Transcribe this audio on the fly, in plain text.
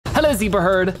Hello Zebra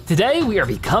Herd. Today we are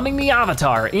becoming the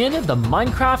Avatar in the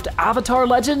Minecraft Avatar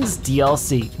Legends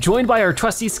DLC. Joined by our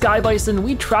trusty Sky Bison,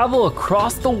 we travel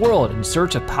across the world in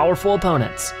search of powerful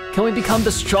opponents. Can we become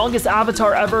the strongest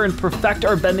Avatar ever and perfect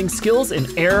our bending skills in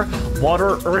air,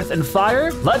 water, earth, and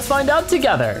fire? Let's find out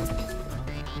together.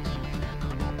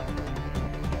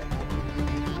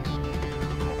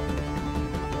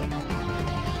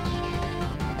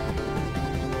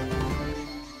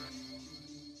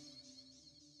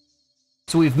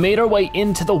 So we've made our way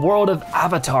into the world of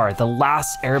Avatar, the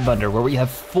last airbender, where we have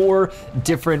 4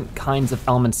 different kinds of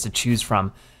elements to choose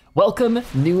from. Welcome,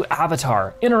 new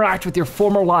Avatar. Interact with your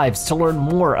former lives to learn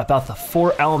more about the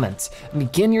 4 elements and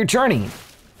begin your journey.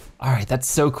 All right, that's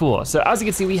so cool. So as you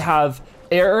can see, we have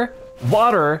air,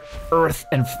 water, earth,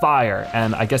 and fire.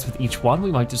 And I guess with each one,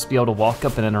 we might just be able to walk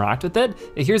up and interact with it.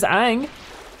 Here's Aang,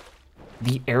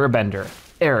 the airbender.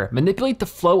 Air, manipulate the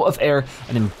flow of air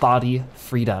and embody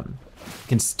freedom.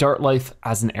 Can start life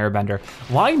as an airbender.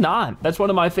 Why not? That's one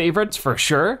of my favorites for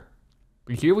sure.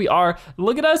 But here we are.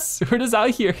 Look at us, we're just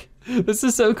out here. This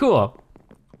is so cool.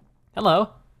 Hello.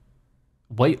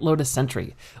 White Lotus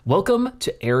Sentry. Welcome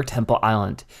to Air Temple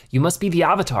Island. You must be the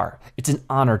Avatar. It's an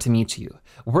honor to meet you.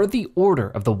 We're the Order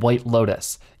of the White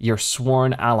Lotus, your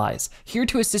sworn allies, here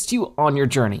to assist you on your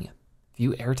journey.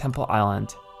 View Air Temple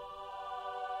Island.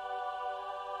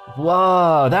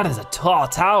 Whoa, that is a tall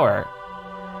tower.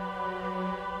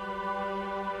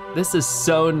 This is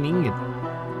so neat.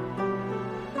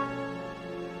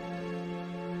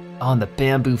 Oh, and the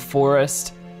bamboo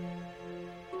forest.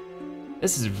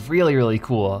 This is really, really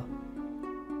cool.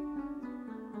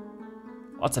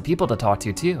 Lots of people to talk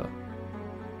to too.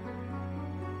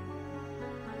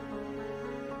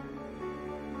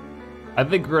 I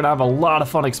think we're gonna have a lot of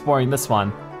fun exploring this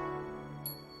one.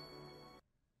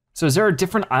 So is there a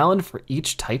different island for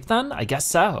each type then? I guess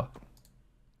so.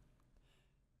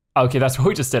 Okay, that's what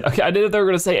we just did. Okay, I didn't know they were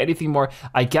gonna say anything more.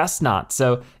 I guess not.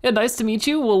 So, yeah, nice to meet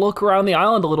you. We'll look around the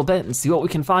island a little bit and see what we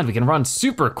can find. We can run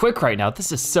super quick right now.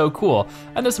 This is so cool.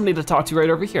 And there's somebody to talk to right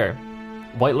over here.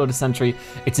 White Lotus Sentry,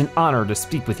 it's an honor to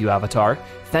speak with you, Avatar.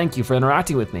 Thank you for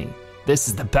interacting with me. This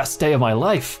is the best day of my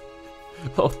life.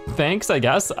 Well, thanks, I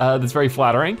guess. That's very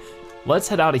flattering. Let's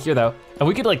head out of here though. And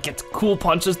we could like get cool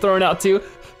punches thrown out too.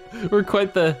 We're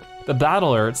quite the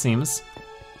battler, it seems.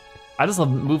 I just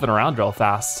love moving around real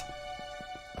fast.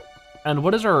 And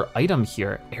what is our item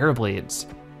here? Air blades.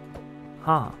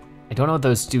 Huh, I don't know what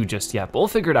those do just yet, but we'll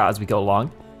figure it out as we go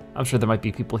along. I'm sure there might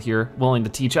be people here willing to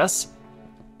teach us.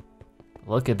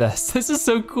 Look at this, this is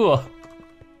so cool.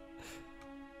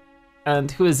 And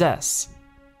who is this?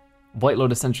 White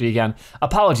Lotus Sentry again.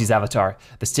 Apologies, Avatar.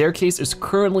 The staircase is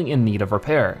currently in need of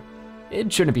repair.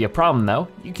 It shouldn't be a problem though.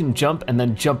 You can jump and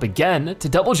then jump again to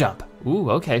double jump.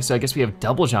 Ooh, okay, so I guess we have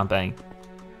double jumping.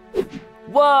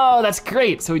 Whoa, that's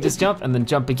great. So we just jump and then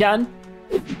jump again.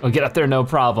 We'll get up there, no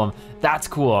problem. That's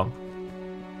cool.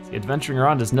 See, adventuring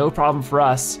around is no problem for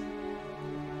us.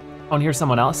 Oh, and here's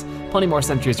someone else. Plenty more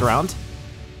sentries around.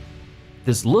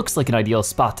 This looks like an ideal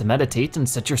spot to meditate and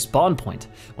set your spawn point.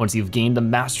 Once you've gained a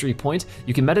mastery point,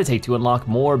 you can meditate to unlock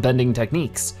more bending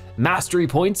techniques. Mastery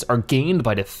points are gained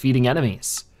by defeating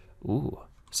enemies. Ooh,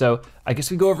 so I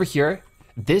guess we go over here.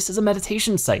 This is a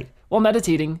meditation site. While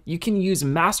meditating, you can use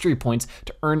mastery points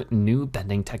to earn new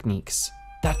bending techniques.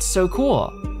 That's so cool.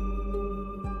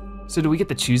 So do we get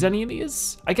to choose any of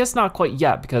these? I guess not quite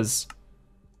yet because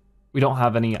we don't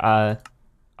have any, oh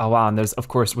wow, and there's of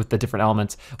course with the different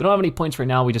elements. We don't have any points right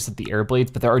now, we just have the air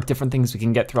blades, but there are different things we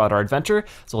can get throughout our adventure,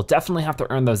 so we'll definitely have to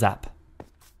earn those up.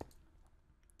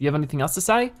 Do you have anything else to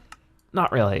say?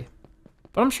 Not really.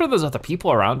 But I'm sure there's other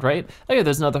people around, right? Oh yeah,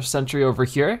 there's another sentry over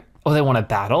here. Oh, they want to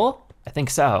battle? I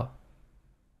think so.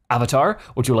 Avatar,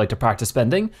 would you like to practice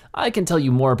bending? I can tell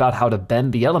you more about how to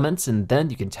bend the elements and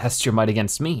then you can test your might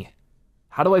against me.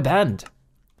 How do I bend?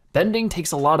 Bending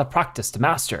takes a lot of practice to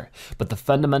master, but the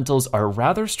fundamentals are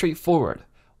rather straightforward.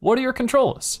 What are your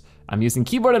controls? I'm using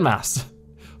keyboard and mouse.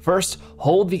 First,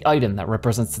 hold the item that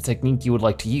represents the technique you would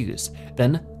like to use.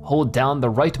 Then hold down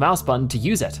the right mouse button to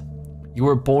use it. You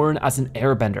were born as an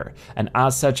airbender, and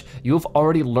as such, you have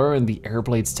already learned the air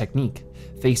blades technique.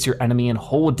 Face your enemy and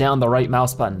hold down the right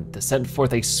mouse button to send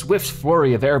forth a swift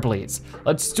flurry of air blades.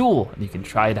 Let's duel, and you can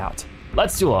try it out.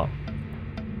 Let's duel.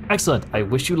 Excellent, I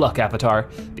wish you luck, Avatar.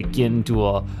 Begin duel.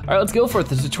 All right, let's go for it.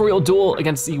 The tutorial duel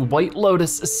against the White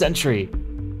Lotus Sentry.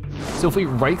 So if we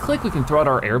right click, we can throw out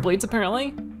our air blades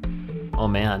apparently. Oh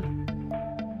man.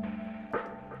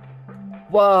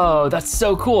 Whoa, that's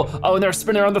so cool. Oh, and they're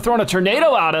spinning around, they're throwing a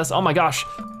tornado at us. Oh my gosh.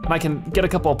 And I can get a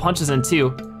couple of punches in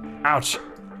too. Ouch.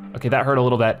 Okay, that hurt a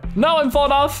little bit. No, I'm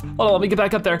falling off. Hold on, let me get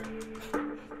back up there.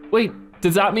 Wait,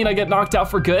 does that mean I get knocked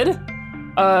out for good?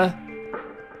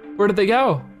 Where did they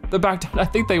go? They're back down, I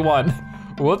think they won.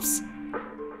 Whoops.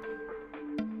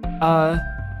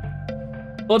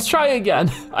 Let's try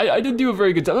again. I didn't do a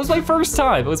very good job. It was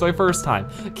my first time.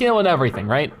 Can't win everything,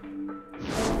 right?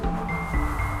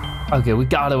 Okay, we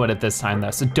gotta win it this time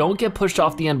though. So don't get pushed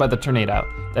off the end by the tornado.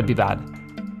 That'd be bad.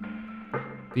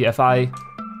 But yeah, if I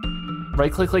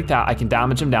right click like that, I can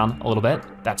damage him down a little bit.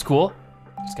 That's cool.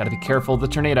 Just gotta be careful of the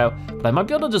tornado. But I might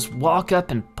be able to just walk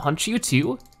up and punch you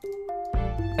too.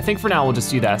 I think for now we'll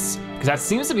just do this, because that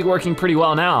seems to be working pretty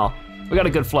well now. We got a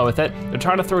good flow with it. They're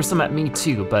trying to throw some at me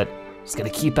too, but just gotta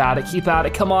keep at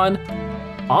it, come on.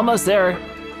 Almost there.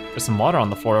 There's some water on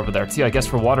the floor over there too, I guess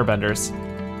for water benders.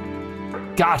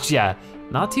 Gotcha,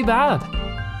 not too bad.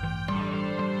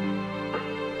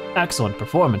 Excellent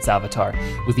performance, Avatar.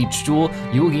 With each duel,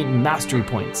 you will gain mastery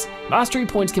points. Mastery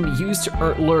points can be used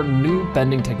to learn new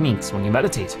bending techniques when you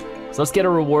meditate. So let's get a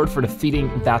reward for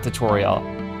defeating that tutorial.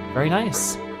 Very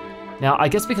nice. Now, I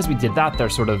guess because we did that, they're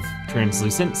sort of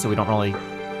translucent, so we don't really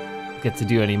get to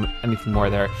do anything more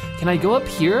there. Can I go up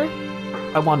here?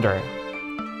 I wonder.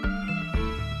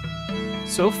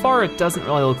 So far, it doesn't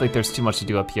really look like there's too much to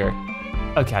do up here.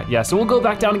 Okay, yeah, so we'll go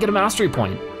back down and get a mastery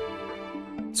point.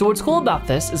 So what's cool about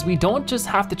this is we don't just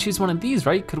have to choose one of these,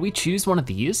 right? Could we choose one of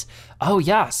these? Oh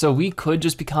yeah, so we could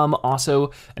just become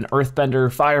also an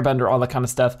earthbender, firebender, all that kind of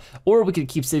stuff, or we could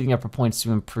keep saving up for points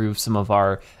to improve some of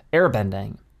our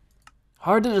airbending.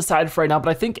 Hard to decide for right now, but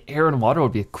I think air and water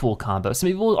would be a cool combo. So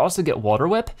maybe we'll also get Water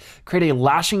Whip, create a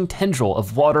lashing tendril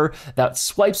of water that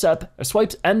swipes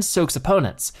and soaks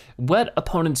opponents. Wet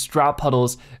opponents drop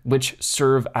puddles, which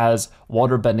serve as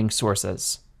water bending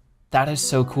sources. That is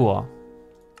so cool.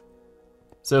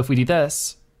 So if we do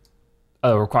this,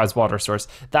 oh, it requires water source.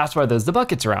 That's why there's the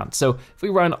buckets around. So if we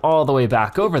run all the way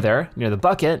back over there near the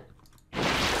bucket,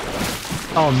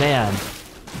 oh man,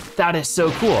 that is so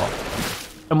cool.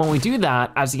 And when we do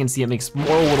that, as you can see, it makes more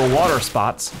little water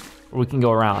spots where we can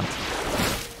go around.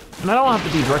 And I don't have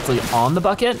to be directly on the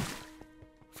bucket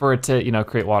for it to,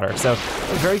 create water. So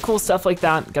very cool stuff like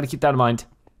that. Got to keep that in mind.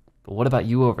 But what about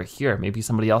you over here? Maybe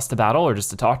somebody else to battle or just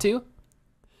to talk to?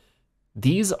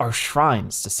 These are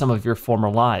shrines to some of your former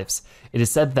lives. It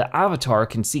is said the Avatar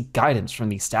can seek guidance from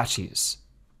these statues.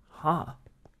 Huh.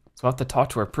 So I'll have to talk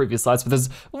to our previous lives, but this,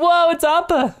 whoa, it's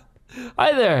Appa.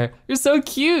 Hi there, you're so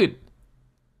cute.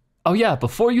 Oh yeah,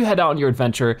 before you head out on your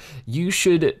adventure, you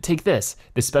should take this.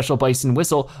 This special bison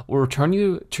whistle will return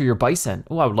you to your bison.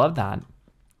 Oh, I would love that.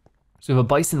 So we have a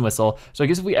bison whistle. So I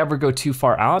guess if we ever go too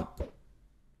far out,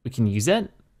 we can use it,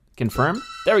 confirm.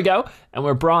 There we go, and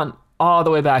we're brought all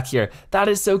the way back here. That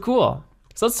is so cool.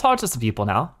 So let's talk to some people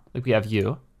now, like we have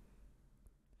you.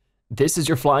 This is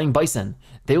your flying bison.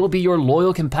 They will be your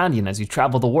loyal companion as you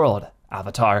travel the world.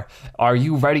 Avatar, are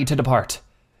you ready to depart?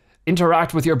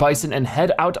 Interact with your bison and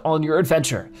head out on your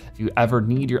adventure. If you ever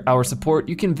need our support,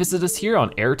 you can visit us here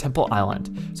on Air Temple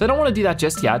Island. So I don't want to do that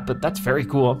just yet, but that's very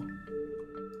cool.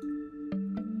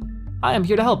 I am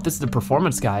here to help. This is the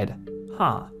performance guide.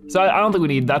 Huh. So I don't think we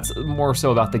need, that's more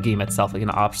so about the game itself, like an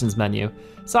options menu.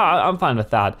 So I'm fine with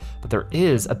that, but there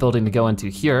is a building to go into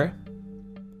here.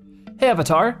 Hey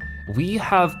Avatar, we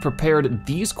have prepared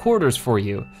these quarters for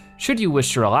you, should you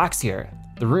wish to relax here.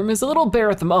 The room is a little bare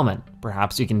at the moment.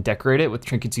 Perhaps you can decorate it with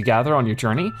trinkets you gather on your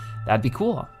journey. That'd be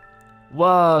cool.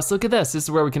 Whoa, so look at this. This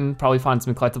is where we can probably find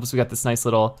some collectibles. We got this nice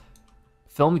little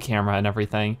film camera and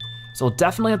everything. So we'll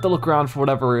definitely have to look around for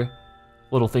whatever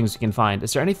little things we can find.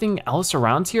 Is there anything else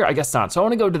around here? I guess not. So I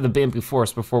wanna go to the bamboo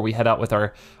forest before we head out with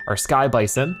our sky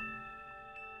bison.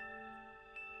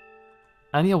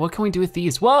 And yeah, what can we do with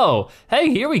these? Whoa, hey,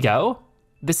 here we go.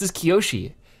 This is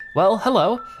Kyoshi. Well,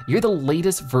 hello, you're the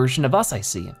latest version of us, I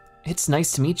see. It's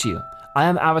nice to meet you. I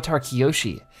am Avatar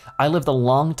Kyoshi. I lived a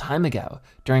long time ago.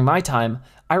 During my time,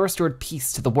 I restored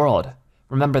peace to the world.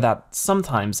 Remember that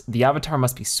sometimes the Avatar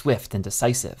must be swift and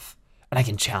decisive. And I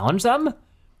can challenge them?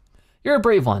 You're a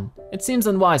brave one. It seems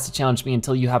unwise to challenge me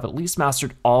until you have at least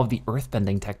mastered all of the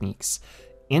earthbending techniques.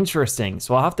 Interesting,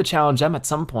 so I'll have to challenge them at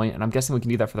some point, and I'm guessing we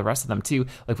can do that for the rest of them too.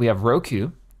 Like we have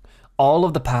Roku. All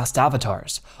of the past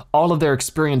avatars, all of their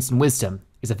experience and wisdom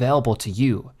is available to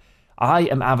you. I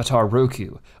am Avatar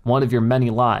Roku, one of your many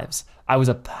lives. I was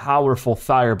a powerful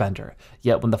firebender,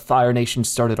 yet when the Fire Nation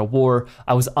started a war,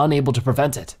 I was unable to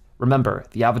prevent it. Remember,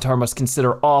 the Avatar must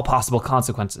consider all possible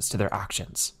consequences to their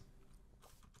actions.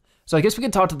 So I guess we can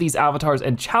talk to these avatars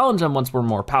and challenge them once we're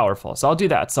more powerful. So I'll do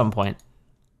that at some point.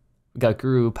 We got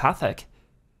Guru Pathak.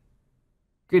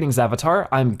 Greetings, Avatar.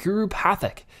 I'm Guru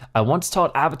Pathak. I once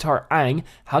taught Avatar Aang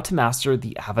how to master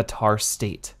the Avatar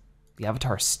state. The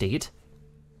Avatar state?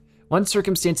 When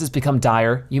circumstances become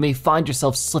dire, you may find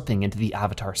yourself slipping into the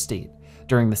Avatar state.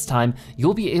 During this time,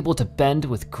 you'll be able to bend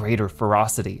with greater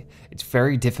ferocity. It's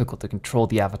very difficult to control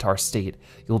the Avatar state.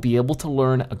 You'll be able to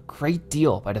learn a great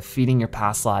deal by defeating your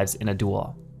past lives in a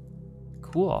duel.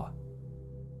 Cool.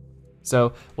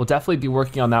 So we'll definitely be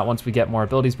working on that once we get more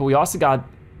abilities, but we also got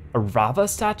a Rava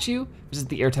statue. Visit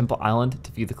the Air Temple Island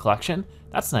to view the collection.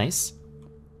 That's nice.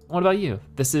 What about you?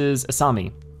 This is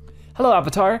Asami. Hello,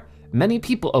 Avatar. Many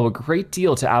people owe a great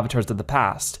deal to avatars of the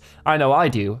past. I know I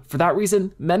do. For that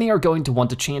reason, many are going to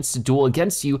want a chance to duel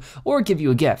against you or give you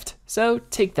a gift. So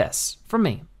take this from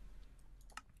me.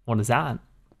 What is that?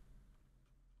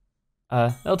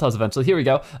 It'll tell us eventually. Here we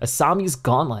go. Asami's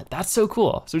Gauntlet. That's so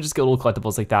cool. So we just get little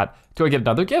collectibles like that. Do I get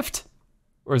another gift?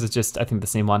 Or is it just, I think, the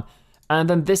same one? And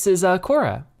then this is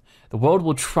Korra. The world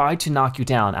will try to knock you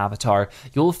down, Avatar.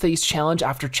 You'll face challenge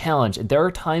after challenge, and there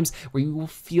are times where you will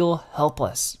feel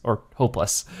helpless or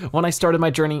hopeless. When I started my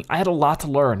journey, I had a lot to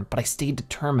learn, but I stayed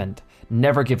determined.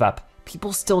 Never give up.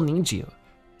 People still need you.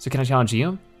 So can I challenge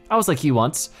you? I was like you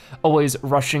once, always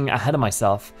rushing ahead of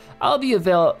myself. I'll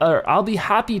be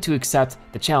happy to accept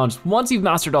the challenge once you've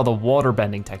mastered all the water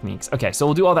bending techniques. Okay, so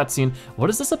we'll do all that soon. What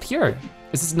is this up here?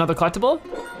 Is this another collectible?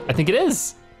 I think it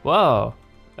is. Whoa,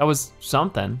 that was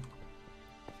something.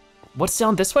 What's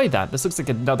down this way then? This looks like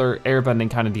another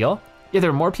airbending kind of deal. Yeah, there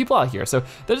are more people out here, so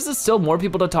there's still more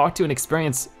people to talk to and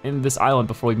experience in this island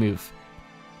before we move.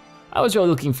 I was really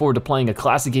looking forward to playing a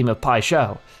classic game of Pai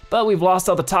Sho, but we've lost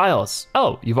all the tiles.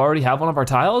 Oh, you've already have one of our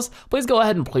tiles? Please go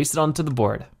ahead and place it onto the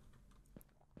board.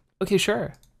 Okay,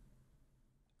 sure.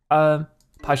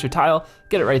 Pai Sho tile,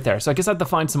 get it right there. So I guess I have to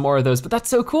find some more of those, but that's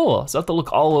so cool. So I have to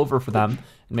look all over for them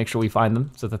and make sure we find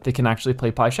them so that they can actually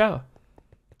play Pai Sho.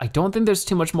 I don't think there's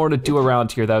too much more to do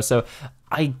around here though, so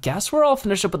I guess we're all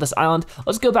finished up with this island.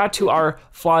 Let's go back to our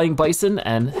flying bison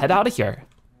and head out of here.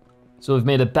 So we've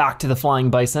made it back to the flying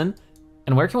bison,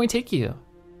 and where can we take you?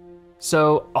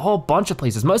 So a whole bunch of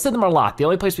places, most of them are locked. The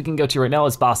only place we can go to right now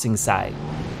is Ba Sing Se.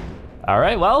 All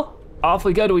right, well, off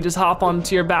we go. Do we just hop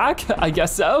onto your back? I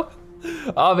guess so.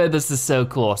 Oh man, this is so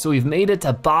cool. So we've made it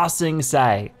to Ba Sing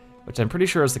Se, which I'm pretty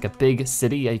sure is like a big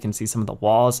city. Yeah, you can see some of the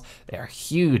walls. They are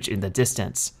huge in the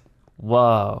distance.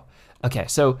 Whoa. Okay,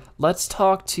 so let's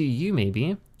talk to you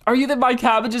maybe. Are you the My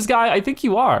Cabbages guy? I think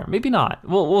you are, maybe not.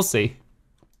 We'll see.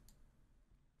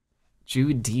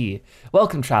 Judy.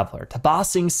 Welcome, traveler, to Ba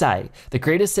Sing Se, the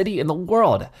greatest city in the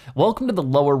world. Welcome to the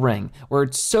lower ring, where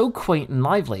it's so quaint and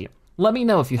lively. Let me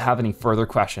know if you have any further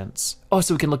questions. Oh,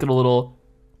 so we can look at a little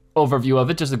overview of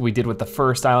it, just like we did with the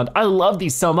first island. I love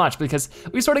these so much because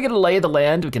we sort of get a lay of the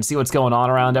land. We can see what's going on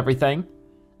around everything.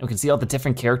 And we can see all the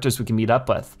different characters we can meet up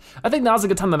with. I think now's a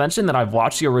good time to mention that I've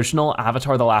watched the original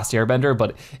Avatar: The Last Airbender,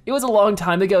 but it was a long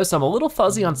time ago, so I'm a little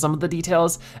fuzzy on some of the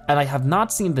details, and I have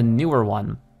not seen the newer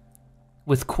one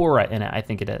with Korra in it, I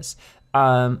think it is.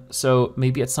 So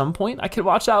maybe at some point I could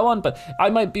watch that one, but I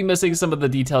might be missing some of the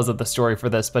details of the story for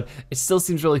this, but it still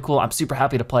seems really cool. I'm super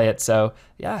happy to play it, so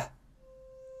yeah.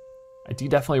 I do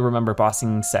definitely remember Ba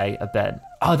Sing Se a bit.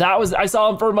 Oh, I saw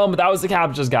him for a moment, that was the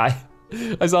Cabbages guy.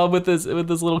 I saw him with this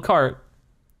little cart.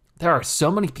 There are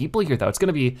so many people here though. It's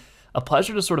gonna be a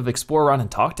pleasure to sort of explore around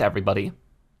and talk to everybody.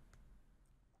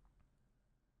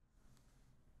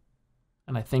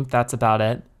 And I think that's about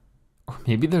it. Or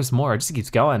maybe there's more, it just keeps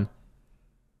going.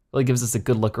 Really gives us a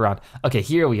good look around. Okay,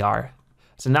 here we are.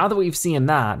 So now that we've seen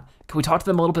that, can we talk to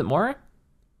them a little bit more?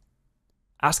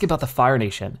 Ask about the Fire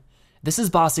Nation. This is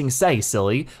Ba Sing Se,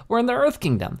 silly. We're in the Earth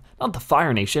Kingdom, not the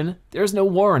Fire Nation. There's no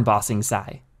war in Ba Sing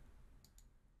Se.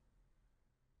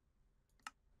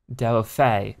 Dao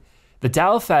Fei. The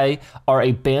Dao Fei are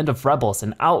a band of rebels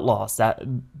and outlaws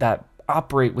that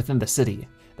operate within the city.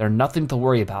 They're nothing to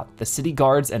worry about. The city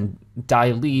guards and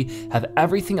Dai Li have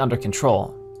everything under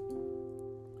control.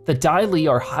 The Dai Li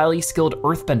are highly skilled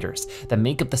earthbenders that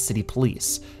make up the city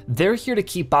police. They're here to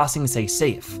keep Ba Sing Se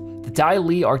safe. The Dai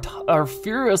Li are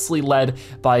furiously led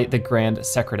by the Grand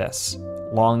Secretess,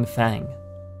 Long Feng.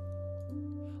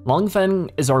 Long Feng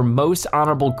is our most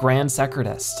honorable Grand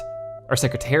Secretess, or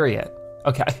Secretariat.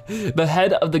 Okay, the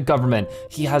head of the government.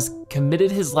 He has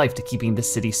committed his life to keeping the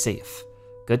city safe.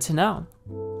 Good to know.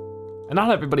 And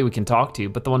not everybody we can talk to,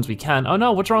 but the ones we can. Oh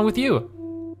no, what's wrong with you?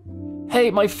 Hey,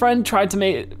 my friend tried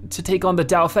to take on the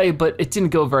Dao Fei, but it didn't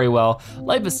go very well.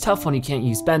 Life is tough when you can't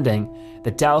use bending.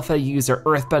 The Dao Fei use their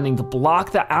earthbending to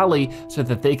block the alley so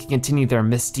that they can continue their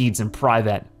misdeeds in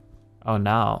private. Oh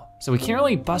no. So we can't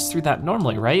really bust through that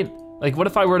normally, right? Like what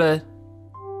if I were to,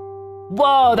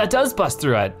 whoa, that does bust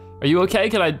through it. Are you okay?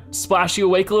 Can I splash you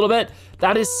awake a little bit?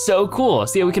 That is so cool.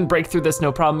 See how we can break through this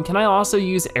no problem. Can I also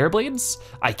use air blades?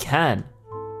 I can.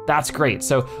 That's great.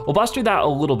 So we'll bust through that a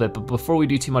little bit, but before we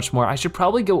do too much more, I should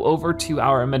probably go over to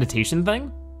our meditation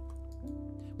thing.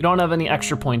 We don't have any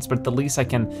extra points, but at the least I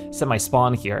can set my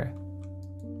spawn here.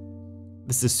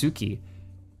 This is Suki.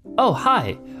 Oh,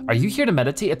 hi. Are you here to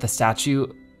meditate at the statue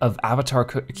of Avatar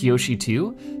Kyoshi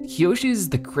too? Kyoshi is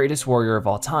the greatest warrior of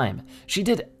all time. She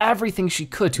did everything she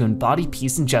could to embody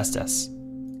peace and justice.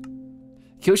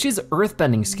 Kyoshi's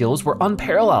earthbending skills were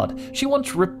unparalleled. She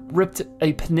once ripped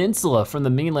a peninsula from the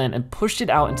mainland and pushed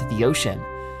it out into the ocean.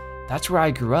 That's where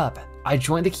I grew up. I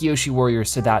joined the Kyoshi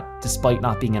warriors so that, despite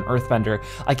not being an earthbender,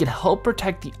 I could help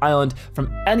protect the island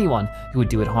from anyone who would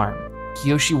do it harm.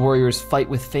 Kyoshi warriors fight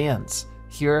with fans.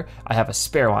 Here, I have a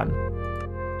spare one.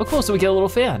 Oh cool, so we get a little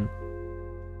fan.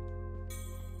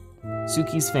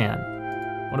 Suki's fan.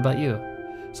 What about you?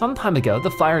 Some time ago,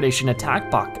 the Fire Nation attacked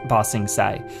Ba Sing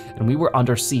Se, and we were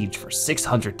under siege for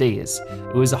 600 days.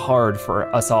 It was hard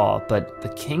for us all, but the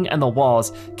king and the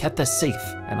walls kept us safe,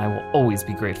 and I will always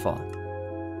be grateful.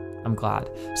 I'm glad.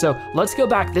 So let's go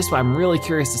back this way. I'm really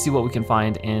curious to see what we can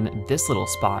find in this little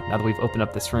spot now that we've opened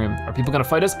up this room. Are people gonna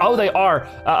fight us? Oh, they are,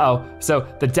 uh-oh. So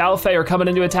the Dao Fei are coming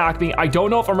in to attack me. I don't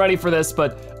know if I'm ready for this,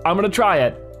 but I'm gonna try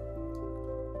it.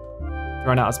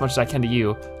 Throwing out as much as I can to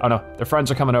you. Oh no, their friends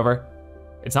are coming over.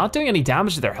 It's not doing any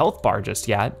damage to their health bar just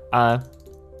yet. Oh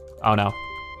no,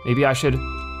 maybe I should,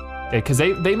 because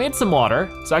they made some water,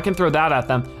 so I can throw that at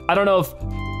them. I don't know if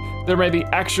they're maybe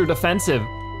extra defensive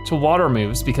to water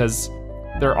moves because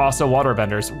they're also water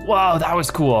benders. Whoa, that was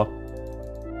cool.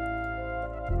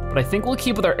 But I think we'll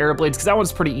keep with our air blades because that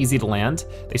one's pretty easy to land.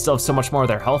 They still have so much more of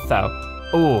their health though.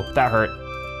 Oh, that hurt.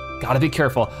 Gotta be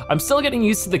careful. I'm still getting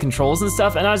used to the controls and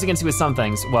stuff, and as you can see with some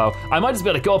things, whoa, I might just be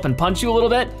able to go up and punch you a little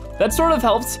bit. That sort of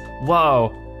helps. Whoa.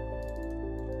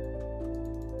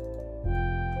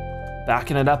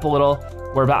 Backing it up a little.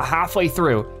 We're about halfway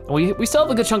through, and we still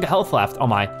have a good chunk of health left. Oh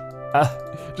my.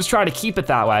 Just try to keep it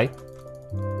that way.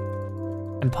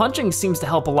 And punching seems to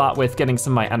help a lot with getting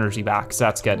some of my energy back, so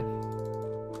that's good.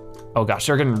 Oh gosh,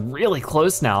 they're getting really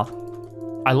close now.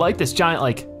 I like this giant,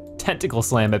 like, tentacle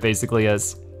slam it basically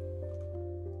is.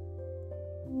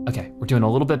 Okay, we're doing a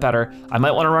little bit better. I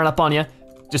might wanna run up on you.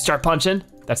 Just start punching.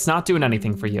 That's not doing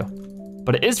anything for you,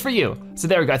 but it is for you. So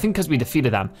there we go, I think because we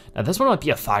defeated them. Now this one might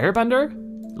be a firebender?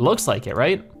 Looks like it,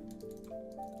 right?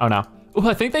 Oh no. Ooh,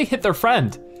 I think they hit their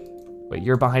friend. Wait,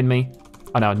 you're behind me?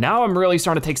 Oh no, now I'm really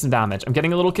starting to take some damage. I'm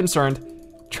getting a little concerned.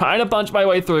 Trying to punch my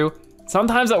way through.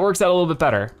 Sometimes that works out a little bit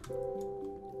better.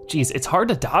 Geez, it's hard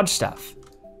to dodge stuff.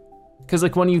 Cause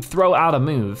like when you throw out a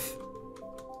move.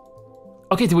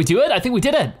 Okay, did we do it? I think we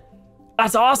did it.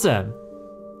 That's awesome.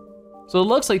 So it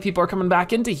looks like people are coming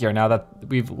back into here now that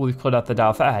we've put out the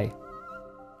Dao Fei.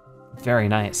 Very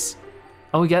nice.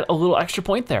 Oh, we get a little extra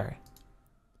point there.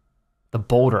 The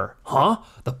boulder, huh?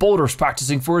 The boulder's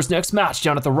practicing for his next match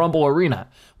down at the Rumble Arena.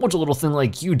 What's a little thing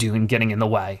like you doing getting in the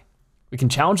way? We can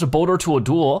challenge the boulder to a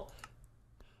duel.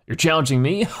 You're challenging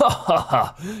me? Ha ha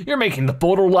ha. You're making the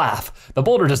boulder laugh. The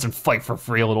boulder doesn't fight for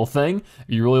free, little thing. If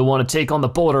you really want to take on the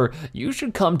boulder, you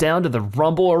should come down to the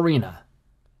Rumble Arena.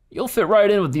 You'll fit right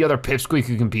in with the other pipsqueak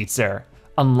who competes there.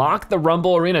 Unlock the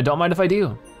Rumble Arena, don't mind if I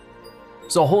do.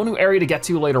 So a whole new area to get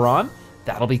to later on.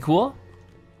 That'll be cool.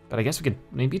 But I guess we could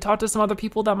maybe talk to some other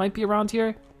people that might be around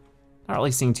here. Not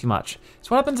really seeing too much. So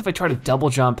what happens if I try to double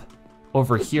jump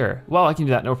over here? Well, I can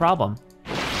do that, no problem.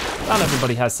 Not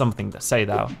everybody has something to say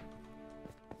though.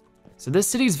 So this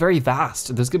city's very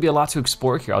vast. There's gonna be a lot to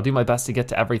explore here. I'll do my best to get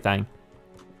to everything.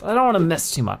 But I don't wanna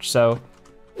miss too much, so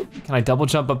can I double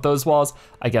jump up those walls?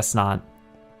 I guess not.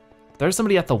 There's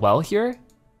somebody at the well here.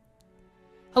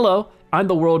 Hello, I'm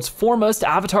the world's foremost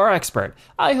Avatar expert.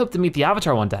 I hope to meet the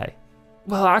Avatar one day.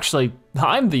 Well, actually,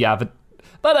 I'm the Avatar,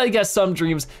 but I guess some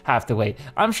dreams have to wait.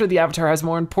 I'm sure the Avatar has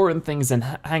more important things than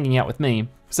hanging out with me.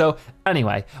 So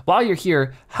anyway, while you're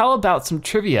here, how about some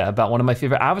trivia about one of my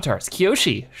favorite avatars,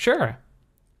 Kyoshi? Sure.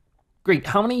 Great,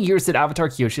 how many years did Avatar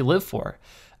Kyoshi live for?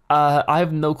 I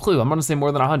have no clue, I'm gonna say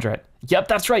more than 100. Yep,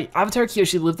 that's right, Avatar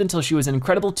Kyoshi lived until she was an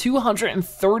incredible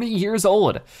 230 years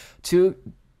old.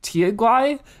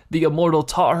 Tiaguai, the immortal,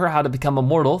 taught her how to become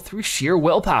immortal through sheer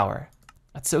willpower.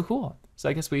 That's so cool. So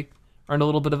I guess we earned a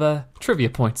little bit of a trivia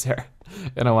points here,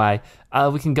 in a way.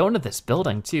 We can go into this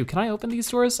building too. Can I open these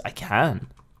doors? I can.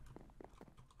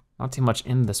 Not too much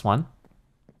in this one,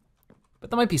 but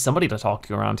there might be somebody to talk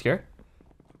to around here.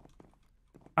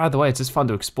 Either way, it's just fun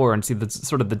to explore and see the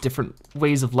sort of the different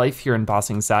ways of life here in Ba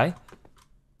Sing Se.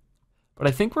 But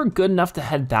I think we're good enough to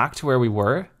head back to where we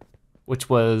were, which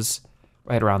was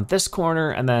right around this corner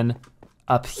and then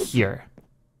up here.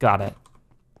 Got it.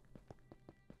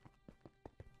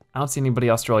 I don't see anybody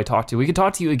else to really talk to. We could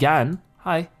talk to you again.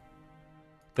 Hi.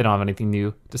 They don't have anything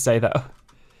new to say though.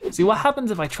 See, what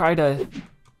happens if I try to,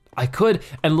 I could,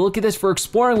 and look at this, for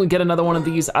exploring, we get another one of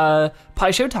these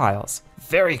pie show tiles.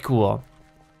 Very cool.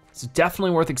 It's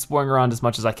definitely worth exploring around as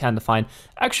much as I can to find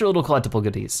extra little collectible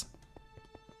goodies.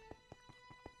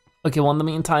 Okay, well in the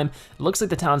meantime, it looks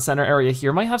like the town center area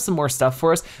here might have some more stuff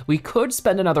for us. We could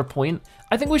spend another point.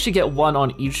 I think we should get one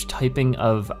on each typing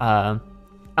of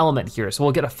element here. So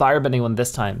we'll get a firebending one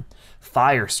this time.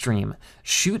 Fire stream.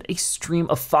 Shoot a stream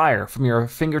of fire from your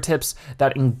fingertips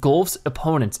that engulfs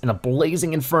opponents in a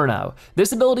blazing inferno.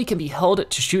 This ability can be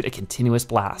held to shoot a continuous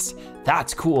blast.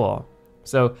 That's cool.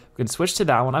 So we can switch to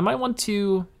that one. I might want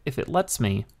to, if it lets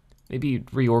me, maybe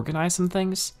reorganize some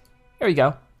things. Here we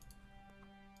go.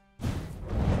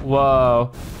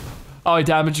 Whoa. Oh, I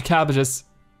damaged cabbages.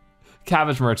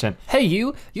 Cabbage merchant. Hey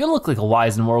you look like a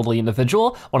wise and worldly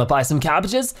individual. Wanna buy some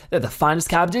cabbages? They're the finest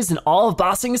cabbages in all of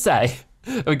Bossing Say.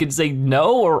 We can say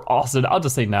no or Austin. I'll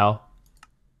just say no.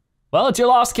 Well, it's your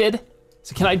loss, kid.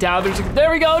 So can I damage?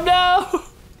 There we go, no!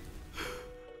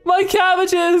 My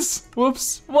cabbages!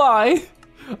 Whoops, why?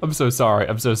 I'm so sorry,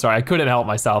 I couldn't help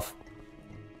myself.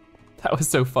 That was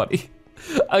so funny.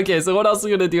 Okay, so what else are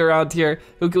we gonna do around here?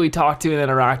 Who can we talk to and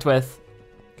interact with?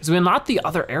 Because we unlocked the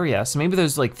other area, so maybe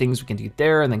there's like things we can do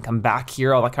there and then come back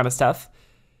here, all that kind of stuff.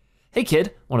 Hey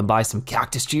kid, wanna buy some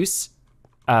cactus juice?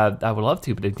 I would love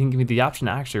to, but it didn't give me the option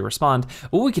to actually respond.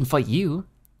 Oh, we can fight you.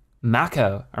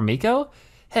 Mako, or Miko?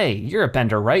 Hey, you're a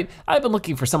bender, right? I've been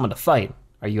looking for someone to fight.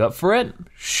 Are you up for it?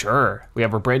 Sure, we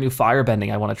have a brand new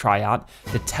firebending I wanna try out.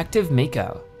 Detective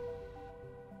Mako.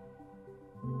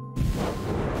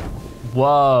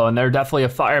 Whoa, and they're definitely a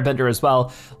firebender as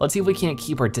well. Let's see if we can't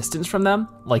keep our distance from them,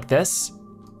 like this.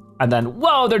 And then,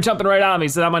 whoa, they're jumping right at me,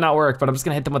 so that might not work, but I'm just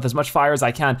gonna hit them with as much fire as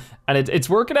I can. And it's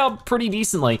working out pretty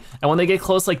decently. And when they get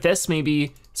close like this,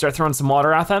 maybe start throwing some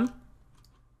water at them.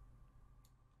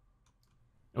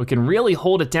 We can really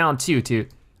hold it down too, to,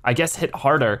 I guess, hit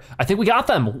harder. I think we got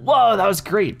them. Whoa, that was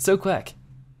great, so quick.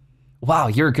 Wow,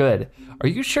 you're good. Are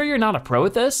you sure you're not a pro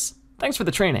at this? Thanks for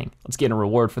the training. Let's get a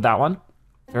reward for that one.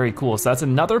 Very cool, so that's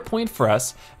another point for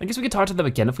us. I guess we could talk to them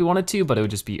again if we wanted to, but it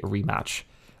would just be a rematch.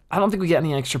 I don't think we get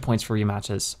any extra points for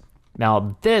rematches.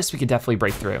 Now this we could definitely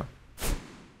break through.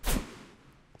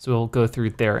 So we'll go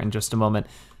through there in just a moment.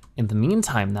 In the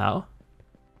meantime though,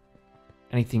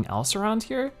 anything else around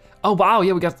here? Oh wow,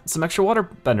 yeah, we got some extra water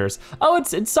benders. Oh,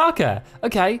 it's Sokka,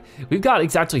 okay. We've got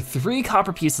exactly 3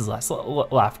 copper pieces left.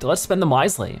 Let's spend them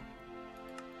wisely.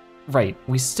 Right,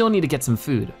 we still need to get some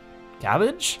food.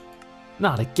 Cabbage?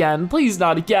 Not again, please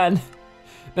not again.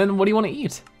 Then what do you want to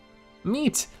eat?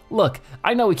 Meat. Look,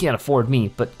 I know we can't afford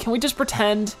meat, but can we just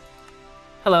pretend?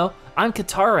 Hello, I'm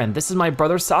Katara and this is my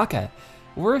brother Sokka.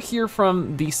 We're here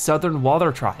from the Southern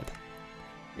Water Tribe.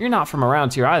 You're not from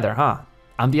around here either, huh?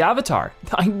 I'm the Avatar.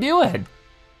 I knew it.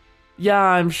 Yeah,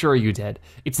 I'm sure you did.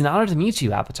 It's an honor to meet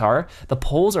you, Avatar. The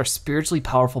poles are spiritually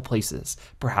powerful places.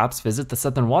 Perhaps visit the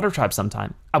Southern Water Tribe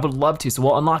sometime. I would love to, so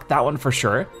we'll unlock that one for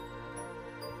sure.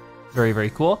 Very, very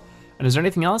cool. And is there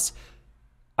anything else?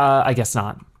 I guess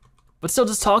not. But still,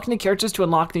 just talking to characters to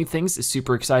unlock new things is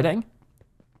super exciting.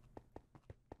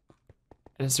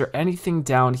 Is there anything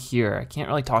down here? I can't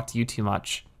really talk to you too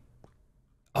much.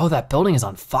 Oh, that building is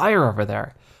on fire over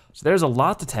there. So there's a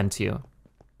lot to tend to.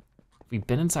 We've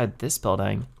been inside this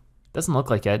building. Doesn't look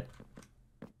like it.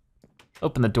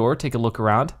 Open the door, take a look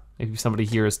around. Maybe somebody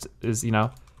here is you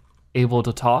know, able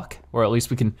to talk, or at least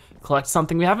we can collect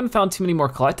something. We haven't found too many more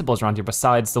collectibles around here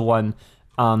besides the one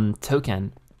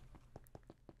token.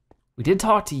 We did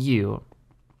talk to you.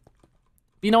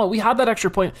 You know what, we have that extra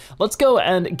point. Let's go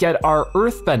and get our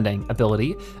earthbending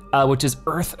ability, which is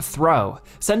Earth Throw.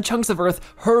 Send chunks of earth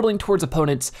hurtling towards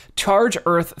opponents. Charge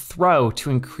Earth Throw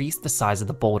to increase the size of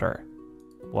the boulder.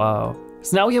 Whoa.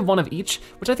 So now we have one of each,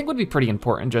 which I think would be pretty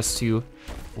important just to,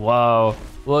 whoa,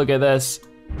 look at this.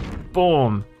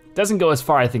 Boom. Doesn't go as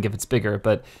far, I think, if it's bigger,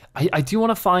 but I do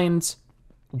wanna find,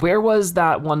 where was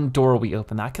that one door we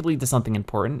opened? That could lead to something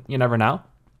important, you never know.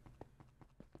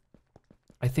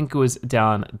 I think it was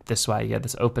down this way, yeah,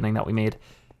 this opening that we made.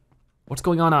 What's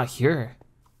going on out here?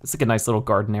 It's like a nice little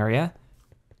garden area.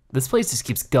 This place just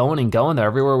keeps going and going though.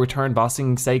 Everywhere we turn,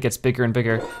 Bossing Say gets bigger and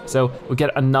bigger. So we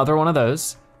get another one of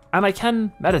those. And I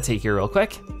can meditate here real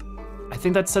quick. I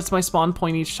think that sets my spawn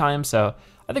point each time, so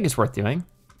I think it's worth doing.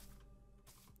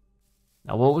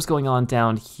 Now what was going on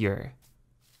down here?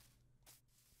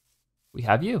 We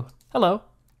have you, hello.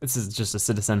 This is just a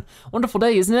citizen. Wonderful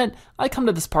day, isn't it? I come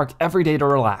to this park every day to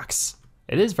relax.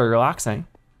 It is very relaxing.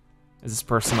 Is this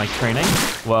person like training?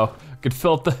 Whoa, could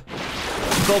fill up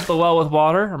the well with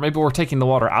water, or maybe we're taking the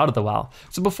water out of the well.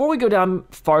 So before we go down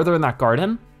farther in that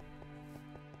garden,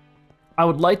 I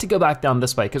would like to go back down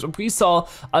this way because we saw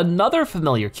another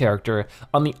familiar character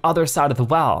on the other side of the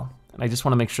well. And I just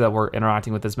wanna make sure that we're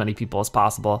interacting with as many people as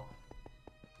possible.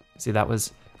 See, that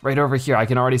was right over here. I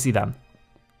can already see them.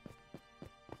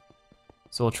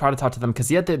 So we'll try to talk to them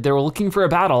because yeah, they were looking for a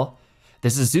battle.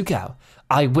 This is Zuko.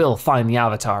 I will find the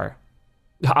Avatar.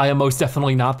 I am most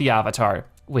definitely not the Avatar.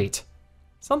 Wait,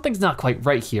 something's not quite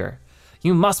right here.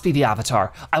 You must be the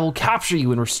Avatar. I will capture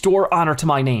you and restore honor to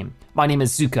my name. My name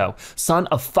is Zuko, son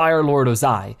of Fire Lord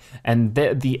Ozai, and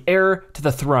the heir to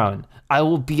the throne. I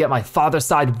will be at my father's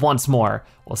side once more.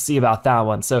 We'll see about that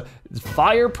one. So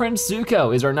Fire Prince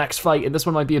Zuko is our next fight, and this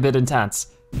one might be a bit intense.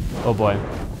 Oh boy.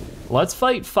 Let's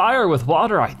fight fire with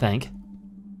water, I think.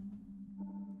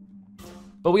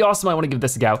 But we also might wanna give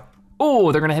this a go.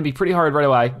 Oh, they're gonna hit me pretty hard right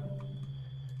away.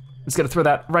 Just gonna throw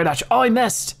that right at you. Oh, I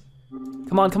missed.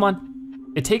 Come on, come on.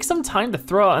 It takes some time to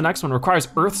throw out the next one. It requires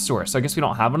earth source, so I guess we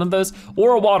don't have one of those.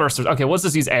 Or a water source. Okay, let's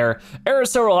just use air. Air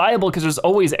is so reliable because there's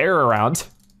always air around.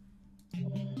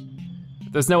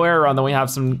 If there's no air around, then we have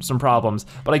some problems.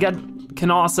 But I can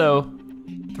also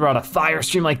throw out a fire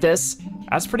stream like this.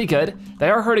 That's pretty good. They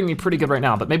are hurting me pretty good right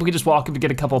now, but maybe we could just walk up and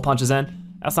get a couple of punches in.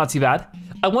 That's not too bad.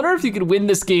 I wonder if you could win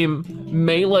this game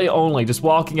melee only, just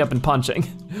walking up and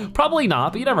punching. Probably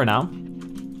not, but you never know.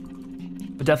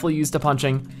 But definitely used to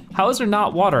punching. How is there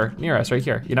not water near us right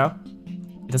here, you know?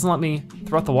 It doesn't let me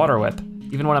throw out the water whip,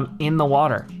 even when I'm in the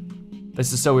water.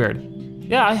 This is so weird.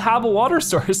 Yeah, I have a water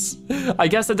source. I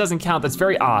guess that doesn't count, that's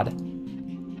very odd.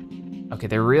 Okay,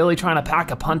 they're really trying to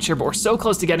pack a punch here, but we're so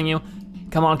close to getting you.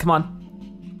 Come on, come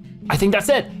on. I think that's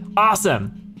it,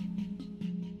 awesome.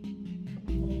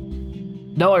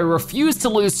 No, I refuse to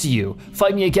lose to you.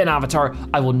 Fight me again, Avatar,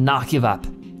 I will not give up.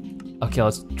 Okay,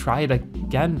 let's try it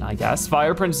again, I guess.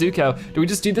 Fire Prince Zuko. Do we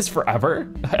just do this forever?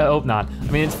 I hope not. I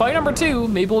mean, it's fight number 2.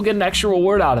 Maybe we'll get an extra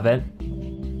reward out of it.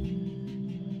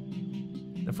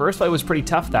 The first fight was pretty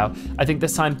tough though. I think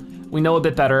this time we know a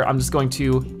bit better. I'm just going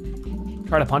to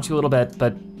try to punch you a little bit,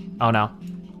 but oh no.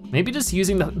 Maybe just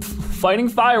using the fighting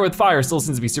fire with fire still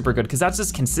seems to be super good because that's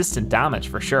just consistent damage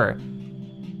for sure.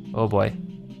 Oh boy.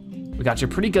 We got you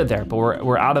pretty good there, but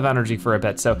we're out of energy for a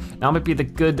bit, so now might be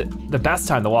the best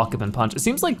time to walk up and punch. It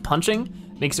seems like punching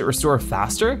makes it restore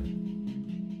faster.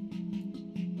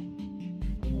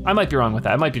 I might be wrong with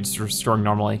that. I might be just restoring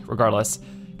normally, regardless.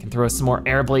 Can throw some more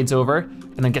air blades over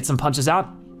and then get some punches out.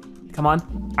 Come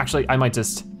on. Actually, I might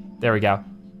just, there we go.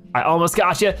 I almost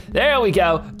got you. There we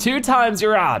go. 2 times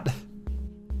you're out.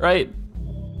 Right?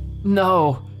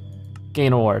 No.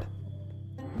 Gain award.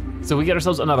 So we get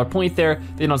ourselves another point there.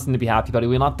 They don't seem to be happy, buddy.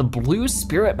 We want the blue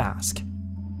spirit mask.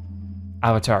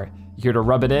 Avatar, you here to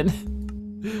rub it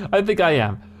in? I think I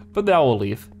am, but now we'll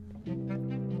leave.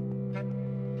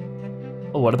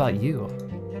 Oh, what about you?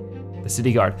 The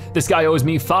city guard. This guy owes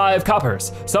me 5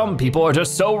 coppers. Some people are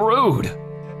just so rude.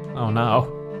 Oh no.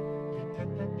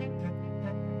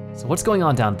 So what's going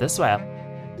on down this way?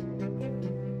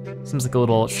 Seems like a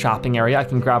little shopping area. I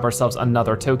can grab ourselves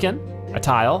another token, a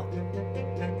tile.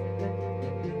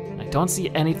 I don't see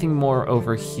anything more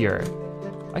over here.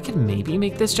 I could maybe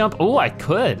make this jump. Oh, I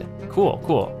could. Cool,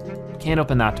 cool. Can't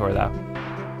open that door though.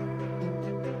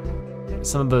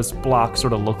 Some of those blocks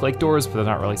sort of look like doors, but they're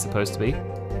not really supposed to be.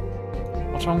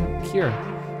 What's wrong here?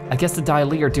 I guess the Dai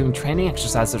Li are doing training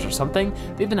exercises or something.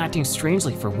 They've been acting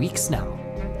strangely for weeks now.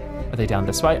 Are they down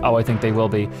this way? Oh, I think they will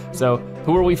be. So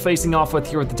who are we facing off with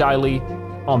here with the Dai Li?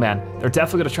 Oh man, they're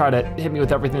definitely gonna try to hit me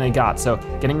with everything they got. So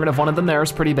getting rid of one of them there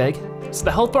is pretty big. So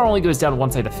the health bar only goes down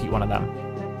once I defeat one of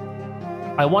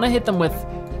them. I wanna hit them with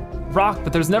rock,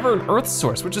 but there's never an earth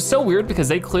source, which is so weird because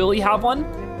they clearly have one.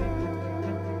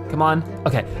 Come on,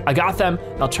 okay, I got them.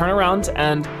 I'll turn around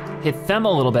and hit them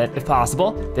a little bit if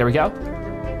possible. There we go.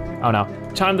 Oh no,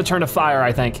 time to turn to fire,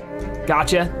 I think.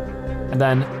 Gotcha, and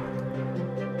then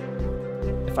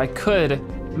if I could,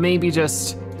 maybe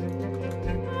just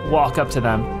walk up to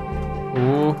them.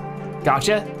 Ooh,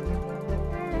 gotcha.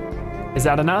 Is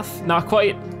that enough? Not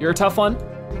quite, you're a tough one.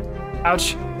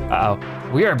 Ouch, uh-oh.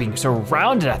 We are being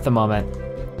surrounded at the moment.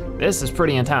 This is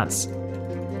pretty intense.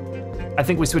 I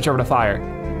think we switch over to fire,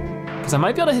 because I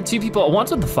might be able to hit 2 people at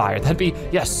once with the fire. That'd be,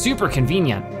 yeah, super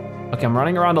convenient. Okay, I'm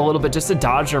running around a little bit just to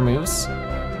dodge their moves.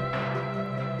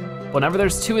 Whenever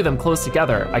there's 2 of them close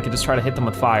together, I could just try to hit them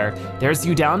with fire. There's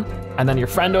you down, and then your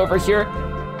friend over here,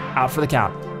 out for the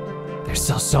count. There's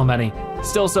still so many,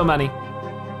 still so many.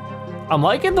 I'm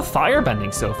liking the fire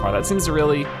bending so far. That seems to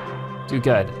really do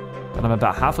good. But I'm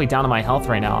about halfway down to my health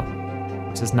right now,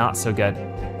 which is not so good.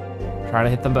 Try to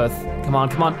hit them both. Come on,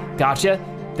 come on, gotcha.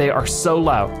 They are so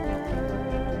low.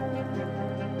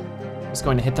 Just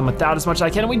going to hit them with that as much as I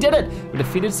can, and we did it! We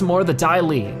defeated some more of the Dai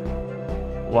Li.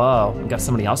 Whoa, we got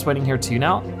somebody else waiting here too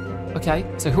now? Okay,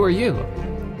 so who are you?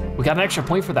 We got an extra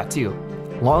point for that too.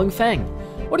 Long Feng,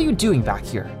 what are you doing back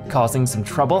here? Causing some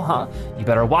trouble, huh? You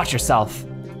better watch yourself.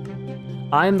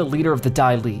 I am the leader of the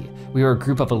Dai Li. We are a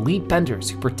group of elite benders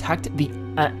who protect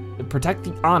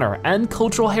the honor and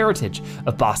cultural heritage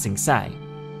of Ba Sing Se.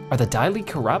 Are the Dai Li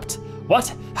corrupt?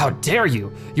 What? How dare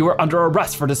you? You are under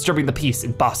arrest for disturbing the peace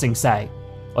in Ba Sing Se.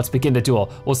 Let's begin the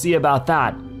duel. We'll see about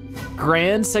that.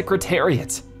 Grand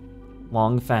Secretariat.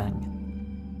 Long Feng.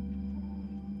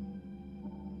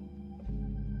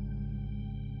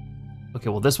 Okay,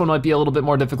 well this one might be a little bit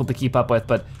more difficult to keep up with,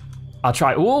 but I'll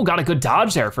try. Ooh, got a good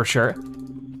dodge there for sure.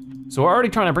 So we're already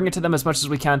trying to bring it to them as much as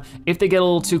we can. If they get a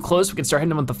little too close, we can start hitting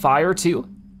them with the fire too.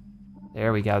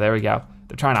 There we go, there we go.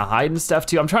 They're trying to hide and stuff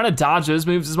too. I'm trying to dodge those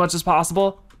moves as much as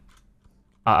possible.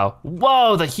 Uh-oh,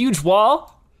 whoa, the huge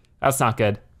wall? That's not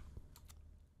good.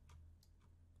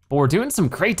 But we're doing some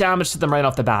great damage to them right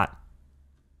off the bat.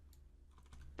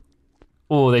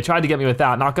 Oh, they tried to get me with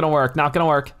that. Not gonna work, not gonna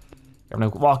work. I'm gonna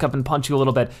walk up and punch you a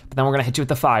little bit, but then we're gonna hit you with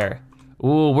the fire.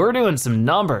 Ooh, we're doing some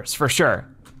numbers for sure.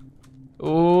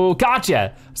 Ooh,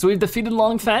 gotcha. So we've defeated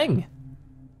Long Feng.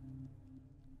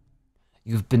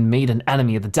 You've been made an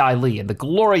enemy of the Dai Li in the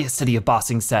glorious city of Ba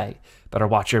Sing Se. Better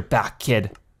watch your back,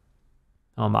 kid.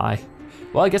 Oh my.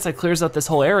 Well, I guess that clears out this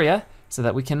whole area so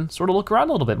that we can sort of look around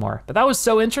a little bit more. But that was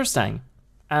so interesting.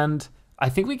 And I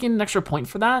think we get an extra point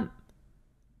for that.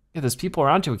 Yeah, there's people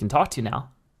around here we can talk to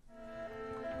now.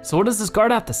 So what does this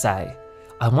guard have to say?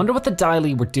 I wonder what the Dai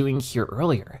Li were doing here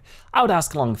earlier. I would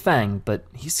ask Long Feng, but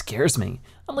he scares me.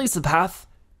 At least the path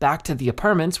back to the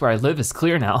apartments where I live is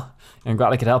clear now. I'm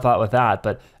glad I could help out with that,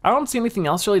 but I don't see anything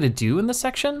else really to do in this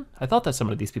section. I thought that some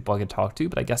of these people I could talk to,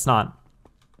 but I guess not.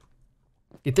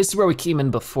 If this is where we came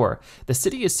in before, the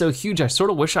city is so huge I sort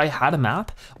of wish I had a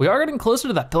map. We are getting closer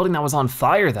to that building that was on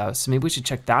fire though, so maybe we should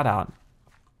check that out.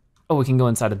 Oh, we can go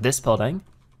inside of this building.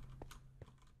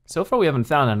 So far we haven't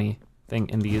found anything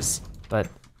in these, but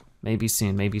maybe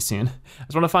soon, maybe soon. I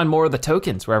just wanna find more of the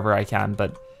tokens wherever I can,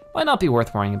 but might not be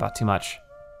worth worrying about too much.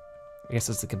 I guess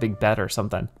it's like a big bet or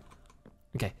something.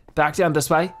 Okay, back down this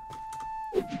way.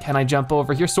 Can I jump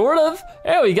over here? Sort of,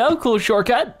 there we go, cool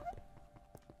shortcut.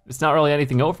 There's not really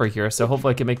anything over here, so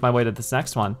hopefully I can make my way to this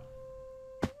next one.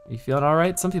 Are you feeling all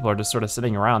right? Some people are just sort of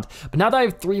sitting around. But now that I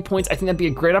have 3 points, I think that'd be a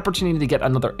great opportunity to get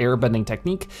another airbending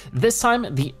technique. This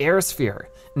time, the air sphere.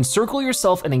 Encircle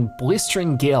yourself in a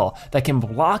blistering gale that can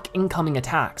block incoming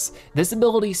attacks. This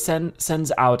ability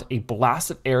sends out a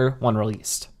blast of air when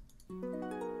released.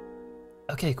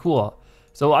 Okay, cool.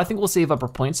 So I think we'll save up our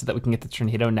points so that we can get the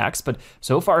tornado next, but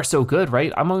so far so good,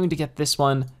 right? I'm going to get this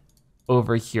one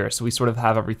over here. So we sort of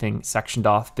have everything sectioned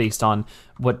off based on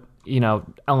what, you know,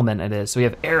 element it is. So we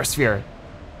have air sphere.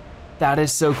 That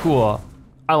is so cool.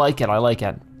 I like it, I like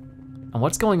it. And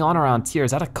what's going on around here?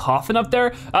 Is that a coffin up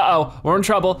there? Uh-oh, we're in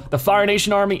trouble. The Fire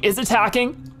Nation army is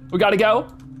attacking. We gotta go.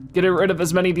 Get rid of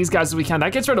as many of these guys as we can.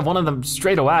 That gets rid of one of them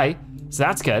straight away. So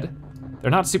that's good.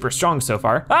 They're not super strong so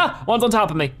far. Ah, one's on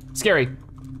top of me, scary.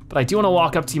 But I do wanna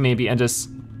walk up to you maybe and just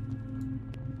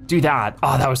do that.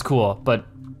 Oh, that was cool, but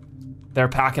they're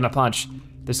packing a punch.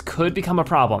 This could become a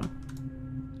problem.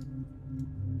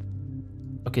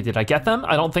 Okay, did I get them?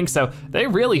 I don't think so. They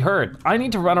really hurt. I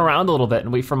need to run around a little bit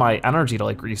and wait for my energy to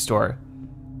like restore.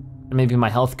 And maybe my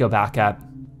health go back at.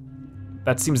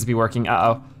 That seems to be working,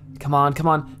 uh-oh. Come on, come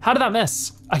on. How did that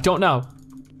miss? I don't know.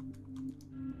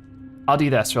 I'll do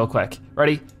this real quick.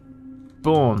 Ready?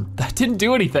 Boom, that didn't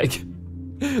do anything.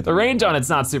 The range on it's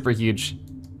not super huge.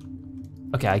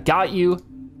 Okay, I got you.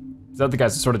 These other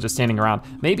guys are sort of just standing around.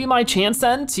 Maybe my chance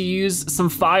then to use some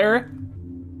fire.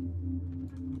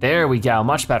 There we go,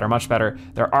 much better, much better.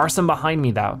 There are some behind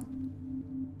me though.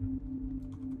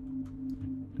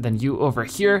 Then you over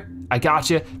here, I got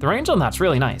you. The range on that's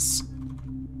really nice.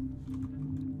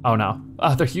 Oh no,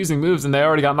 oh, they're using moves and they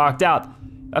already got knocked out.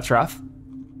 That's rough.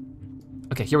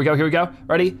 Okay, here we go, here we go.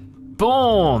 Ready?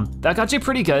 Boom, that got you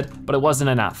pretty good, but it wasn't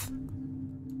enough.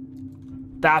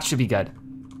 That should be good.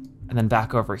 And then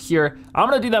back over here. I'm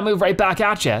gonna do that move right back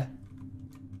at you.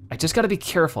 I just gotta be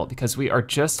careful because we are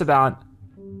just about,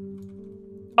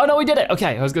 oh no, we did it.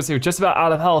 Okay, I was gonna say we're just about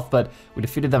out of health, but we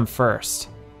defeated them first.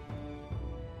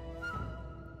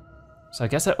 So I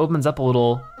guess that opens up a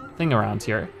little thing around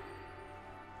here.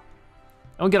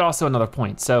 And we get also another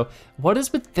point. So what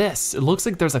is with this? It looks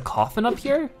like there's a coffin up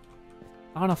here.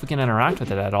 I don't know if we can interact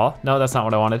with it at all. No, that's not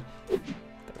what I wanted. There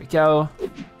we go.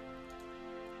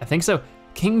 I think so.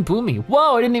 King Boomy.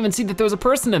 Whoa, I didn't even see that there was a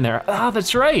person in there. Ah,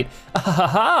 that's right.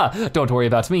 Don't worry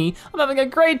about me. I'm having a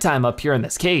great time up here in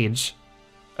this cage.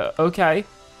 Okay,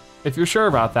 if you're sure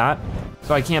about that.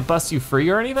 So I can't bust you free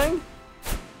or anything?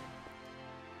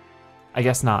 I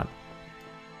guess not.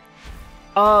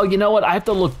 Oh, you know what? I have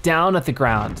to look down at the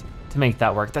ground to make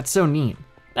that work. That's so neat.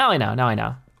 Now I know, now I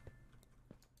know.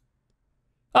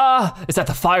 Ah, is that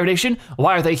the Fire Nation?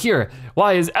 Why are they here?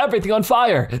 Why is everything on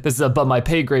fire? This is above my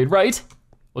pay grade, right?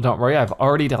 Well, don't worry, I've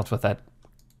already dealt with it.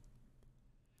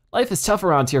 Life is tough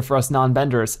around here for us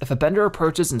non-benders. If a bender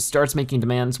approaches and starts making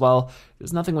demands, well,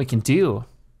 there's nothing we can do.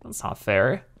 That's not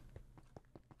fair.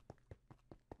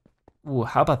 Ooh,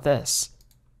 how about this?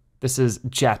 This is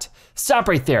Jet. Stop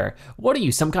right there. What are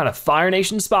you, some kind of Fire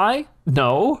Nation spy?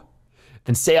 No?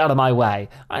 Then stay out of my way.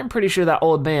 I'm pretty sure that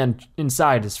old man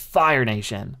inside is Fire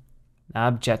Nation.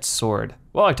 Nab Jet's sword.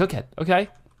 Well, I took it, okay.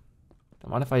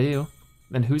 Then what if I do?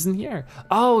 Then who's in here?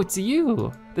 Oh, it's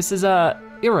you. This is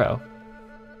Iro.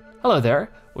 Hello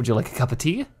there. Would you like a cup of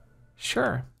tea?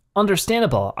 Sure.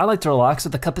 Understandable. I like to relax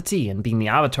with a cup of tea, and being the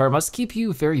Avatar must keep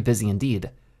you very busy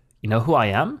indeed. You know who I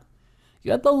am?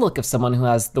 You had the look of someone who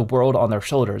has the world on their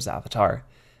shoulders, Avatar.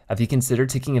 Have you considered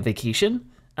taking a vacation?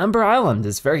 Ember Island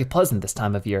is very pleasant this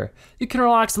time of year. You can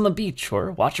relax on the beach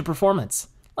or watch a performance.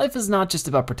 Life is not just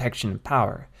about protection and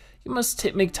power. You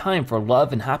must make time for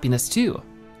love and happiness too.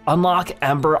 Unlock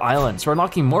Ember Island. So we're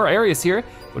unlocking more areas here,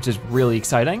 which is really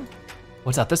exciting.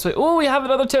 What's out this way? Oh, we have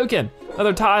another token,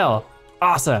 another tile.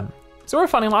 Awesome. So we're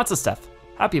finding lots of stuff.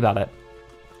 Happy about it.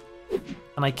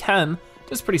 And I can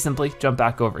just pretty simply jump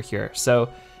back over here.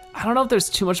 So I don't know if there's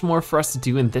too much more for us to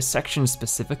do in this section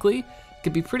specifically. It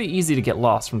could be pretty easy to get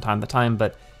lost from time to time,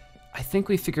 but I think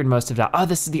we figured most of it out. Oh,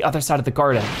 this is the other side of the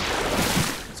garden.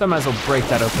 So I might as well break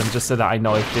that open just so that I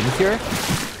know I've been here.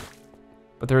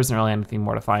 But there isn't really anything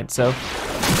more to find. So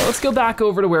let's go back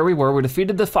over to where we were. We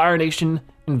defeated the Fire Nation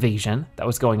invasion that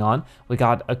was going on. We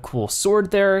got a cool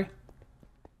sword there.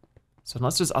 So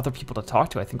unless there's other people to talk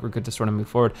to, I think we're good to sort of move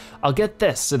forward. I'll get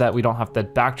this so that we don't have to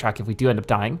backtrack if we do end up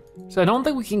dying. So I don't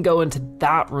think we can go into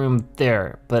that room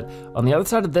there, but on the other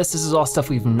side of this is all stuff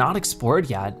we've not explored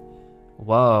yet.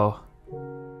 Whoa.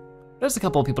 There's a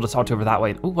couple of people to talk to over that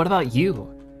way. Ooh, what about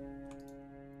you?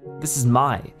 This is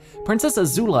Mai. Princess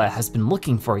Azula has been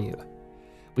looking for you.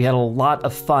 We had a lot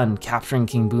of fun capturing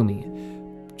King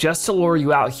Bumi, just to lure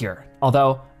you out here.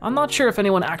 Although, I'm not sure if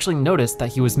anyone actually noticed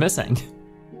that he was missing.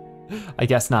 I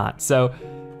guess not. So,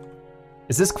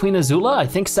 is this Queen Azula? I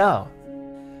think so.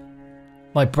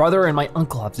 My brother and my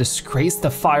uncle have disgraced the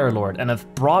Fire Lord and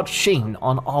have brought shame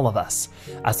on all of us.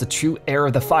 As the true heir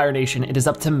of the Fire Nation, it is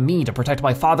up to me to protect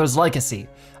my father's legacy.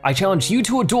 I challenge you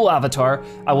to a duel, Avatar.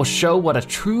 I will show what a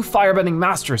true firebending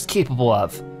master is capable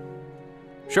of.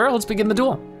 Sure, let's begin the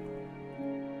duel.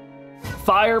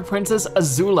 Fire Princess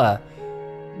Azula.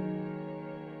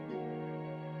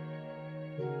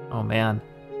 Oh man.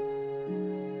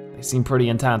 They seem pretty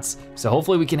intense. So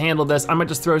hopefully we can handle this. I might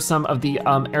just throw some of the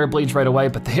air blades right away,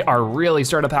 but they are really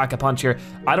starting to pack a punch here.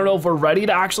 I don't know if we're ready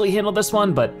to actually handle this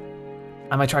one, but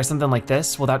I might try something like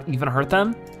this. Will that even hurt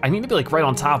them? I need to be like right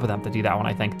on top of them to do that one,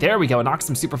 I think. There we go, it knocks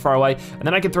them super far away. And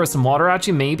then I can throw some water at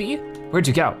you, maybe? Where'd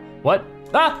you go? What?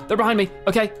 Ah, they're behind me,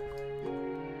 okay.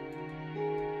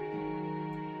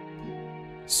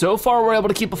 So far, we're able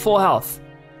to keep a full health.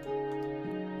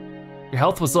 Your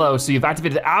health was low, so you've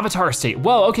activated the Avatar state.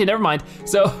 Whoa, okay, never mind.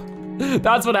 So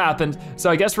that's what happened. So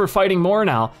I guess we're fighting more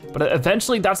now, but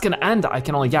eventually that's gonna end, I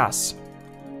can only guess.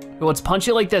 But let's punch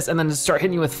you like this and then just start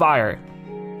hitting you with fire.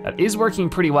 That is working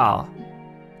pretty well.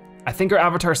 I think our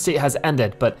Avatar state has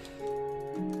ended, but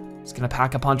I'm just gonna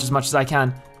pack a punch as much as I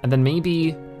can, and then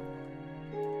maybe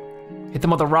hit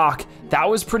them with a rock. That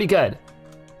was pretty good.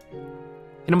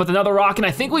 Hit them with another rock, and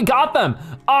I think we got them.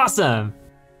 Awesome.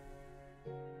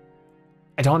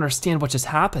 I don't understand what just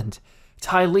happened.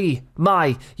 Ty Lee,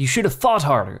 Mai, you should have fought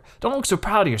harder. Don't look so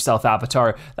proud of yourself,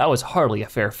 Avatar. That was hardly a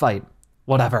fair fight.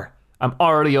 Whatever, I'm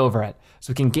already over it.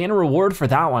 So we can gain a reward for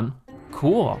that one.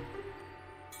 Cool.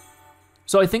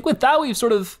 So I think with that we've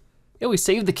sort of, yeah, we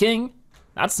saved the king.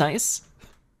 That's nice.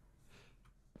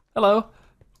 Hello.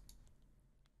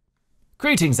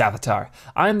 Greetings, Avatar.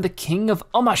 I'm the king of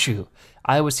Omashu.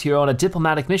 I was here on a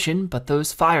diplomatic mission, but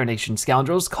those Fire Nation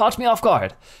scoundrels caught me off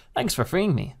guard. Thanks for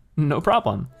freeing me. No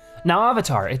problem. Now,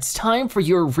 Avatar, it's time for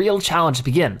your real challenge to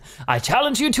begin. I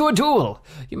challenge you to a duel.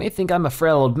 You may think I'm a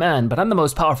frail old man, but I'm the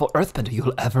most powerful earthbender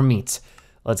you'll ever meet.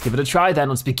 Let's give it a try then.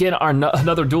 Let's begin our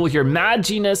another duel here. Mad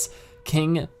Genius,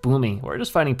 King Bumi. We're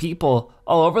just fighting people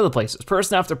all over the place. It's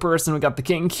person after person. We got the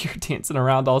king here dancing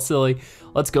around all silly.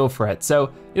 Let's go for it.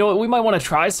 So, you know what, we might wanna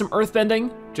try some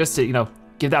earthbending just to, you know,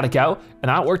 give that a go. And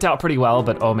that worked out pretty well,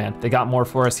 but oh man, they got more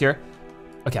for us here.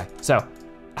 Okay, so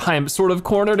I'm sort of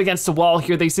cornered against a wall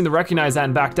here. They seem to recognize that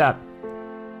and backed up.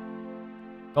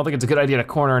 Don't think it's a good idea to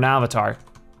corner an avatar.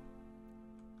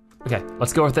 Okay,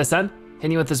 let's go with this then.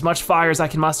 Hitting you with as much fire as I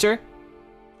can muster.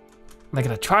 I'm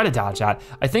gonna try to dodge that.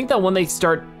 I think that when they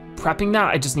start prepping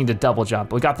that, I just need to double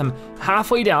jump. We got them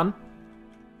halfway down.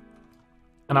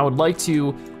 And I would like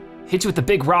to hit you with the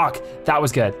big rock. That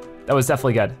was good. That was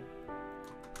definitely good.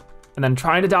 And then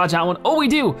trying to dodge that one. Oh, we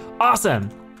do, awesome.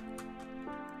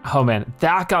 Oh man,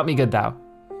 that got me good though.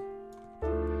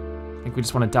 I think we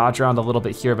just wanna dodge around a little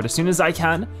bit here, but as soon as I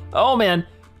can, oh man,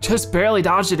 just barely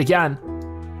dodged it again.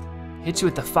 Hit you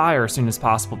with the fire as soon as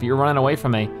possible, but you're running away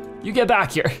from me. You get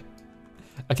back here.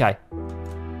 Okay.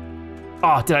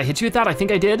 Oh, did I hit you with that? I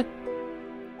think I did.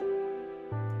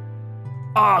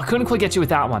 Oh, couldn't quite get you with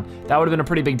that one. That would have been a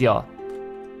pretty big deal.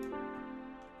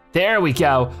 There we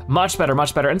go, much better,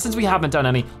 much better. And since we haven't done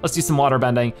any, let's do some water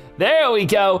bending. There we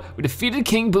go, we defeated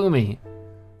King Boomy.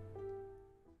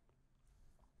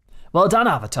 Well done,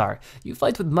 Avatar. You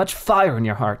fight with much fire in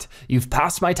your heart. You've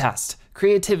passed my test.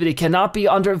 Creativity cannot be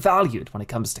undervalued when it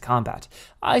comes to combat.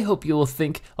 I hope you will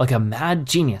think like a mad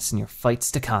genius in your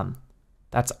fights to come.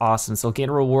 That's awesome, so we'll gain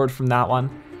a reward from that one.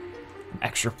 An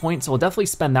extra point, so we'll definitely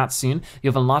spend that soon. You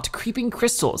have unlocked creeping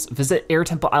crystals. Visit Air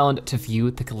Temple Island to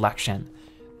view the collection.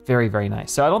 Very, very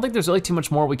nice. So I don't think there's really too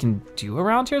much more we can do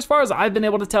around here. As far as I've been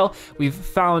able to tell, we've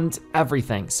found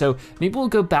everything. So maybe we'll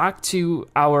go back to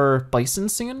our bison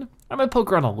soon. I might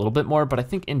poke around a little bit more, but I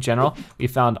think in general, we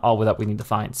found all that we need to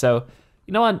find. So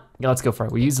you know what, yeah, let's go for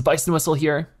it. We use the bison whistle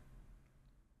here.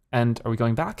 And are we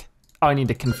going back? Oh, I need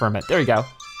to confirm it. There we go.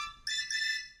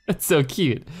 It's so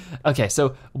cute. Okay,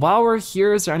 so while we're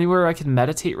here, is there anywhere I can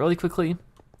meditate really quickly?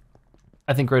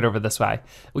 I think right over this way.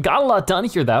 We got a lot done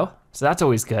here though, so that's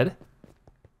always good.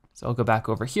 So I'll go back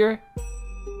over here.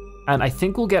 And I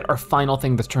think we'll get our final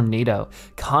thing, the tornado.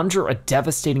 Conjure a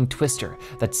devastating twister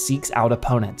that seeks out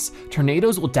opponents.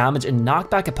 Tornadoes will damage and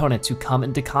knock back opponents who come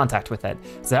into contact with it.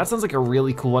 So that sounds like a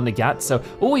really cool one to get. So,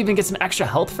 oh, we even get some extra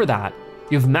health for that.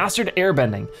 You've mastered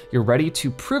airbending. You're ready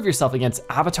to prove yourself against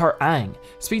Avatar Aang.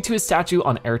 Speak to his statue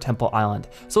on Air Temple Island.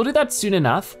 So we'll do that soon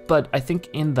enough, but I think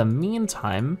in the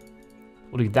meantime,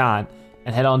 we'll do that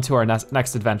and head on to our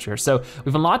next adventure. So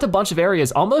we've unlocked a bunch of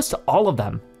areas, almost all of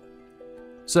them.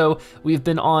 So we've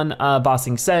been on Ba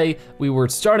Sing Se, we were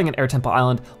starting at Air Temple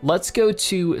Island. Let's go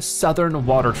to Southern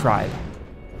Water Tribe.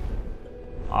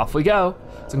 Off we go.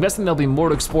 So I'm guessing there'll be more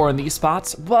to explore in these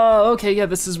spots. Whoa, okay, yeah,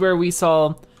 this is where we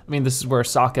saw, this is where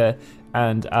Sokka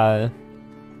and, I'm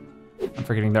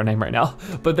forgetting their name right now,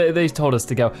 but they told us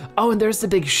to go. Oh, and there's the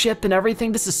big ship and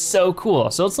everything. This is so cool.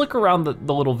 So let's look around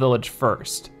the little village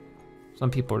first.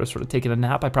 Some people are just sort of taking a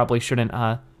nap. I probably shouldn't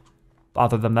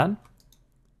bother them then.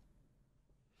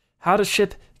 How does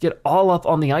ship get all up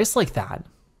on the ice like that?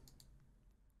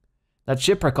 That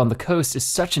shipwreck on the coast is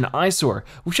such an eyesore.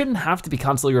 We shouldn't have to be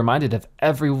constantly reminded of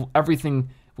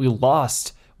everything we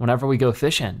lost whenever we go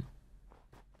fishing.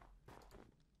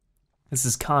 This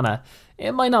is Kana.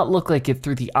 It might not look like it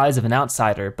through the eyes of an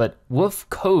outsider, but Wolf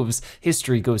Cove's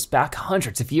history goes back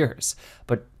hundreds of years.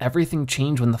 But everything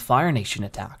changed when the Fire Nation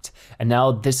attacked, and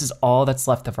now this is all that's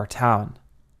left of our town.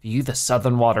 View the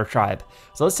Southern Water Tribe.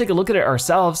 So let's take a look at it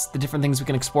ourselves, the different things we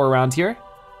can explore around here.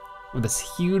 With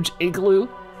this huge igloo.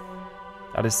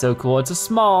 That is so cool. It's a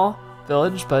small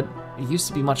village, but it used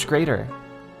to be much greater.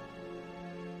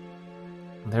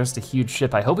 And there's the huge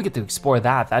ship. I hope we get to explore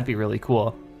that. That'd be really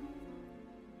cool.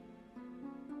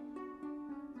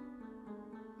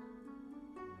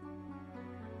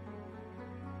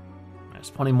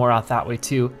 There's plenty more out that way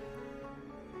too.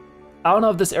 I don't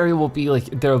know if this area will be like,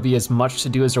 there will be as much to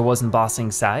do as there was in Ba Sing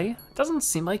Se. It doesn't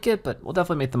seem like it, but we'll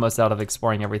definitely make the most out of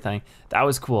exploring everything. That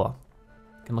was cool.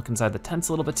 Can look inside the tents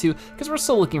a little bit too, because we're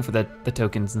still looking for the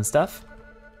tokens and stuff.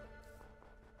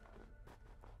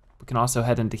 We can also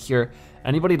head into here.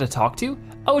 Anybody to talk to?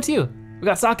 Oh, it's you. We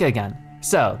got Sokka again.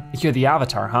 So, you're the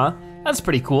Avatar, huh? That's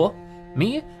pretty cool.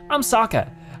 Me? I'm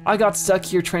Sokka. I got stuck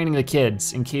here training the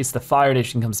kids in case the Fire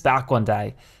Nation comes back one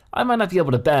day. I might not be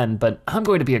able to bend, but I'm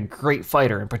going to be a great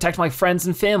fighter and protect my friends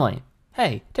and family.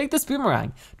 Hey, take this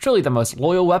boomerang. Truly the most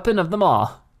loyal weapon of them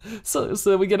all.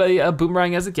 So we get a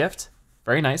boomerang as a gift.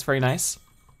 Very nice, very nice.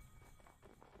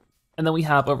 And then we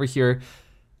have over here,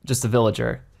 just a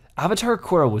villager. Avatar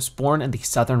Korra was born in the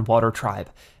Southern Water Tribe.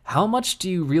 How much do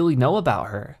you really know about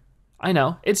her? I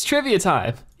know, it's trivia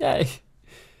time, yay.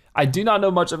 I do not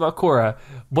know much about Korra.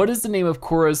 What is the name of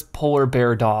Korra's polar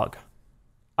bear dog?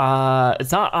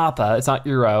 It's not Appa, it's not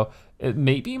Uro. It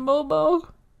may be Momo?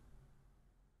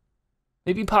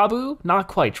 Maybe Pabu? Not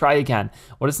quite, try again.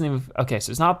 What is the name of, okay,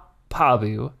 so it's not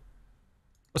Pabu.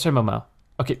 Let's try Momo.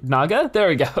 Okay, Naga, there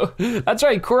we go. That's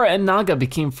right, Korra and Naga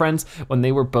became friends when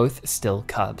they were both still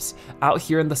cubs, out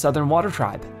here in the Southern Water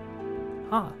Tribe.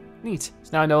 Huh, neat, so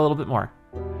now I know a little bit more.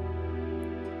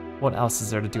 What else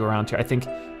is there to do around here? I think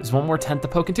there's one more tent to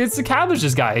poke into. It's the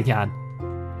cabbages guy again.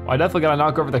 Well, I definitely gotta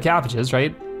knock over the cabbages,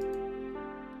 right?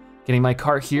 Getting my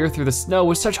cart here through the snow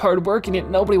was such hard work, and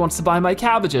yet nobody wants to buy my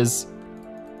cabbages.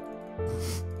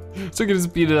 So we're gonna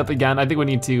speed it up again. I think we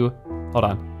need to, hold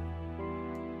on.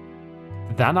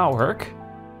 Did that not work?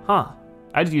 Huh,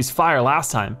 I had to use fire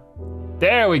last time.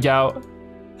 There we go.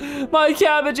 My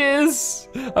cabbages!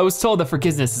 I was told that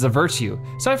forgiveness is a virtue,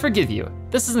 so I forgive you.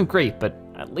 This isn't great, but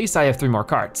at least I have 3 more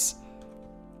carts.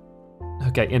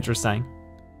 Okay, interesting.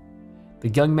 The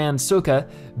young man Sokka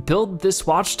built this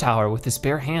watchtower with his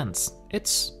bare hands.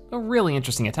 It's a really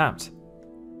interesting attempt.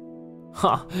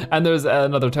 Huh, and there's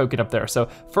another token up there. So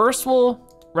first we'll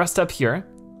rest up here.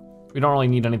 We don't really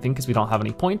need anything because we don't have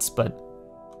any points, but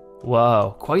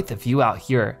whoa, quite the view out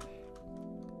here.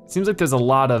 Seems like there's a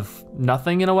lot of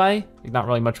nothing in a way. Not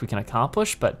really much we can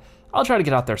accomplish, but I'll try to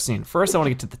get out there soon. First, I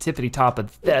wanna get to the tippity top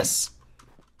of this.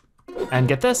 And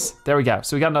get this, there we go.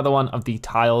 So we got another one of the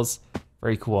tiles,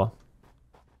 very cool.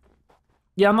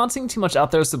 Yeah, I'm not seeing too much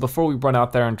out there, so before we run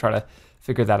out there and try to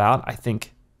figure that out, I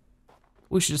think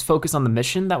we should just focus on the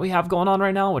mission that we have going on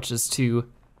right now, which is to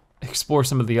explore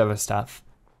some of the other stuff.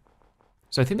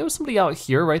 So I think there was somebody out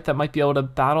here, right, that might be able to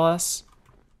battle us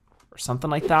or something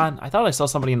like that. I thought I saw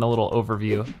somebody in the little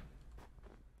overview.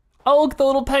 Oh, look at the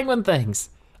little penguin things.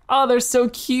 Oh, they're so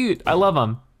cute, I love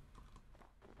them.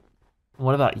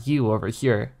 What about you over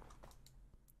here?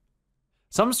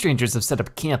 Some strangers have set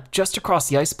up camp just across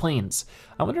the ice plains.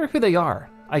 I wonder who they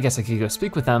are. I guess I could go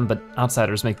speak with them, but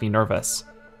outsiders make me nervous.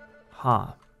 Huh,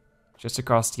 just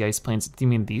across the ice plains. Do you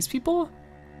mean these people?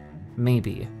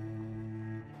 Maybe.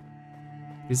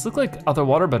 These look like other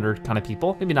waterbender kind of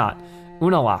people, maybe not.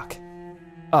 Unalaq.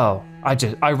 Oh,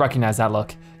 I recognize that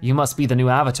look. You must be the new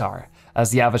avatar.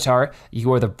 As the avatar,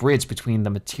 you are the bridge between the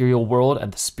material world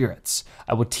and the spirits.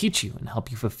 I will teach you and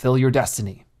help you fulfill your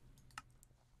destiny.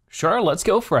 Sure, let's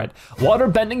go for it.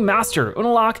 Waterbending master,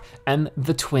 Unalaq and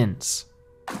the twins.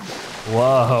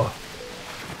 Whoa.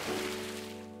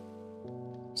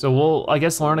 So we'll, I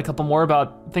guess, learn a couple more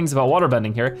about things about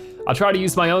waterbending here. I'll try to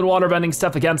use my own waterbending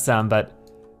stuff against them, but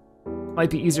might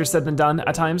be easier said than done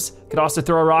at times. Could also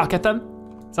throw a rock at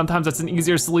them. Sometimes that's an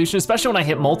easier solution, especially when I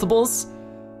hit multiples.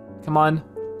 Come on.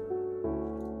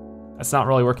 That's not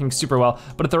really working super well,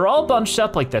 but if they're all bunched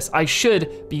up like this, I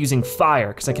should be using fire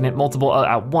because I can hit multiple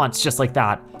at once, just like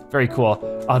that. Very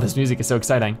cool. Oh, this music is so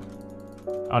exciting.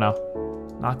 Oh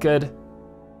no, not good.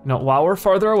 No, while we're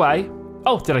farther away.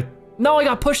 Oh, no, I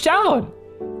got pushed down.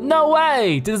 No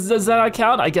way, does that not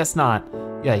count? I guess not.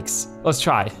 Yikes, let's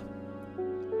try.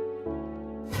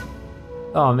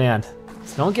 Oh man,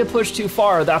 so don't get pushed too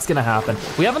far, that's gonna happen.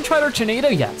 We haven't tried our tornado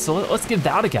yet, so let's give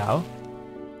that a go.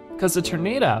 Because the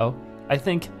tornado, I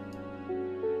think,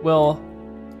 will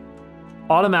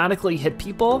automatically hit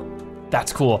people.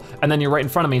 That's cool. And then you're right in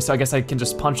front of me, so I guess I can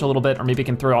just punch a little bit, or maybe I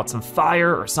can throw out some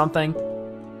fire or something.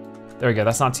 There we go,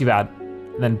 that's not too bad.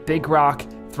 And then big rock,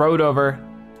 throw it over.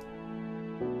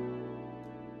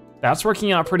 That's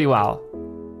working out pretty well.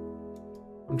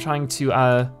 I'm trying to,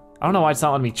 I don't know why it's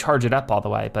not letting me charge it up all the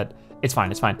way, but it's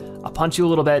fine, it's fine. I'll punch you a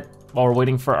little bit while we're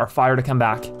waiting for our fire to come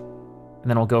back. And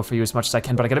then I'll go for you as much as I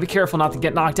can, but I gotta be careful not to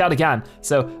get knocked out again.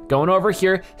 So going over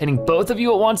here, hitting both of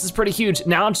you at once is pretty huge.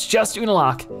 Now it's just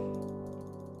Unalaq.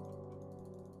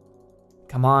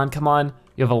 Come on, come on.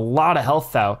 You have a lot of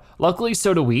health though. Luckily,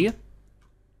 so do we.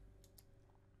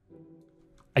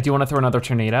 I do wanna throw another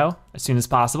tornado as soon as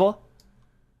possible.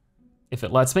 If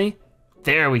it lets me.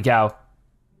 There we go.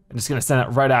 I'm just gonna send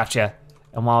it right at you.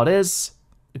 And while it is,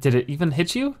 did it even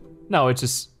hit you? No, it's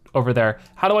just over there.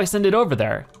 How do I send it over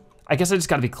there? I guess I just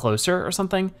gotta be closer or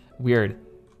something? Weird.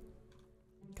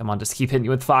 Come on, just keep hitting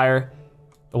you with fire.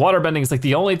 The water bending is like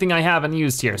the only thing I haven't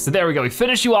used here. So there we go, we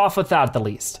finish you off with that at the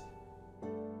least.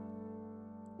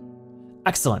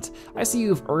 Excellent, I see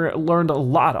you've learned a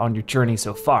lot on your journey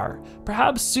so far.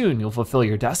 Perhaps soon you'll fulfill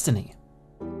your destiny.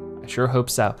 I sure hope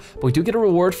so, but we do get a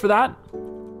reward for that.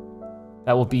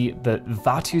 That will be the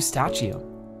Vatu statue.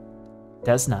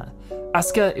 Desna,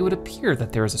 Asuka, it would appear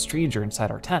that there is a stranger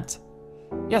inside our tent.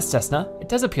 Yes, Desna, it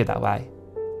does appear that way.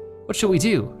 What shall we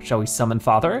do? Shall we summon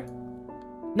Father?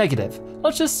 Negative,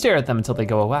 let's just stare at them until they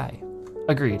go away.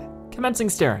 Agreed, commencing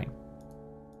staring.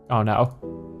 Oh no.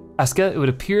 Asuka, it would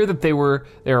appear that they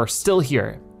are still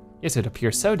here. Yes, it would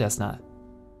appear so, Desna.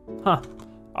 Huh,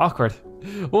 awkward.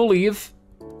 We'll leave.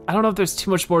 I don't know if there's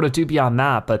too much more to do beyond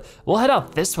that, but we'll head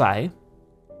out this way.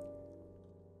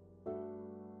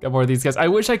 Got more of these guys. I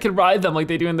wish I could ride them like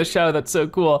they do in the show, that's so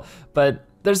cool. But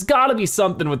there's gotta be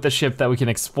something with the ship that we can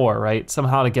explore, right?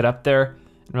 Somehow to get up there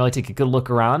and really take a good look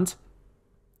around.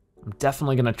 I'm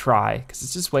definitely gonna try, because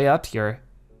it's just way up here.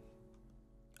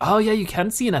 Oh yeah, you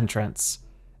can see an entrance.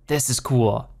 This is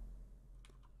cool.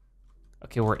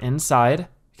 Okay, we're inside.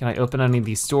 Can I open any of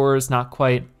these doors? Not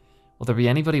quite. Will there be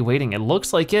anybody waiting? It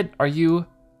looks like it. Are you?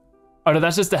 Oh no,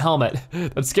 that's just a helmet.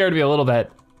 That scared me a little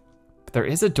bit. But there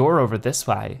is a door over this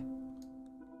way.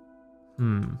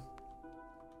 I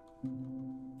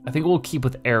think we'll keep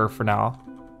with air for now.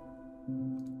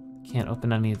 Can't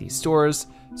open any of these doors,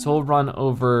 so we'll run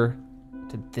over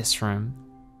to this room.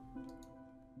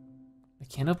 I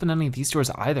can't open any of these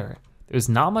doors either. There's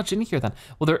not much in here then.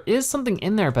 Well, there is something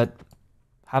in there, but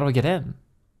how do I get in?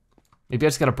 Maybe I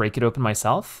just gotta break it open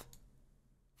myself?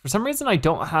 For some reason I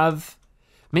don't have,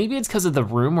 maybe it's because of the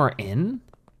room we're in?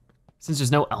 Since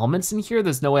there's no elements in here,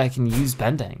 there's no way I can use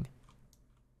bending.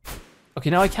 Okay,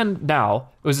 now I can now.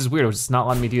 It was just weird, it was just not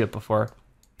letting me do it before.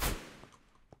 I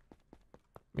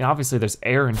mean, obviously there's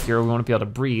air in here, we won't be able to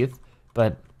breathe,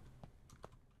 but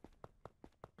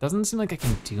doesn't seem like I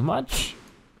can do much.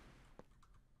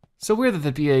 So weird that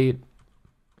there'd be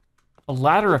a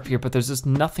ladder up here, but there's just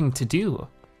nothing to do.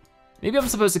 Maybe I'm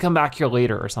supposed to come back here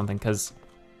later or something, because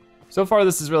so far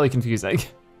this is really confusing.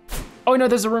 Oh no,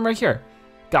 there's a room right here.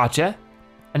 Gotcha.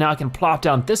 And now I can plop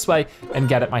down this way and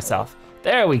get it myself.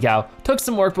 There we go. Took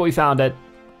some work, but we found it.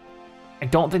 I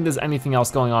don't think there's anything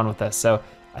else going on with this, so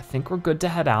I think we're good to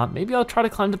head out. Maybe I'll try to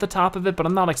climb to the top of it, but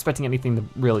I'm not expecting anything to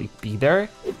really be there.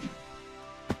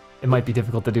 It might be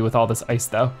difficult to do with all this ice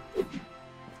though.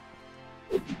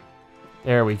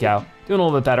 There we go. Doing a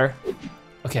little bit better.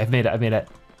 Okay, I've made it.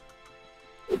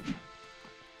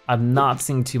 I'm not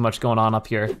seeing too much going on up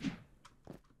here.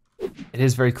 It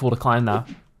is very cool to climb though.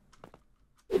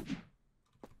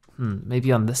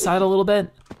 Maybe on this side a little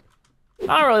bit?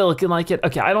 Not really looking like it.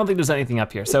 Okay, I don't think there's anything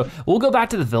up here. So we'll go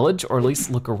back to the village, or at least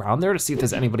look around there to see if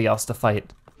there's anybody else to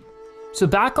fight. So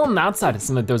back on that side, it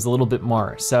seemed like there was a little bit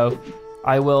more. So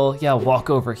I will,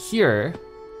 walk over here.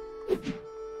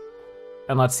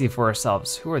 And let's see for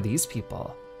ourselves, who are these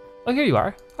people? Oh, here you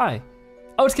are, hi.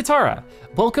 Oh, it's Katara.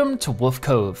 Welcome to Wolf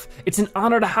Cove. It's an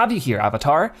honor to have you here,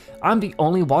 Avatar. I'm the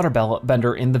only water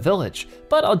bender in the village,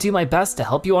 but I'll do my best to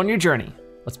help you on your journey.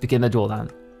 Let's begin the duel then.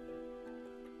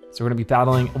 So we're gonna be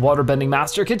battling waterbending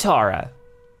master Katara.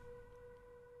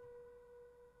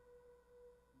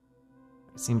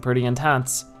 They seem pretty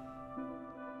intense.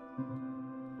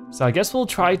 So I guess we'll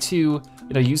try to,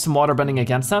 use some waterbending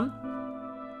against them.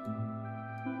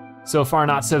 So far,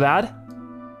 not so bad.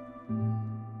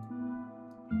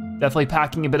 Definitely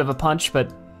packing a bit of a punch,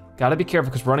 but gotta be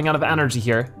careful because we're running out of energy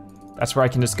here. That's where I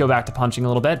can just go back to punching a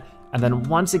little bit. And then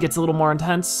once it gets a little more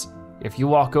intense, if you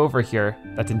walk over here,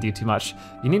 that didn't do too much.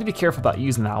 You need to be careful about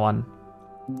using that one.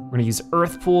 We're gonna use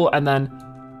Earth Pool and then,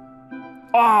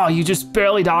 oh, you just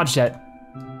barely dodged it.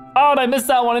 Oh, and I missed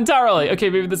that one entirely. Okay,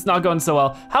 maybe that's not going so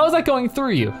well. How is that going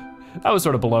through you? That was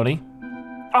sort of baloney.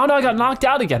 Oh no, I got knocked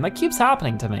out again. That keeps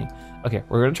happening to me. Okay,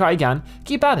 we're gonna try again.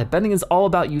 Keep at it. Bending is all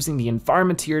about using the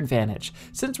environment to your advantage.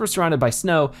 Since we're surrounded by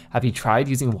snow, have you tried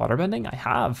using waterbending? I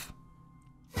have.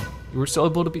 You were still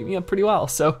able to beat me up pretty well,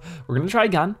 so we're gonna try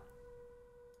again.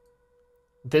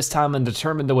 This time I'm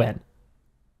determined to win.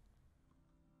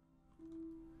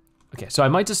 Okay, so I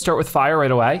might just start with fire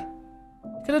right away.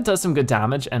 Because it does some good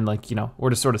damage and we're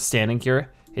just sort of standing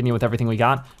here, hitting you with everything we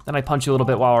got. Then I punch you a little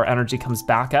bit while our energy comes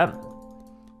back up.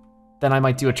 Then I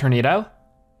might do a tornado.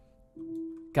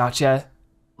 Gotcha.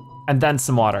 And then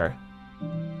some water.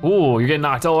 Ooh, you're getting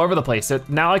knocked all over the place. So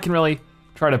now I can really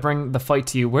try to bring the fight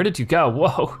to you. Where did you go?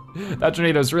 Whoa, that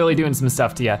tornado's really doing some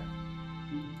stuff to you.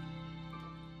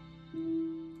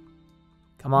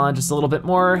 Come on, just a little bit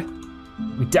more.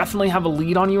 We definitely have a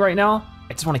lead on you right now.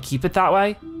 I just wanna keep it that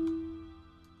way.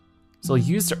 So I'll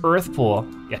use the Earth Pool.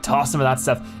 Yeah, toss some of that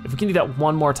stuff. If we can do that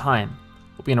one more time,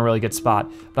 we'll be in a really good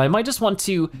spot. But I might just want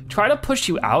to try to push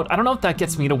you out. I don't know if that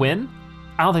gets me to win.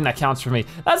 I don't think that counts for me.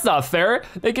 That's not fair.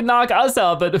 They can knock us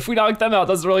out, but if we knock them out, it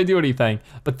doesn't really do anything.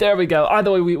 But there we go.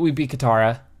 Either way, we beat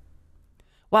Katara.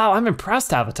 Wow, I'm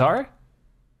impressed, Avatar.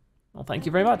 Well, thank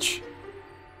you very much.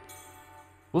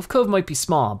 Wolf Cove might be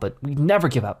small, but we never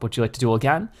give up. Would you like to duel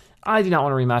again? I do not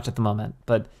want to rematch at the moment,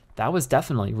 but that was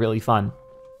definitely really fun.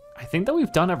 I think that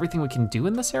we've done everything we can do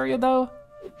in this area though.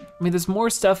 I mean, there's more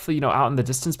stuff, out in the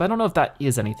distance, but I don't know if that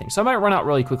is anything. So I might run out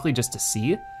really quickly just to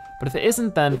see, but if it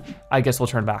isn't, then I guess we'll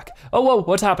turn back. Oh, whoa,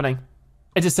 what's happening?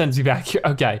 It just sends me back here.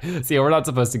 Okay, so yeah, we're not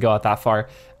supposed to go out that far.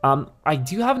 I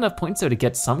do have enough points though to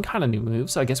get some kind of new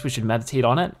move, so I guess we should meditate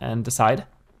on it and decide.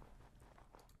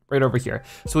 right over here.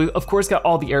 So we of course got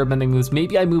all the airbending moves.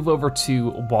 Maybe I move over to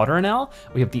water now.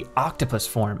 We have the octopus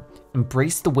form.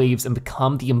 Embrace the waves and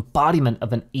become the embodiment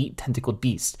of an 8-tentacled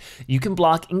beast. You can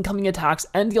block incoming attacks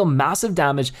and deal massive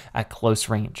damage at close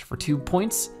range. For 2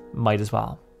 points, might as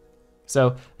well. So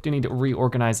I do need to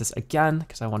reorganize this again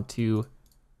because I want to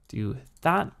do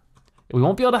that. We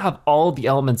won't be able to have all the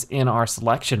elements in our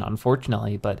selection,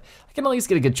 unfortunately, but I can at least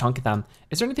get a good chunk of them.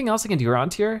 Is there anything else I can do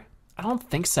around here? I don't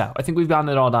think so. I think we've gotten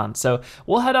it all done. So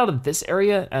we'll head out of this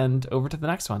area and over to the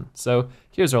next one. So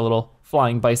here's our little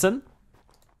flying bison.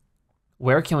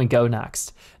 Where can we go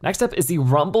next? Next up is the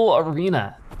Rumble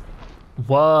Arena.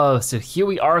 Whoa, so here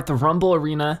we are at the Rumble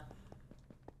Arena.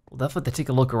 We'll definitely have to take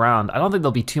a look around. I don't think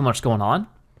there'll be too much going on,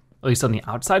 at least on the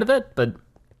outside of it, but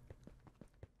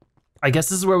I guess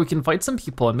this is where we can fight some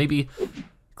people and maybe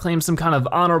claim some kind of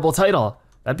honorable title.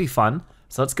 That'd be fun.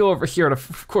 So let's go over here to,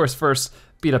 of course, first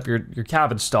beat up your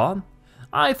cabbage stall.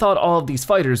 I thought all of these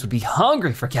fighters would be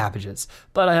hungry for cabbages,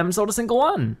 but I haven't sold a single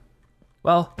one.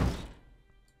 Well,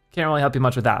 can't really help you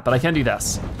much with that, but I can do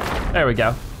this. There we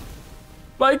go.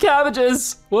 My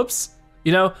cabbages, whoops.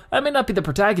 You know, I may not be the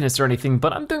protagonist or anything,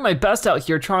 but I'm doing my best out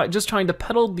here just trying to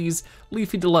peddle these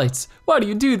leafy delights. Why do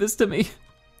you do this to me?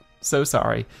 So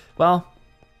sorry. Well,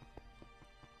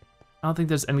 I don't think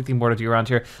there's anything more to do around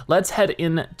here. Let's head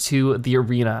into the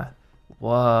arena.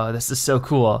 Whoa, this is so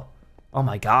cool. Oh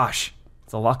my gosh,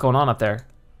 there's a lot going on up there.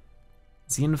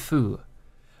 Zinfu.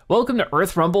 Welcome to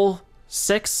Earth Rumble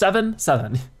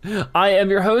 677. I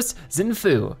am your host,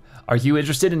 Zinfu. Are you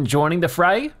interested in joining the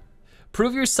fray?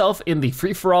 Prove yourself in the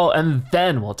free-for-all and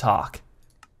then we'll talk.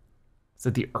 So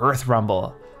the Earth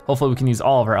Rumble. Hopefully we can use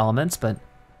all of our elements, but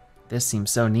this seems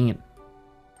so neat.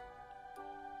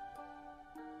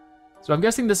 So I'm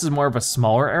guessing this is more of a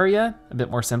smaller area, a bit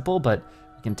more simple, but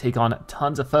we can take on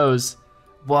tons of foes.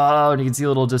 Whoa, and you can see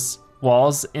little just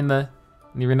walls in the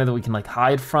arena that we can like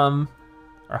hide from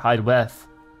or hide with.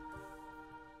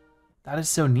 That is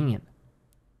so neat.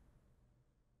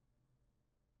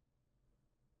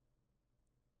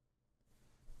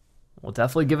 We'll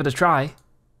definitely give it a try.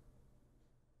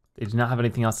 They do not have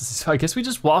anything else to say, so I guess we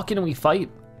just walk in and we fight.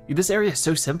 This area is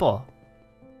so simple.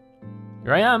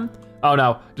 Here I am. Oh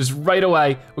no, just right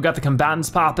away, we got the combatants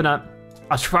popping up.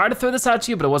 I'll try to throw this at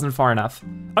you, but it wasn't far enough.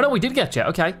 Oh no, we did get you,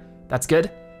 okay. That's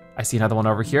good. I see another one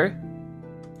over here.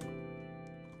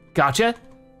 Gotcha.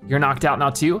 You're knocked out now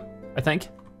too, I think.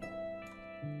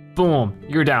 Boom,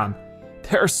 you're down.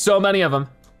 There are so many of them.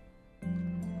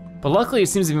 But luckily it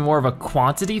seems to be more of a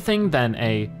quantity thing than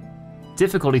a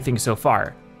difficulty thing so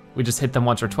far. We just hit them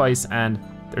once or twice and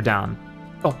they're down.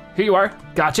 Oh, here you are,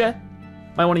 gotcha.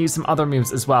 Might wanna use some other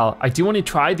moves as well. I do wanna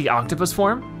try the octopus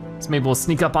form, so maybe we'll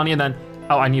sneak up on you and then,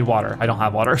 oh, I need water. I don't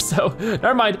have water, so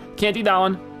never mind, can't do that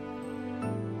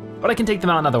one. But I can take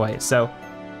them out another way, so.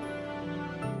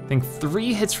 I think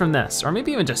 3 hits from this, or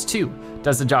maybe even just 2,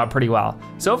 does the job pretty well.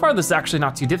 So far, this is actually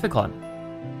not too difficult.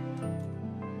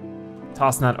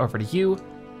 Tossing that over to you.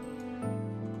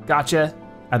 Gotcha,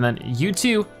 and then you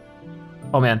too.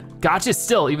 Oh man, gotcha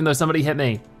still, even though somebody hit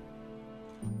me.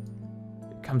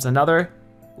 Here comes another.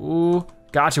 Ooh,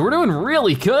 gotcha, we're doing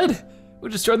really good. We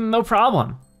destroyed them, no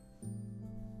problem.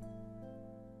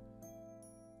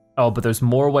 Oh, but there's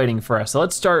more waiting for us. So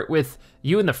let's start with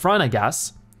you in the front, I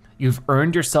guess. You've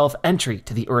earned yourself entry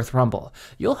to the Earth Rumble.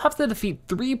 You'll have to defeat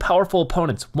 3 powerful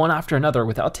opponents, one after another,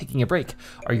 without taking a break.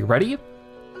 Are you ready?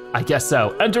 I guess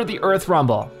so. Enter the Earth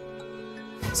Rumble.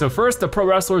 So first, the pro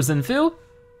wrestler Zinfu.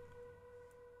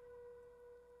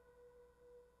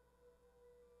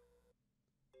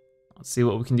 Let's see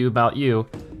what we can do about you.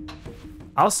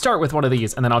 I'll start with one of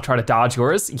these and then I'll try to dodge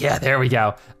yours. Yeah, there we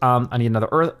go. I need another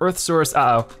earth source.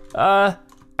 I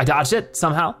dodged it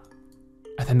somehow.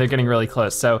 And then they're getting really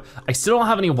close. So I still don't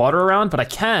have any water around, but I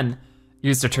can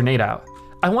use the tornado.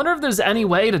 I wonder if there's any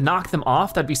way to knock them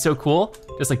off. That'd be so cool.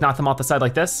 Just like knock them off the side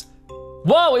like this.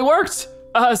 Whoa, it worked.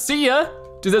 See ya.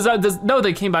 No,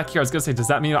 they came back here. I was gonna say, does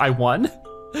that mean I won?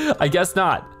 I guess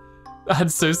not.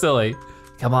 That's so silly.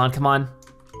 Come on, come on.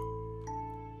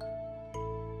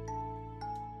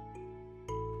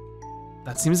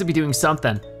 That seems to be doing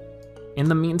something. In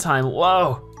the meantime,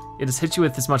 whoa, it just hit you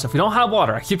with this much stuff. We don't have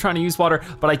water. I keep trying to use water,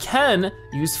 but I can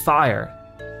use fire.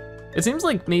 It seems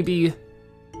like maybe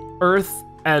earth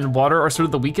and water are sort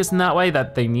of the weakest in that way,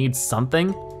 that they need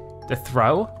something to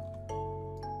throw.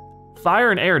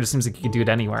 Fire and air just seems like you can do it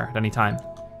anywhere at any time.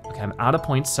 Okay, I'm out of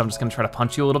points, so I'm just gonna try to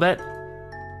punch you a little bit.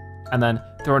 And then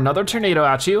throw another tornado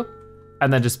at you,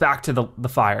 and then just back to the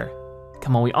fire.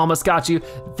 Come on, we almost got you.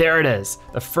 There it is,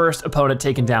 the first opponent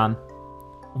taken down.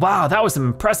 Wow, that was some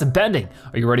impressive bending.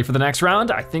 Are you ready for the next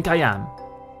round? I think I am.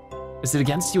 Is it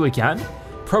against you again?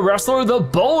 Pro Wrestler the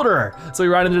Boulder! So we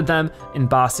run into them in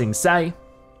Ba Sing Se.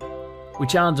 We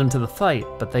challenged them to the fight,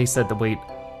 but they said to wait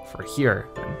for here.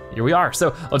 And here we are,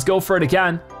 so let's go for it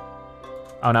again.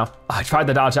 Oh no, I tried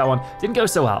to dodge that one. Didn't go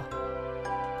so well.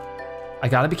 I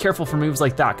gotta be careful for moves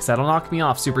like that, because that'll knock me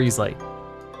off super easily.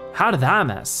 How did that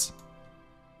miss?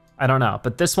 I don't know,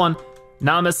 but this one,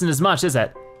 not missing as much, is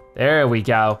it? There we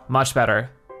go, much better.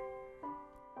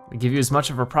 We give you as much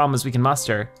of a problem as we can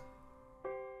muster.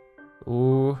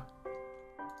 Ooh.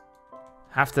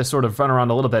 Have to sort of run around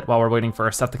a little bit while we're waiting for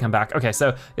our stuff to come back. Okay,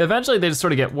 so eventually they just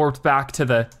sort of get warped back to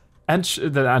the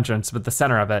entrance, but the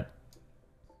center of it.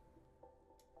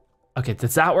 Okay,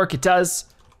 does that work? It does.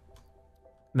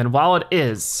 And then while it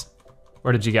is,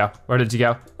 where did you go? Where did you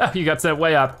go? Oh, you got sent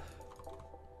way up.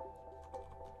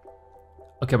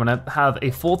 Okay, I'm gonna have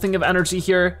a full thing of energy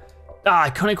here. Ah, I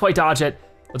couldn't quite dodge it.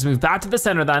 Let's move back to the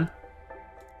center then.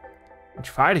 And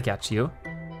try to get you.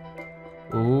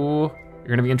 Ooh, you're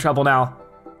gonna be in trouble now.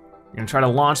 You're gonna try to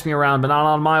launch me around, but not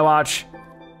on my watch.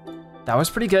 That was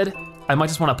pretty good. I might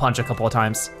just wanna punch a couple of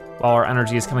times while our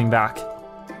energy is coming back.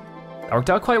 That worked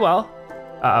out quite well.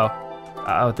 Uh-oh,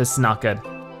 uh-oh, this is not good.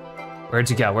 Where'd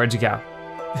you go, where'd you go?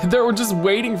 They were just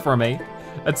waiting for me.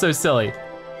 That's so silly.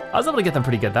 I was able to get them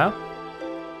pretty good though.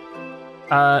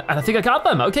 And I think I got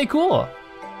them, okay, cool.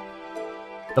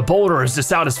 The boulder is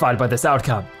dissatisfied by this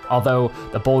outcome, although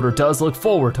the boulder does look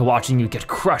forward to watching you get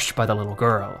crushed by the little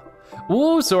girl.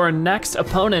 Ooh, so our next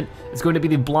opponent is going to be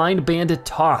the blind bandit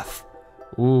Toph.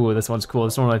 Ooh, this one's cool.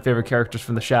 This is one of my favorite characters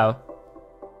from the show.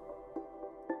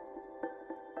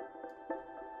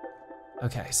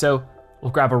 Okay, so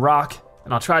we'll grab a rock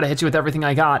and I'll try to hit you with everything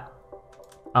I got.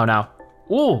 Oh no.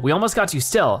 Ooh, we almost got you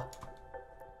still.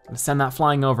 I'm gonna send that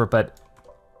flying over, but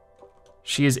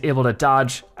she is able to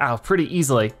dodge out pretty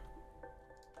easily.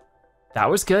 That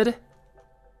was good.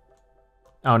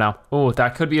 Oh no, oh,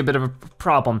 that could be a bit of a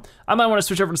problem. I might wanna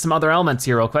switch over to some other elements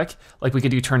here real quick. Like we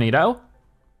could do tornado.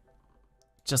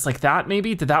 Just like that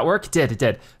maybe, did that work? It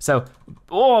did. So,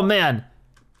 oh man.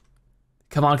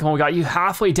 Come on, we got you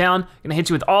halfway down. Gonna hit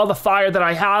you with all the fire that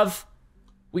I have.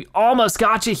 We almost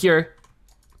got you here.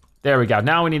 There we go,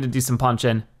 now we need to do some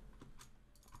punching.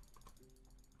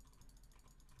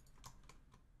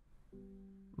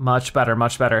 Much better,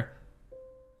 much better.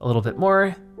 A little bit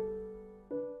more.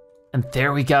 And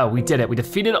there we go, we did it. We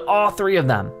defeated all three of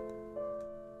them.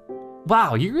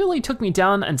 Wow, you really took me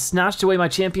down and snatched away my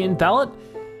champion belt?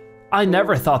 I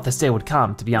never thought this day would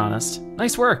come, to be honest.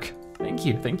 Nice work, thank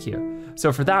you, thank you.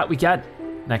 So for that, we get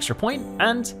an extra point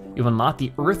and you've unlocked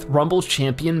the Earth Rumble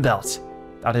Champion belt.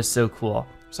 That is so cool.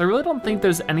 So I really don't think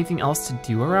there's anything else to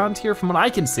do around here from what I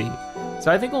can see.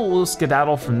 So I think we'll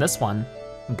skedaddle from this one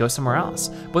and go somewhere else.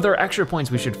 With our extra points,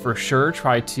 we should for sure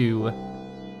try to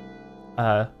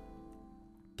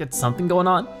get something going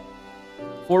on.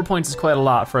 4 points is quite a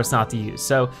lot for us not to use.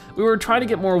 So we were trying to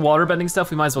get more water bending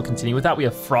stuff. We might as well continue with that. We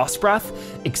have Frost Breath.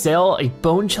 Exhale a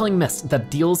bone chilling mist that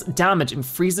deals damage and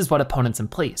freezes what opponents in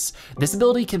place. This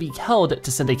ability can be held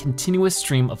to send a continuous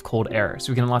stream of cold air.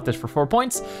 So we can unlock this for 4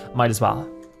 points, might as well.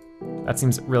 That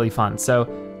seems really fun. So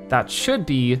that should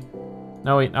be,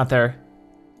 no wait, not there.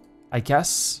 I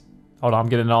guess, hold on, I'm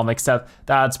getting it all mixed up.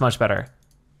 That's much better.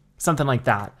 Something like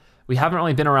that. We haven't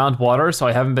really been around water, so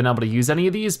I haven't been able to use any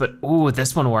of these, but ooh,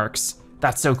 this one works.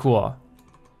 That's so cool.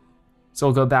 So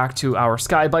we'll go back to our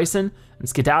Sky Bison and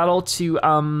skedaddle to,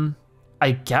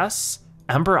 I guess,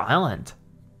 Ember Island.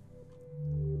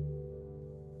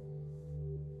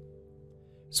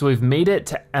 So we've made it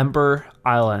to Ember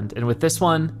Island, and with this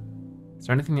one, is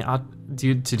there anything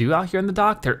to do out here in the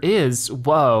dock? There is,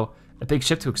 whoa, a big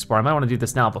ship to explore. I might wanna do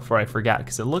this now before I forget,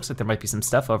 because it looks like there might be some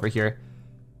stuff over here.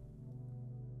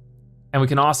 And we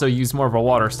can also use more of a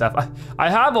water stuff. I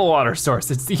have a water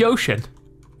source, it's the ocean.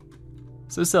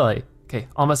 So silly. Okay,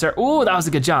 almost there. Ooh, that was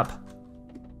a good jump.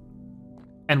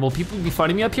 And will people be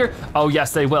fighting me up here? Oh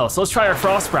yes, they will. So let's try our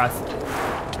Frost Breath.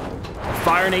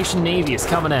 Fire Nation Navy is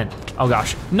coming in. Oh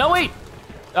gosh, no wait.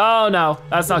 Oh no,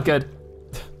 that's not good.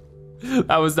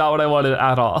 That was not what I wanted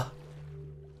at all.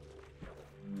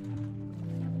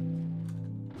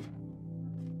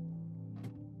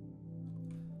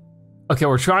 Okay,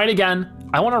 we're trying again.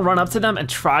 I wanna run up to them and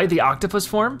try the octopus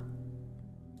form.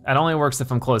 That only works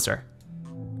if I'm closer.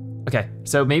 Okay,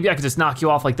 so maybe I could just knock you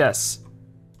off like this.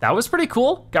 That was pretty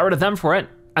cool. Got rid of them for it,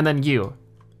 and then you.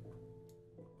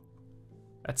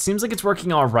 That seems like it's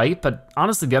working all right, but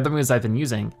honestly, the other moves I've been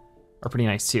using are pretty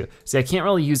nice too. See, I can't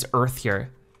really use earth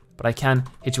here, but I can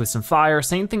hit you with some fire.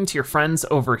 Same thing to your friends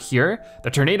over here.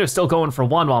 The tornado's still going for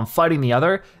one while I'm fighting the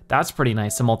other. That's pretty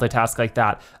nice to multitask like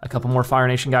that. A couple more Fire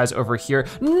Nation guys over here.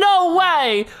 No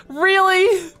way,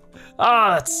 really?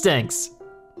 Ah, that stinks.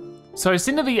 So I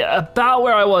seem to be about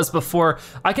where I was before.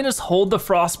 I can just hold the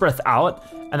Frost Breath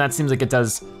out, and that seems like it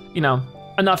does, you know,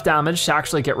 enough damage to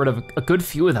actually get rid of a good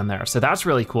few of them there. So that's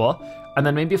really cool. And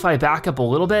then maybe if I back up a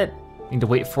little bit, I need to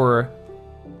wait for,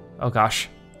 oh gosh.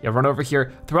 Yeah, run over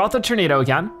here, throw out the tornado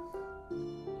again,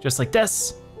 just like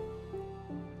this,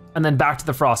 and then back to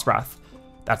the Frost Breath.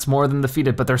 That's more than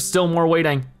defeated, but there's still more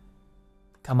waiting.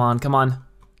 Come on,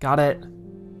 got it,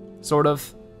 sort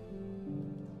of.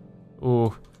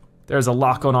 Ooh, there's a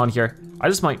lot going on here. I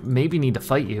just might maybe need to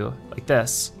fight you, like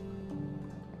this.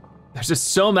 There's just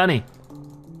so many.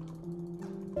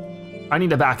 I need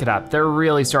to back it up. They're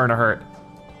really starting to hurt.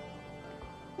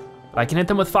 I can hit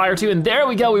them with fire too, and there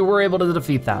we go, we were able to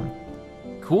defeat them.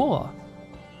 Cool.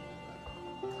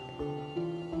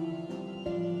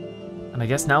 And I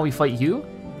guess now we fight you?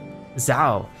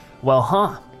 Zhao.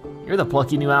 Well, you're the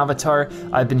plucky new avatar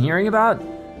I've been hearing about.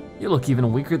 You look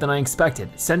even weaker than I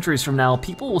expected. Centuries from now,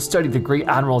 people will study the great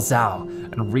Admiral Zhao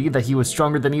and read that he was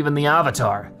stronger than even the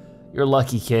Avatar. You're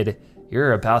lucky, kid.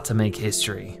 You're about to make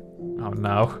history. Oh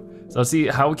no. So let's see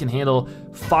how we can handle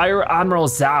Fire Admiral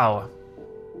Zhao.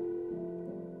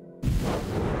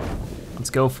 Let's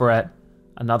go for it.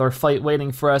 Another fight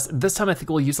waiting for us. This time I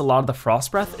think we'll use a lot of the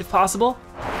Frost Breath if possible.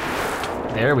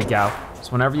 There we go.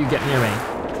 So whenever you get near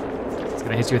me, it's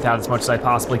gonna hit you with that as much as I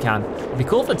possibly can. It'd be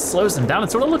cool if it slows them down. It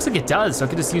sort of looks like it does, so I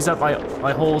could just use up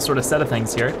my whole sort of set of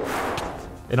things here.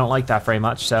 They don't like that very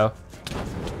much, so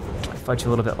I fight you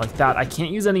a little bit like that. I can't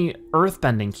use any earth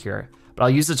bending here, but I'll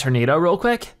use the tornado real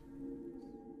quick.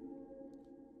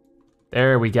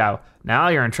 There we go. Now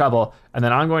you're in trouble, and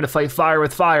then I'm going to fight fire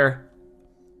with fire.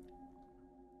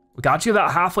 We got you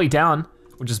about halfway down,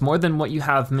 which is more than what you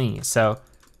have me, so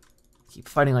keep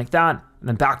fighting like that, and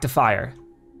then back to fire.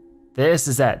 This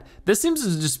is it. This seems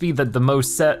to just be the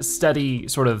most steady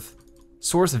sort of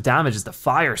source of damage is the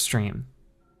fire stream.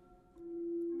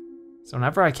 So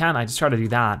whenever I can, I just try to do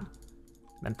that. And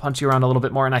then punch you around a little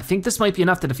bit more, and I think this might be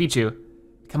enough to defeat you.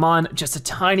 Come on, just a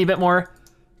tiny bit more.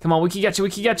 Come on, we can get you,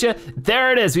 we can get you.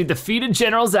 There it is, we defeated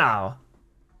General Zhao.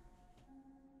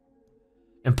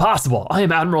 Impossible, I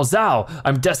am Admiral Zhao.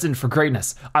 I'm destined for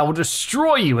greatness. I will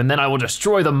destroy you, and then I will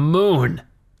destroy the moon.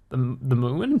 The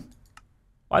moon?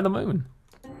 Why the moon?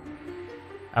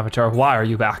 Avatar, why are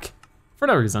you back? For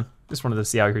no reason, just wanted to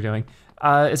see how you're doing.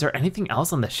 Is there anything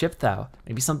else on the ship though?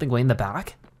 Maybe something way in the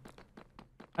back?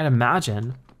 I'd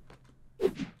imagine.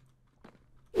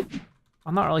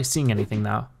 I'm not really seeing anything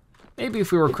though. Maybe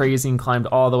if we were crazy and climbed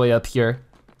all the way up here,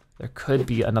 there could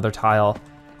be another tile,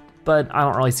 but I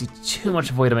don't really see too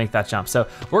much of a way to make that jump. So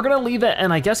we're gonna leave it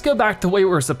and I guess go back the way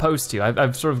we're supposed to.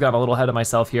 I've sort of got a little ahead of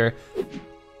myself here.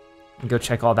 And go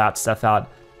check all that stuff out.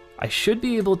 I should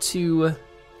be able to,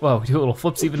 whoa, do little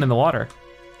flips even in the water.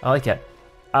 I like it.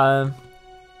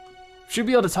 Should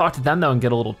be able to talk to them though and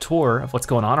get a little tour of what's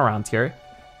going on around here.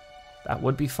 That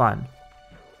would be fun.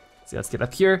 So let's get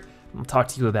up here and we'll talk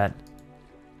to you a bit.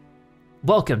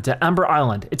 Welcome to Ember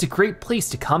Island. It's a great place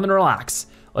to come and relax.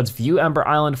 Let's view Ember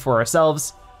Island for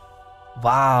ourselves.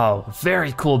 Wow,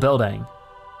 very cool building.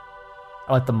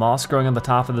 I like the moss growing on the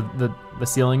top of the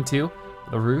ceiling too,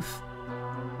 the roof.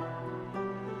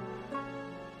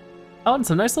 Oh, and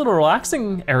some nice little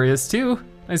relaxing areas too.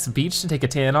 Nice beach to take a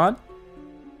tan on.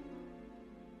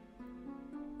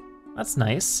 That's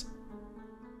nice.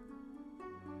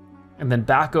 And then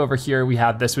back over here we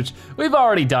have this, which we've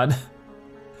already done.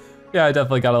 Yeah, I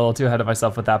definitely got a little too ahead of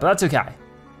myself with that, but that's okay.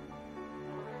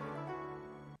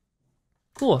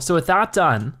 Cool, so with that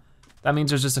done, that means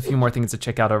there's just a few more things to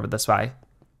check out over this way.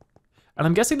 And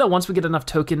I'm guessing that once we get enough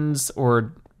tokens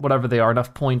or whatever they are,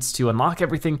 enough points to unlock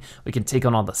everything, we can take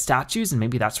on all the statues and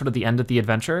maybe that's sort of the end of the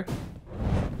adventure.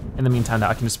 In the meantime, though,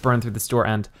 I can just burn through this door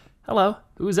and, hello,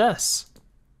 who's this?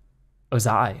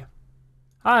 Ozai.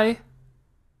 Hi,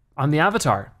 I'm the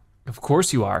Avatar. Of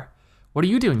course you are. What are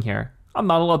you doing here? I'm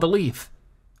not allowed to leave.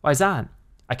 Why's that?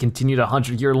 I continued a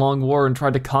 100-year-long war and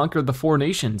tried to conquer the 4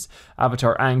 nations.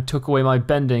 Avatar Aang took away my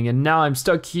bending and now I'm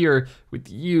stuck here with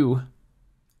you.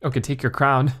 Okay, take your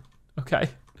crown. Okay,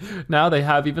 now they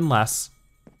have even less.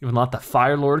 Even not the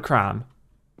Fire Lord crown.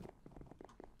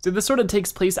 So this sort of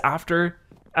takes place after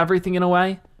everything in a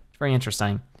way. It's very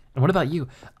interesting. And what about you?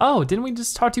 Oh, didn't we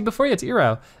just talk to you before? It's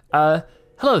Iro.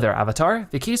 Hello there, Avatar.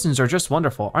 Vacations are just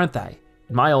wonderful, aren't they?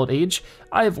 In my old age,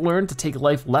 I have learned to take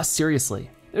life less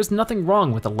seriously. There's nothing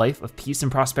wrong with a life of peace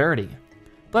and prosperity.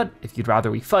 But if you'd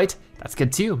rather we fight, that's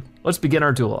good too. Let's begin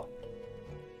our duel.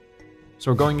 So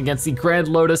we're going against the Grand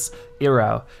Lotus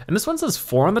Iro. And this one says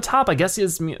 4 on the top. I guess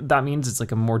that means it's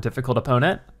like a more difficult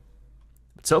opponent.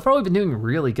 But so far we've been doing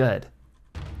really good.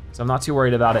 So I'm not too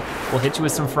worried about it. We'll hit you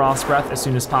with some Frost Breath as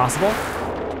soon as possible,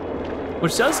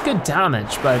 which does good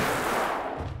damage, but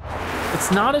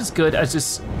it's not as good as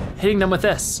just hitting them with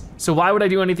this. So why would I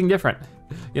do anything different?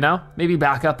 You know, maybe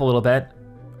back up a little bit,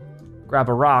 grab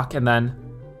a rock, and then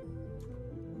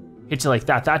hit you like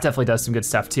that. That definitely does some good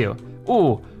stuff too.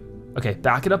 Ooh, okay,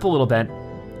 back it up a little bit.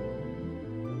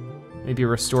 Maybe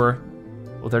restore.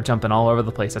 Well, they're jumping all over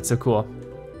the place. That's so cool.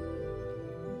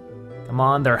 Come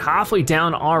on, they're halfway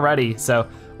down already, so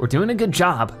we're doing a good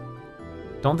job.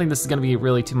 Don't think this is gonna be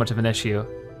really too much of an issue.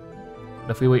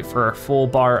 But if we wait for a full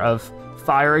bar of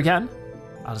fire again,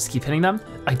 I'll just keep hitting them.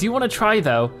 I do wanna try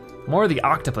though, more of the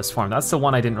octopus form. That's the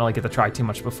one I didn't really get to try too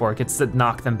much before. It gets to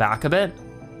knock them back a bit.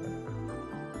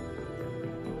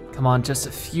 Come on, just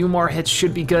a few more hits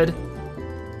should be good.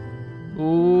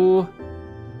 Ooh.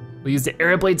 We use the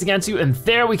arrow blades against you, and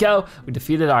there we go. We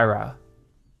defeated Iro.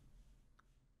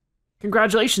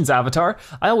 Congratulations, Avatar.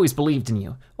 I always believed in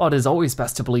you. While it is always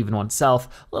best to believe in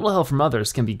oneself, a little help from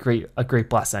others can be a great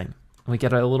blessing. And we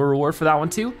get a little reward for that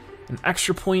one too, an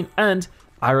extra point and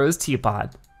Iro's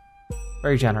teapot.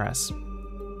 Very generous.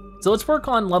 So let's work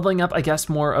on leveling up, I guess,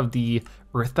 more of the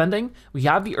earthbending. We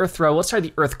have the earth throw, let's try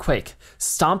the earthquake.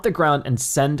 Stomp the ground and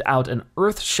send out an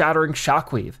earth-shattering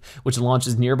shockwave, which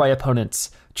launches nearby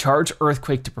opponents. Charge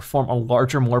earthquake to perform a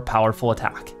larger, more powerful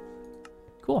attack.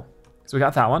 Cool, so we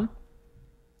got that one.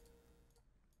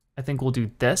 I think we'll do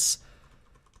this,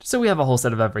 just so we have a whole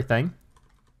set of everything.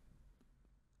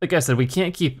 Like I said, we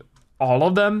can't keep all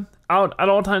of them out at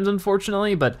all times,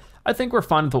 unfortunately, but I think we're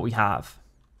fine with what we have.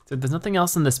 So there's nothing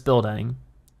else in this building.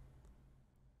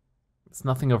 There's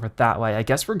nothing over that way. I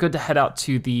guess we're good to head out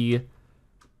to the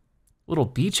little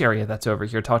beach area that's over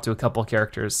here, talk to a couple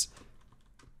characters.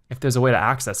 If there's a way to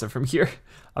access it from here,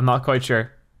 I'm not quite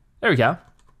sure. There we go. I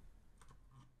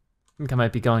think I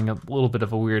might be going a little bit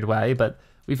of a weird way, but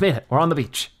we've made it, we're on the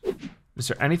beach. Is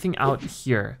there anything out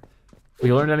here? If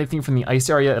we learned anything from the ice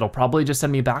area, it'll probably just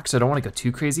send me back, so I don't wanna go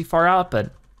too crazy far out,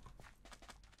 but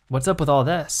what's up with all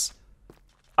this?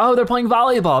 Oh, they're playing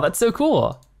volleyball, that's so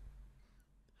cool.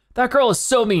 That girl is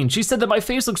so mean. She said that my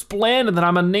face looks bland and that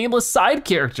I'm a nameless side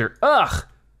character. Ugh,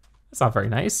 that's not very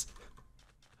nice.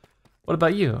 What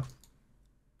about you?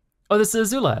 Oh, this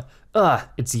is Azula. Ugh,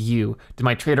 it's you. Did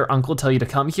my traitor uncle tell you to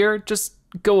come here? Just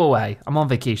go away, I'm on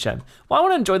vacation. Well, I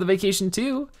wanna enjoy the vacation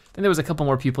too. I think there was a couple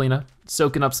more people, you know,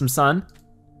 soaking up some sun.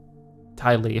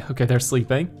 Ty Lee, okay, they're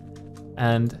sleeping.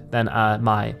 And then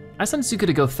I sent Zuko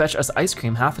to go fetch us ice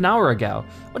cream half an hour ago.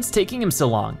 What's taking him so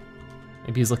long?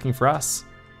 Maybe he's looking for us.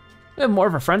 We have more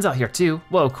of our friends out here too.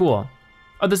 Whoa, cool.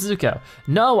 Oh, this is Zuko.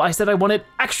 No, I said I wanted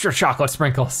extra chocolate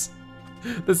sprinkles.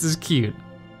 This is cute.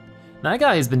 That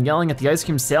guy has been yelling at the ice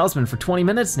cream salesman for 20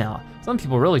 minutes now. Some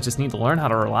people really just need to learn how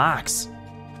to relax.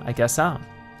 I guess so.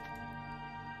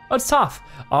 Oh, it's tough.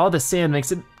 All the sand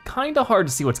makes it kinda hard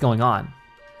to see what's going on.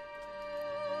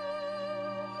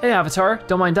 Hey Avatar,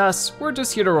 don't mind us. We're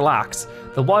just here to relax.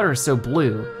 The water is so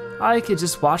blue. I could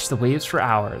just watch the waves for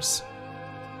hours.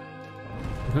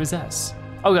 Who's this?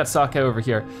 Oh, we got Sokka over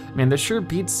here. Man, this sure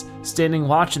beats standing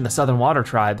watch in the Southern Water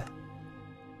Tribe.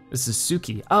 This is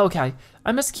Suki. Oh, okay.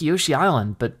 I miss Kyoshi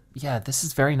Island, but yeah, this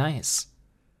is very nice.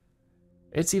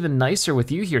 It's even nicer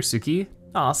with you here, Suki.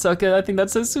 Aw, Sokka, I think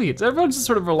that's so sweet. So everyone's just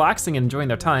sort of relaxing and enjoying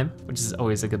their time, which is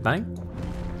always a good thing.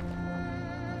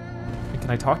 Can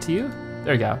I talk to you?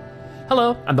 There you go.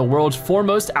 Hello, I'm the world's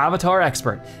foremost Avatar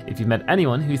expert. If you've met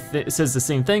anyone who says the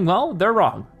same thing, well, they're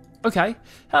wrong. Okay,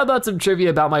 how about some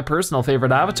trivia about my personal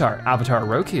favorite Avatar, Avatar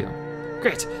Roku?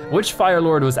 Great, which Fire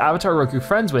Lord was Avatar Roku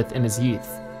friends with in his youth?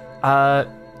 I'm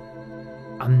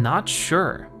not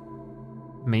sure.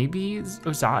 Maybe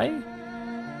Ozai?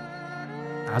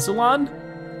 Azulon?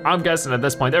 I'm guessing at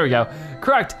this point, there we go.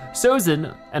 Correct,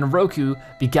 Sozin and Roku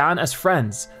began as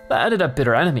friends, but ended up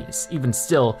bitter enemies. Even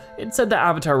still, it said that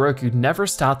Avatar Roku never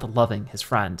stopped loving his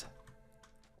friend.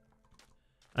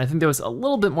 I think there was a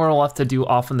little bit more left to do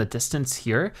off in the distance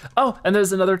here. Oh, and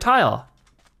there's another tile.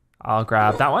 I'll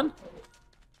grab that one.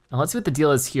 And let's see what the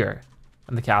deal is here.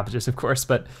 And the cabbages, of course,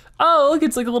 but oh, look,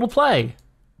 it's like a little play.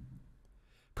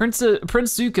 Prince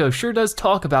Zuko sure does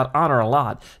talk about honor a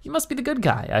lot. You must be the good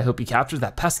guy. I hope he captures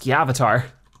that pesky Avatar.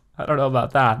 I don't know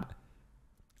about that.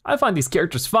 I find these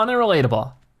characters fun and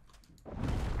relatable.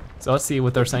 So let's see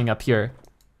what they're saying up here.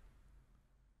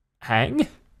 Aang?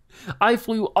 I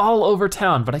flew all over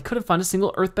town, but I couldn't find a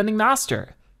single earthbending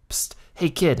master. Psst, hey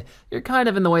kid, you're kind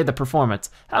of in the way of the performance.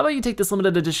 How about you take this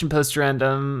limited edition poster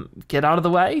and get out of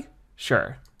the way?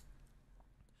 Sure.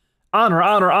 Honor,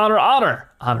 honor, honor, honor.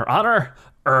 Honor,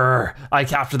 honor. I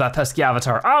captured that pesky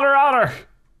avatar. Honor, honor.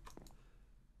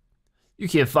 You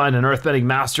can't find an earthbending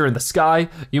master in the sky.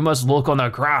 You must look on the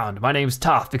ground. My name's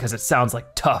Tough because it sounds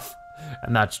like tough.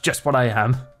 And that's just what I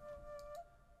am.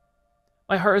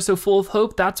 My heart is so full of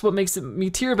hope, that's what makes me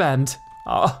tear bend.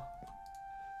 Oh.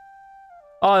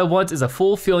 All I want is a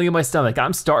full feeling in my stomach.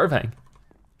 I'm starving.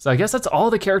 So I guess that's all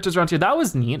the characters around here. That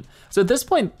was neat. So at this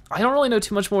point, I don't really know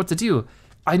too much more what to do.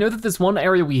 I know that there's one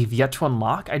area we've yet to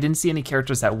unlock. I didn't see any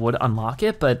characters that would unlock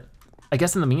it, but I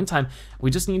guess in the meantime,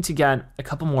 we just need to get a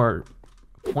couple more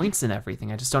points and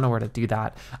everything. I just don't know where to do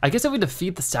that. I guess if we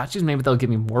defeat the statues, maybe they'll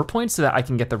give me more points so that I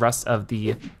can get the rest of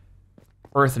the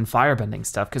earth and firebending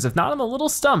stuff, because if not, I'm a little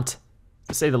stumped,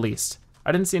 to say the least.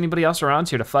 I didn't see anybody else around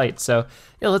here to fight, so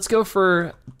yeah, let's go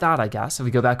for that, I guess. If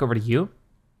we go back over to you.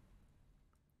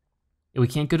 We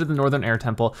can't go to the Northern Air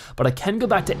Temple, but I can go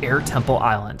back to Air Temple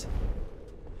Island.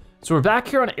 So we're back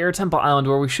here on Air Temple Island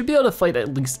where we should be able to fight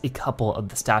at least a couple of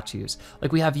the statues.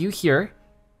 Like we have you here.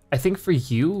 I think for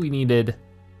you, we needed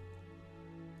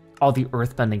all the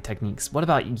earthbending techniques. What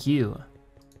about you?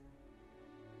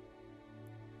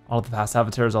 All of the past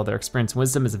avatars, all their experience and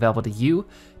wisdom is available to you.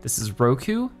 This is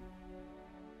Roku.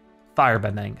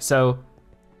 Firebending. So,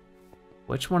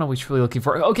 which one are we truly looking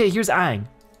for? Okay, here's Aang.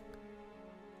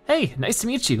 Hey, nice to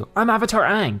meet you. I'm Avatar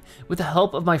Aang. With the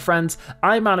help of my friends,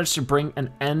 I managed to bring an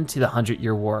end to the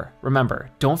 100-Year War. Remember,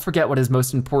 don't forget what is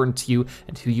most important to you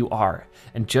and who you are.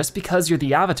 And just because you're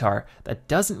the Avatar, that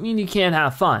doesn't mean you can't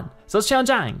have fun. So let's challenge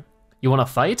Aang. You wanna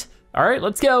fight? All right,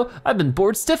 let's go. I've been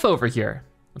bored stiff over here.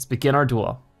 Let's begin our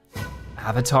duel.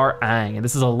 Avatar Aang, and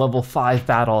this is a level 5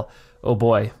 battle. Oh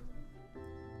boy.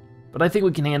 But I think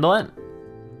we can handle it.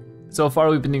 So far,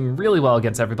 we've been doing really well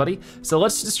against everybody. So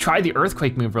let's just try the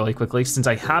earthquake move really quickly since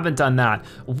I haven't done that.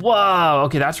 Whoa,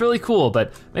 okay, that's really cool,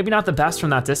 but maybe not the best from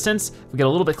that distance. If we get a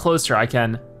little bit closer, I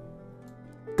can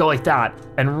go like that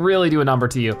and really do a number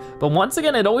to you. But once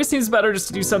again, it always seems better just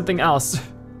to do something else.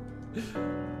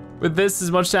 With this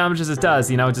as much damage as it does,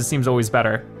 you know, it just seems always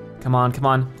better. Come on, come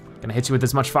on. Gonna hit you with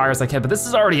as much fire as I can, but this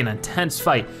is already an intense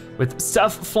fight with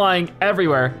stuff flying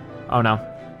everywhere. Oh no,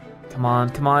 come on,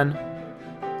 come on.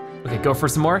 Okay, go for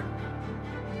some more.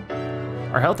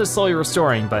 Our health is slowly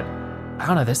restoring, but I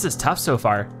don't know, this is tough so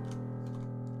far.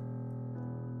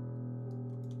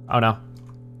 Oh no.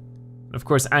 Of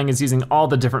course, Aang is using all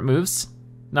the different moves,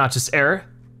 not just air.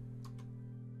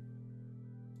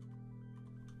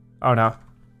 Oh no.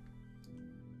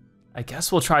 I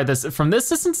guess we'll try this. From this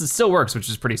distance, it still works, which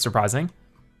is pretty surprising.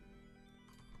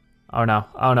 Oh no,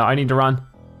 I need to run.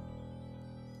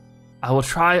 I will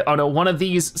try, oh no, one of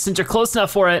these, since you're close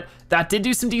enough for it, that did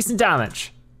do some decent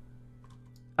damage.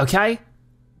 Okay.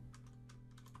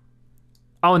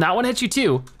 Oh, and that one hit you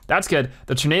too. That's good.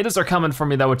 The tornadoes are coming for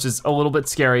me though, which is a little bit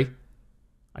scary.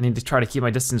 I need to try to keep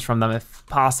my distance from them if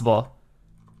possible,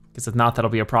 because if not, that'll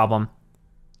be a problem.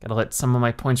 Gotta let some of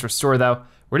my points restore though.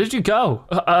 Where did you go?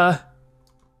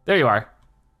 There you are.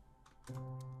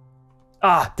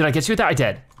 Ah, did I get you with that? I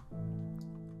did.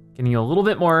 Getting you a little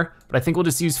bit more, but I think we'll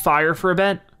just use fire for a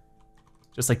bit.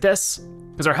 Just like this,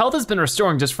 because our health has been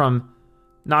restoring just from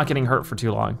not getting hurt for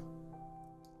too long.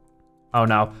 Oh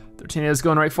no, the tornado's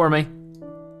going right for me.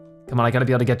 Come on, I gotta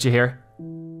be able to get you here.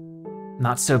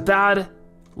 Not so bad.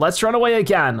 Let's run away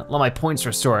again, let my points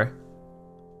restore,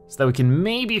 so that we can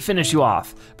maybe finish you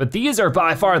off. But these are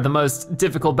by far the most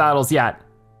difficult battles yet.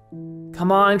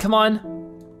 Come on, come on.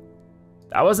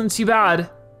 That wasn't too bad.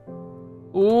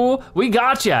 Ooh, we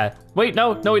gotcha. Wait,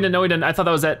 no, we didn't. I thought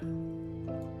that was it.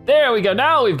 There we go,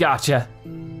 now we've gotcha.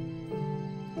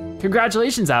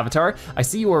 Congratulations, Avatar. I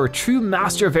see you are a true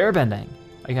master of airbending.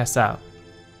 I guess so.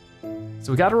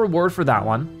 So we got a reward for that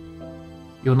one.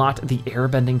 You unlocked the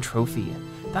airbending trophy.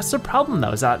 That's the problem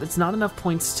though, is that it's not enough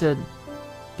points to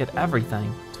get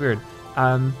everything. It's weird.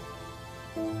 I've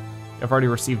already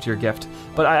received your gift,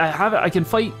 but I can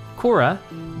fight Korra.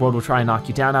 World will try and knock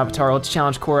you down, Avatar. Let's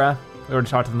challenge Korra. We already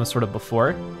talked to them sort of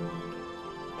before.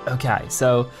 Okay,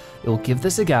 so we'll give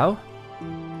this a go.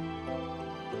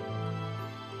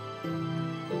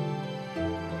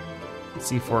 Let's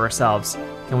see for ourselves.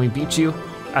 Can we beat you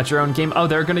at your own game? Oh,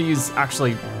 they're gonna use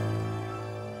actually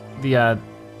the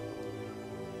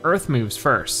earth moves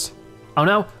first. Oh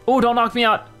no, oh, don't knock me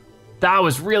out. That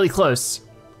was really close.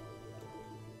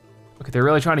 Okay, they're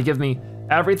really trying to give me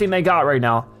everything they got right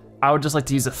now. I would just like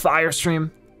to use a fire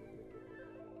stream.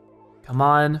 Come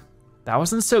on, that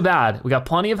wasn't so bad. We got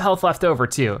plenty of health left over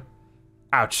too.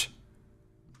 Ouch.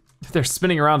 They're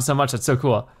spinning around so much, that's so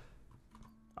cool.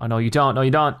 Oh no, you don't, no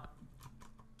you don't.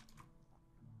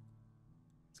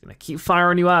 It's gonna keep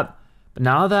firing you up. But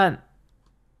now that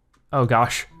Oh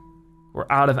gosh, we're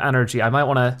out of energy. I might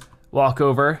wanna walk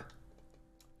over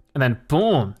and then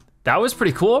boom. That was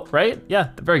pretty cool, right?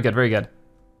 Yeah, very good, very good.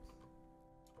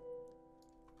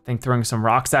 I think throwing some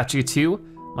rocks at you too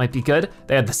might be good.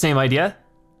 They had the same idea.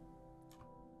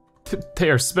 They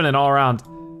are spinning all around. I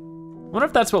wonder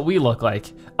if that's what we look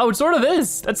like. Oh, it sort of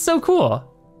is. That's so cool.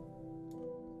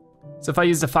 So if I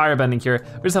used a firebending here,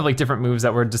 we just have like different moves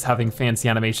that we're just having fancy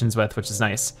animations with, which is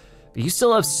nice. But you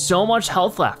still have so much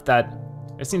health left that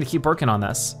I just need to keep working on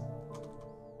this.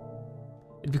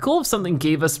 It'd be cool if something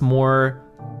gave us more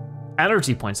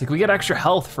energy points. Like we get extra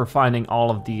health for finding all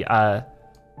of the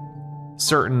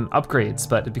certain upgrades,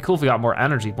 but it'd be cool if we got more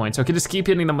energy points. So I could just keep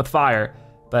hitting them with fire,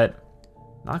 but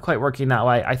not quite working that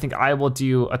way. I think I will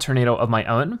do a tornado of my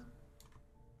own.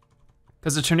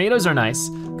 Because the tornadoes are nice,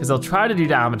 because they'll try to do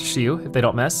damage to you if they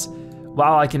don't miss,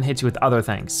 while I can hit you with other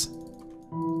things.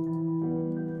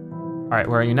 All right,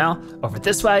 where are you now? Over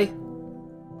this way.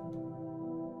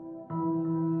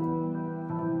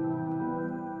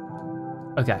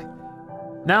 Okay,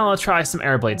 now I'll try some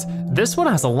air blades. This one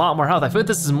has a lot more health. I feel like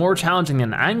this is more challenging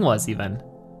than Aang was even.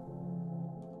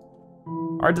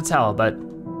 Hard to tell, but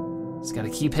just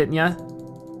gotta keep hitting ya.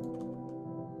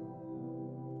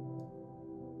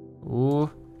 Ooh,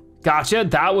 gotcha,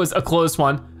 that was a close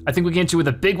one. I think we can hit you with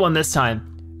a big one this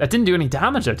time. That didn't do any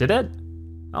damage though, did it?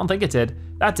 I don't think it did.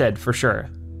 That did, for sure.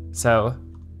 So,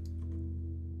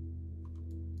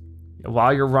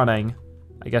 while you're running,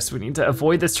 I guess we need to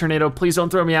avoid this tornado. Please don't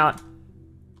throw me out.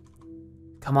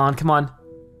 Come on, come on.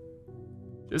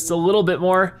 Just a little bit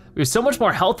more. We have so much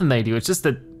more health than they do. It's just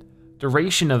the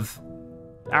duration of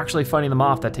actually fighting them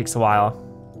off that takes a while.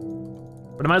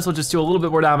 But I might as well just do a little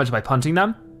bit more damage by punching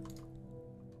them.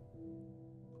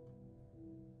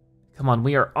 Come on,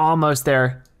 we are almost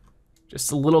there.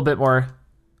 Just a little bit more.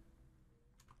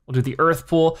 We'll do the earth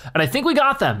pool, and I think we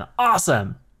got them.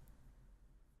 Awesome.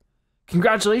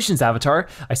 Congratulations, Avatar.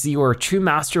 I see you are a true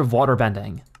master of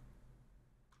waterbending.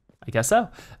 I guess so.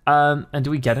 And do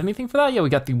we get anything for that? Yeah, we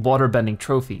got the waterbending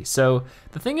trophy. So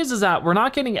the thing is that we're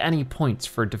not getting any points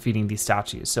for defeating these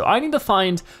statues. So I need to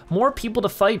find more people to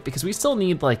fight because we still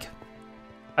need like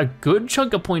a good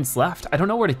chunk of points left. I don't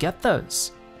know where to get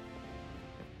those.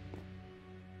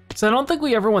 So I don't think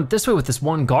we ever went this way with this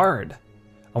one guard.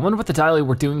 I wonder what the dialogue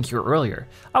were doing here earlier.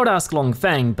 I would ask Long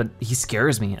Feng, but he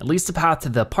scares me. At least the path to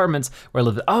the apartments where I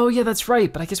live. Oh yeah, that's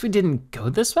right, but I guess we didn't go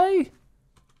this way?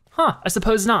 Huh, I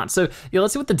suppose not. So yeah,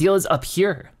 let's see what the deal is up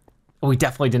here. Oh, we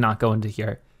definitely did not go into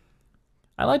here.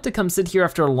 I like to come sit here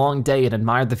after a long day and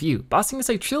admire the view. Bossing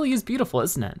Say truly is beautiful,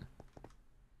 isn't it?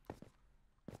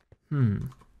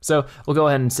 So we'll go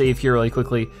ahead and save here really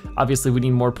quickly. Obviously we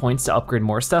need more points to upgrade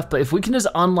more stuff, but if we can just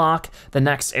unlock the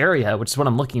next area, which is what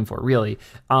I'm looking for really,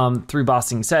 through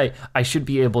Bossing Say, I should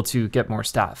be able to get more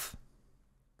stuff.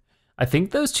 I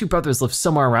think those two brothers live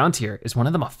somewhere around here. Is one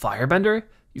of them a firebender?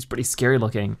 He's pretty scary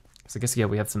looking. So I guess, yeah,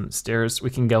 we have some stairs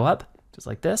we can go up, just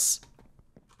like this.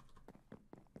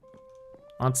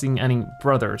 Not seeing any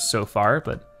brothers so far,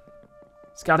 but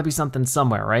it's gotta be something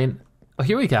somewhere, right? Oh,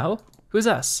 here we go. Who's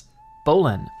this?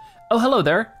 Bolin. Oh, hello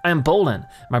there, I am Bolin.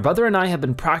 My brother and I have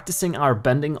been practicing our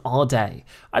bending all day.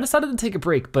 I decided to take a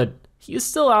break, but he is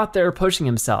still out there pushing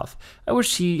himself. I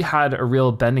wish he had a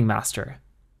real bending master.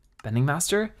 Bending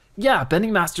master? Yeah,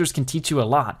 bending masters can teach you a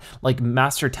lot, like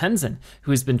Master Tenzin,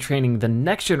 who has been training the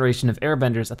next generation of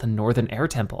airbenders at the Northern Air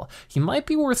Temple. He might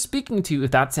be worth speaking to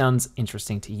if that sounds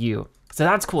interesting to you. So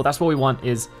that's cool, that's what we want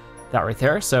is that right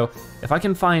there. So if I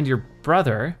can find your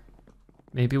brother,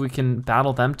 maybe we can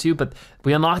battle them too, but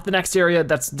we unlocked the next area.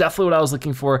 That's definitely what I was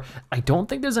looking for. I don't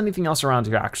think there's anything else around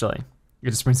here actually. It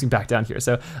just brings me back down here.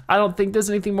 So I don't think there's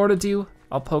anything more to do.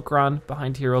 I'll poke around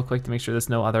behind here real quick to make sure there's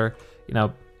no other,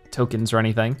 tokens or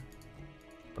anything.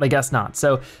 But I guess not.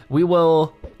 So we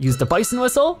will use the bison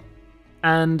whistle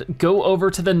and go over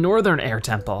to the Northern Air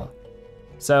Temple.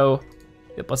 So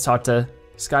yep, let's talk to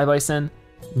Sky Bison.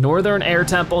 Northern Air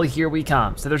Temple, here we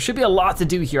come. So there should be a lot to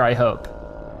do here, I hope.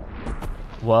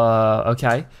 Whoa,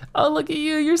 okay. Oh, look at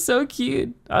you, you're so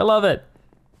cute. I love it.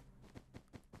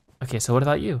 Okay, so what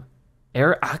about you?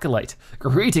 Air Acolyte.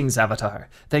 Greetings, Avatar.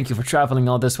 Thank you for traveling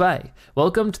all this way.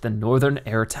 Welcome to the Northern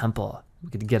Air Temple. We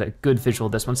can get a good visual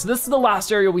of this one. So this is the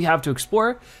last area we have to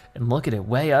explore, and look at it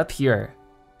way up here.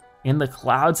 In the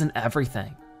clouds and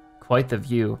everything. Quite the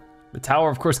view. The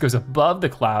tower, of course, goes above the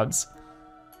clouds.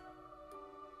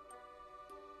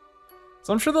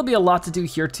 So I'm sure there'll be a lot to do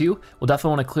here too. We'll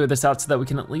definitely want to clear this out so that we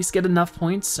can at least get enough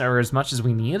points or as much as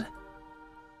we need.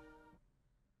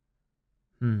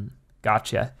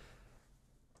 Gotcha.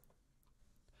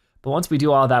 But once we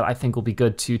do all that, I think we'll be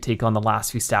good to take on the last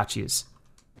few statues.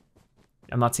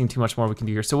 I'm not seeing too much more we can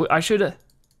do here. So I should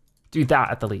do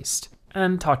that at the least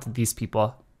and talk to these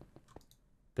people.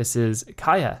 This is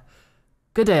Kaya.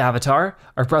 Good day, Avatar.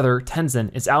 Our brother,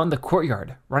 Tenzin, is out in the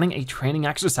courtyard running a training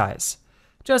exercise.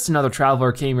 Just another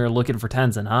traveler came here looking for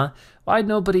Tenzin, huh? Why'd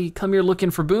nobody come here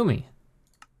looking for Boomy?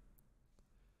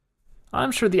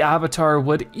 I'm sure the Avatar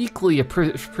would equally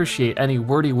appreciate any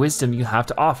wordy wisdom you have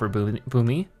to offer,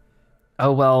 Boomy.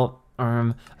 Oh, well,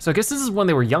 so I guess this is when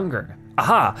they were younger.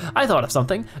 Aha, I thought of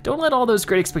something. Don't let all those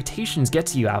great expectations get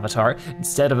to you, Avatar.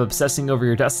 Instead of obsessing over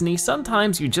your destiny,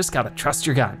 sometimes you just gotta trust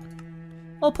your gut.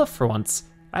 I'll puff for once.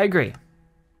 I agree.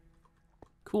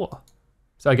 Cool.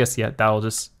 So I guess, yeah, that'll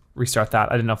just restart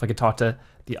that. I didn't know if I could talk to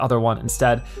the other one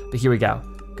instead, but here we go.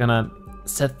 Gonna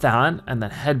set that and then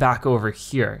head back over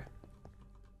here.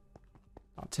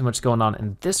 Not too much going on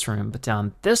in this room, but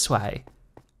down this way,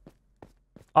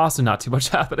 also not too much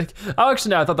happening. Oh,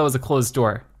 actually no, I thought that was a closed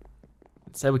door.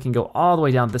 Instead we can go all the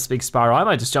way down this big spiral. I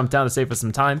might just jump down to save us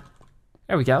some time.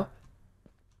 There we go.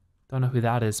 Don't know who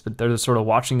that is, but they're just sort of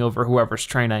watching over whoever's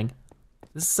training.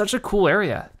 This is such a cool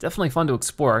area. Definitely fun to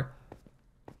explore.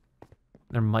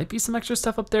 There might be some extra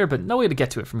stuff up there, but no way to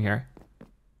get to it from here.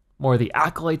 More of the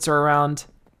acolytes are around.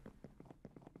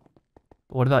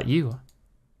 But what about you?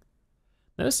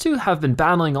 Those two have been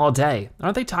battling all day.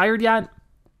 Aren't they tired yet?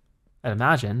 I'd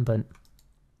imagine, but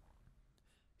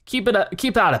keep at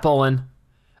it, Bolin.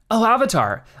 Oh,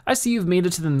 Avatar, I see you've made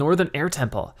it to the Northern Air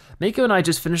Temple. Mako and I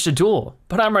just finished a duel,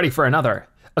 but I'm ready for another.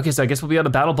 Okay, so I guess we'll be able to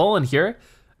battle Bolin here.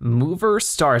 Mover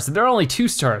stars, there are only 2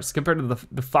 stars compared to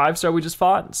the 5-star we just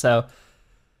fought, so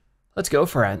let's go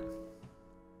for it.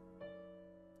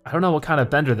 I don't know what kind of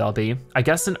bender they'll be. I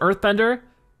guess an earth bender?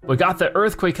 We got the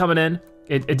earthquake coming in.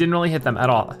 It didn't really hit them at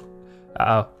all.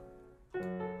 Uh-oh.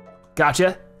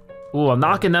 Gotcha. Ooh, I'm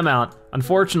knocking them out.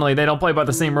 Unfortunately, they don't play by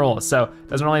the same rules, so it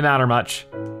doesn't really matter much.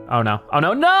 Oh no,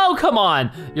 no, come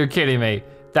on! You're kidding me.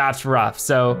 That's rough,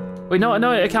 so, wait, no,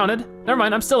 it counted. Never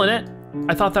mind, I'm still in it.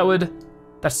 I thought that would,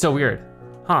 that's so weird,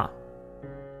 huh?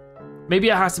 Maybe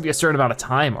it has to be a certain amount of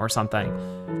time or something.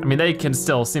 I mean, they can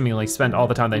still seemingly spend all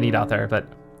the time they need out there, but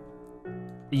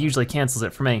it usually cancels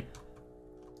it for me.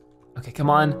 Okay, come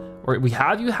on, we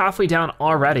have you halfway down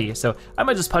already, so I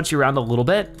might just punch you around a little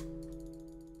bit.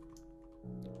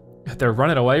 They're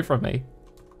running away from me.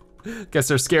 Guess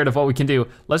they're scared of what we can do.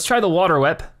 Let's try the water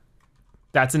whip.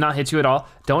 That did not hit you at all.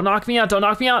 Don't knock me out, don't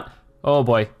knock me out. Oh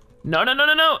boy. No.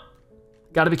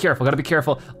 Gotta be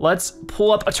careful. Let's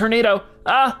pull up a tornado.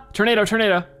 Ah, tornado.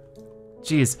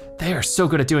 Jeez, they are so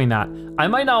good at doing that. I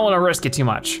might not wanna risk it too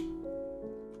much.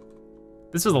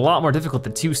 This was a lot more difficult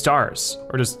than 2 stars,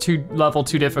 or just level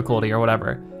 2 difficulty or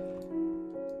whatever.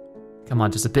 Come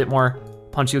on, just a bit more.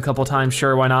 Punch you a couple times,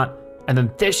 sure, why not? And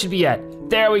then this should be it.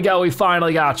 There we go, we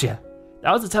finally got you.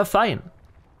 That was a tough fight.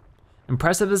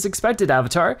 Impressive as expected,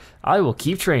 Avatar. I will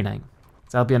keep training.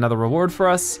 So that'll be another reward for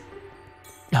us.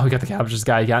 Oh, we got the cabbages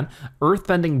guy again.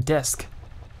 Earthbending disc.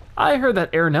 I heard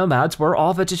that air nomads were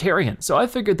all vegetarian, so I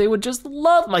figured they would just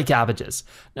love my cabbages.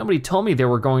 Nobody told me there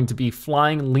were going to be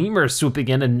flying lemurs swooping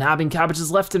in and nabbing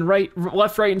cabbages left, right,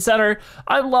 and center.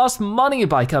 I lost money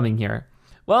by coming here.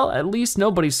 Well, at least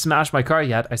nobody's smashed my car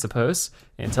yet, I suppose.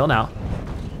 Until now.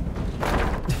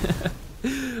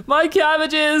 My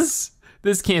cabbages!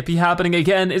 This can't be happening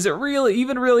again. Is it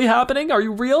even really happening? Are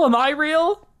you real? Am I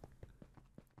real?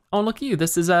 Oh, look at you.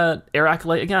 This is a air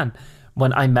acolyte again.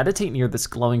 When I meditate near this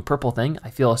glowing purple thing, I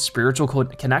feel a spiritual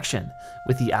connection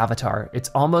with the Avatar. It's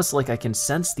almost like I can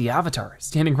sense the Avatar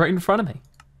standing right in front of me.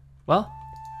 Well,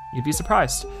 you'd be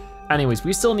surprised. Anyways,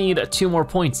 we still need 2 more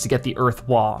points to get the Earth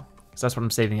Wall. So that's what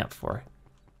I'm saving up for.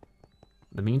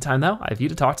 In the meantime though, I have you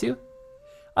to talk to.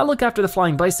 I look after the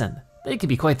flying bison. They can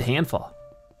be quite the handful.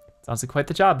 Sounds like quite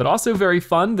the job, but also very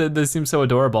fun. They seem so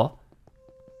adorable.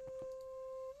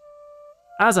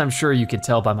 As I'm sure you can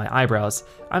tell by my eyebrows,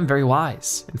 I'm very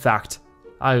wise. In fact,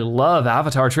 I love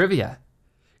Avatar trivia.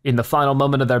 In the final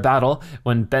moment of their battle,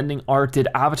 when bending art did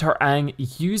Avatar Aang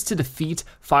use to defeat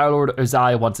Fire Lord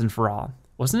Ozai once and for all?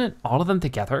 Wasn't it all of them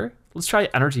together? Let's try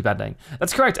energy bending.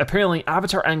 That's correct, apparently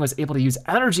Avatar Aang was able to use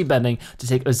energy bending to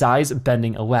take Ozai's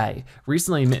bending away.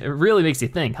 Recently, it really makes you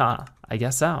think, huh? I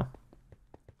guess so.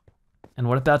 And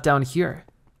what about down here?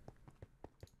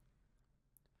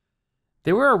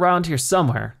 They were around here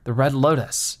somewhere, the Red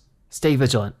Lotus. Stay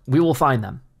vigilant, we will find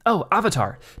them. Oh,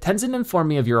 Avatar, Tenzin informed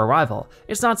me of your arrival.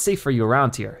 It's not safe for you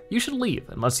around here. You should leave,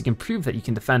 unless you can prove that you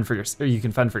can fend for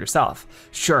yourself.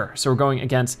 Sure, so we're going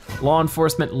against law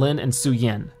enforcement Lin and Su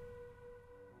Yin.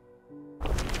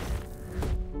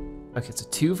 Okay, so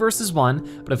 2 versus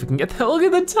 1, but if we can get the, look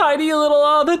at the tiny little,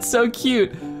 oh, that's so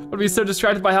cute. I'd be so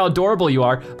distracted by how adorable you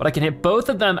are, but I can hit both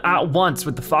of them at once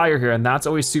with the fire here, and that's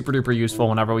always super duper useful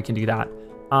whenever we can do that.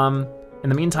 In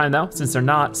the meantime though, since they're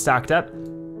not stacked up,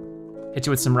 hit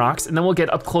you with some rocks, and then we'll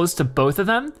get up close to both of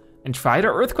them and try to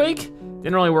earthquake.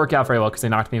 Didn't really work out very well because they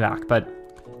knocked me back, but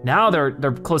now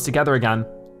they're close together again.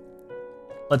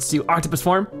 Let's do octopus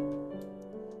form.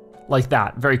 Like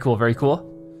that, very cool, very cool.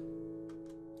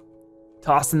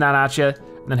 Tossing that at you,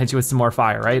 and then hit you with some more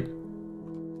fire, right?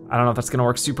 I don't know if that's gonna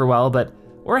work super well, but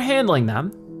we're handling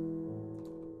them.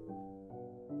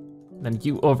 Then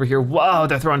you over here, whoa,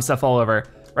 they're throwing stuff all over.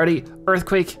 Ready,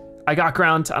 earthquake, I got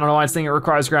ground. I don't know why it's saying it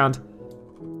requires ground.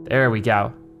 There we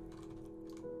go.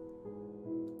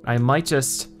 I might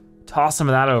just toss some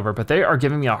of that over, but they are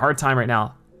giving me a hard time right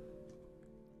now.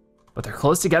 But they're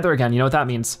close together again, you know what that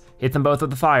means. Hit them both with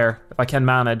the fire, if I can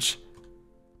manage.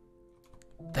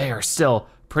 They are still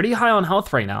pretty high on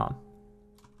health right now.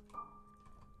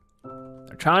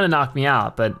 They're trying to knock me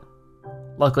out, but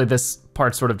luckily this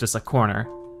part's sort of just a corner,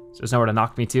 so there's nowhere to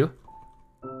knock me to.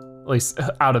 At least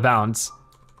out of bounds.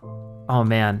 Oh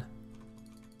man.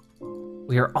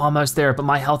 We are almost there, but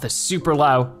my health is super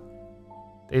low.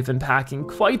 They've been packing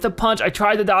quite the punch. I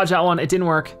tried to dodge that one, it didn't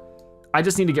work. I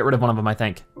just need to get rid of one of them, I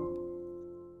think.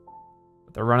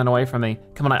 But they're running away from me.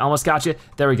 Come on, I almost got you.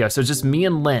 There we go, so just me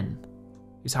and Lynn.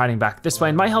 He's hiding back this way,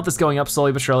 and my health is going up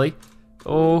slowly but surely.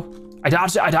 Oh, I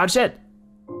dodged it, I dodged it.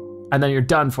 And then you're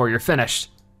done for, you're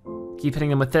finished. Keep hitting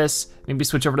them with this, maybe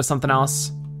switch over to something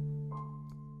else.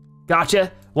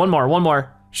 Gotcha, one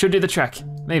more. Should do the trick,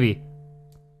 maybe.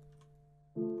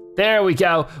 There we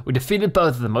go, we defeated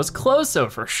both of them. It was close though,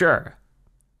 for sure.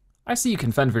 I see you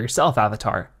can fend for yourself,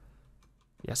 Avatar.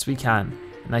 Yes, we can,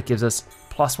 and that gives us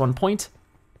 +1 point.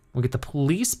 We'll get the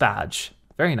police badge,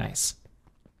 very nice.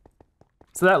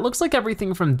 So that looks like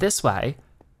everything from this way.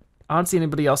 I don't see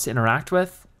anybody else to interact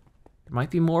with. There might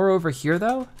be more over here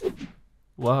though.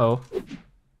 Whoa.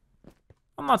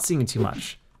 I'm not seeing too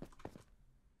much.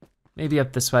 Maybe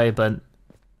up this way, but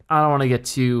I don't wanna get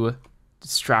too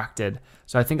distracted.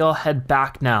 So I think I'll head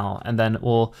back now and then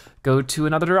we'll go to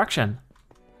another direction.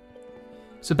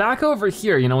 So back over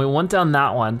here, you know, we went down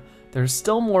that one. There's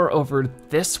still more over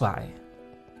this way.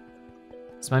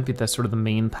 This might be the sort of the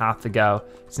main path to go.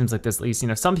 Seems like there's at least, you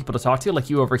know, some people to talk to, like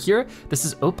you over here. This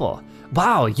is Opal.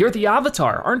 Wow, you're the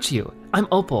Avatar, aren't you? I'm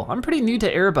Opal. I'm pretty new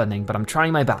to airbending, but I'm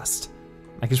trying my best.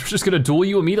 I guess we're just gonna duel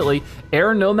you immediately.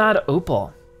 Air Nomad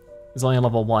Opal is only a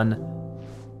level 1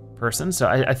 person, so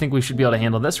I think we should be able to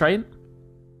handle this, right?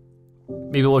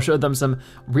 Maybe we'll show them some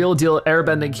real deal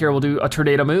airbending here. We'll do a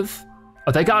tornado move.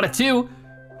 Oh, they got it too. You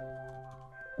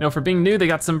know, for being new, they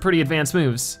got some pretty advanced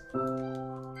moves.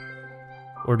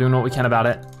 We're doing what we can about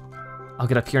it. I'll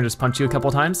get up here and just punch you a couple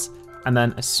times, and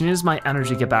then as soon as my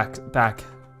energy gets back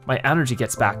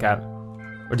up,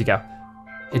 where'd you go?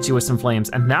 Hit you with some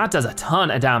flames, and that does a ton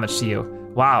of damage to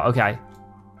you. Wow, okay.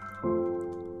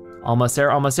 Almost there,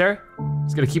 almost there.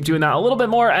 Just gonna keep doing that a little bit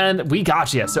more, and we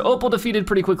got you. So Opal defeated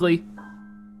pretty quickly.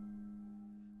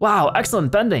 Wow,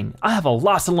 excellent bending. I have a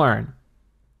lot to learn.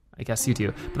 I guess you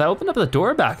do. But I opened up the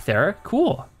door back there,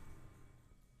 cool.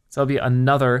 So that'll be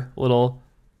another little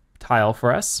tile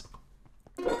for us.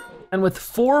 And with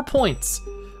 4 points,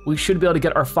 we should be able to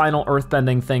get our final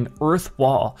earthbending thing, Earth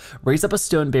Wall. Raise up a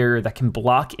stone barrier that can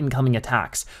block incoming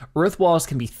attacks. Earth walls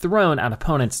can be thrown at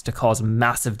opponents to cause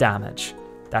massive damage.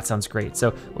 That sounds great. So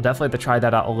we'll definitely have to try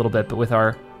that out a little bit, but with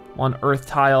our 1 earth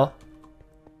tile,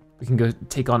 we can go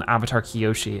take on Avatar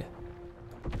Kyoshi.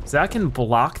 So that can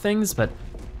block things, but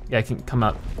yeah, it can come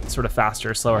up sort of faster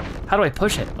or slower. How do I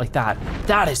push it like that?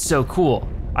 That is so cool.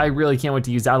 I really can't wait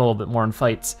to use that a little bit more in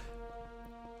fights.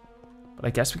 But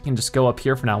I guess we can just go up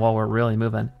here for now while we're really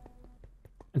moving.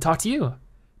 And talk to you.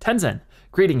 Tenzin.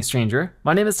 Greetings, stranger.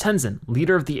 My name is Tenzin,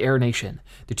 leader of the Air Nation.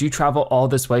 Did you travel all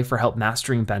this way for help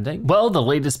mastering bending? Well, the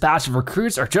latest batch of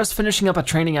recruits are just finishing up a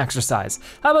training exercise.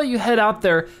 How about you head out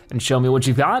there and show me what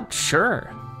you've got?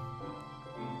 Sure.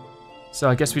 So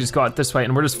I guess we just go out this way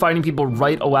and we're just fighting people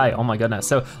right away. Oh my goodness.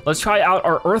 So let's try out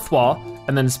our earth wall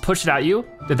and then just push it at you.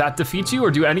 Did that defeat you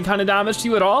or do any kind of damage to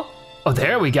you at all? Oh,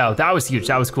 there we go. That was huge,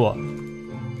 that was cool.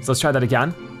 So let's try that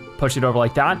again. Push it over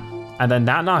like that. And then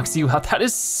that knocks you out. That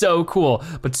is so cool,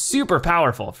 but super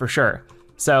powerful for sure.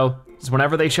 So just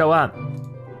whenever they show up,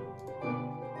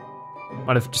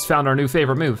 might have just found our new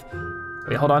favorite move.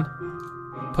 Wait, hold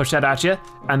on. Push that at you.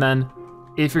 And then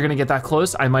if you're gonna get that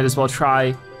close, I might as well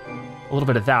try a little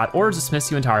bit of that or dismiss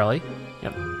you entirely.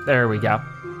 Yep, there we go.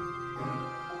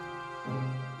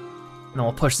 And then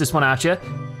we'll push this one at you.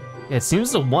 It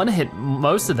seems to one hit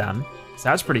most of them, so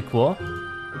that's pretty cool.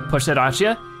 Push that at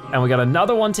you, and we got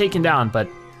another one taken down, but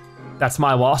That's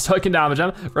my wall, so I can damage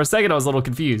them. For a second, I was a little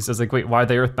confused. I was like, wait, why are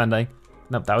they earthbending?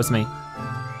 Nope, that was me.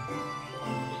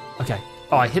 Okay.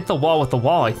 Oh, I hit the wall with the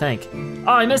wall, I think.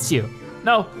 Oh, I missed you.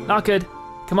 No, not good.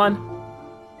 Come on.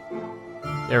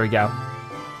 There we go.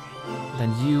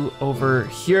 Then you over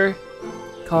here.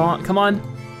 Come on.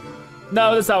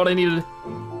 No, that's not what I needed.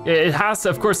 It has to,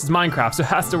 of course, it's Minecraft, so it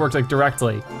has to work like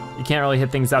directly. You can't really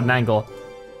hit things at an angle.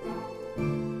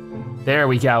 There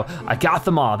we go. I got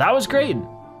them all. That was great.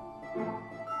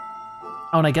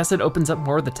 Oh, and I guess it opens up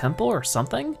more of the temple or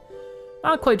something?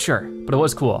 Not quite sure, but it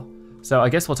was cool. So I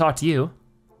guess we'll talk to you.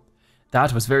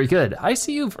 That was very good. I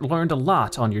see you've learned a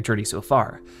lot on your journey so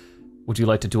far. Would you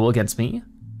like to duel against me?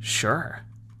 Sure.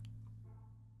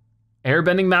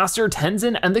 Airbending Master,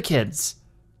 Tenzin, and the kids.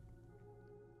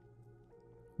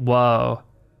 Whoa.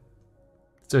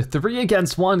 So 3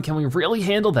 against 1, can we really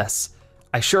handle this?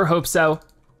 I sure hope so.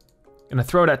 Gonna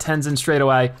throw it at Tenzin straight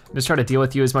away. Just try to deal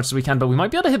with you as much as we can, but we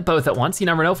might be able to hit both at once. You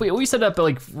never know if we set up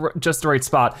like just the right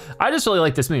spot. I just really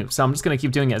like this move, so I'm just gonna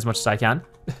keep doing it as much as I can.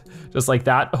 Just like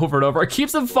that, over and over. It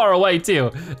keeps them far away too.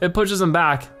 It pushes them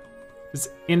back,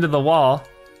 just into the wall.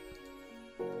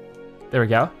 There we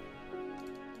go.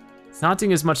 It's not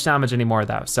doing as much damage anymore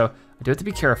though, so I do have to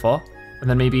be careful. And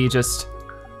then maybe just,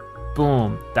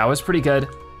 boom. That was pretty good.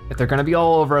 If they're gonna be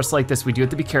all over us like this, we do have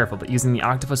to be careful, but using the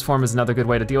octopus form is another good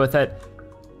way to deal with it.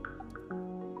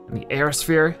 And the air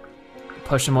sphere,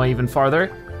 push them away even farther.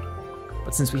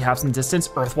 But since we have some distance,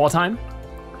 earth wall time.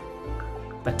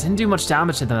 That didn't do much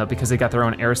damage to them though because they got their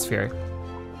own air sphere.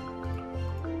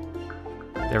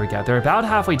 There we go, they're about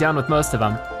halfway down with most of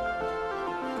them.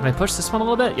 Can I push this one a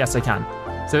little bit? Yes, I can.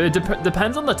 So it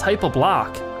depends on the type of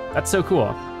block. That's so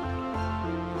cool.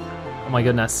 Oh my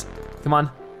goodness, come on.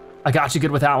 I got you good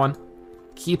with that one.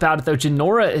 Keep at it though.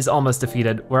 Jinora is almost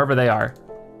defeated, wherever they are.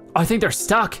 Oh, I think they're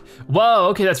stuck. Whoa,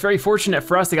 okay, that's very fortunate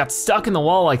for us. They got stuck in the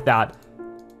wall like that.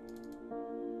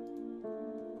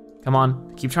 Come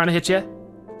on, keep trying to hit you.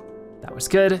 That was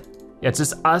good. Yeah, it's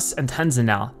just us and Tenzin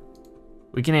now.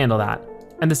 We can handle that.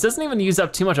 And this doesn't even use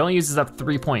up too much, it only uses up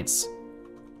 3 points.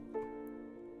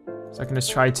 So I can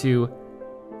just try to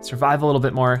survive a little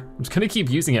bit more. I'm just gonna keep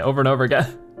using it over and over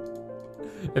again.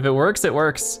 If it works, it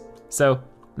works. So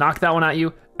knock that one at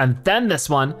you, and then this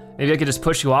one, maybe I could just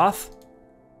push you off.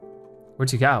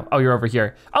 Where'd you go? Oh, you're over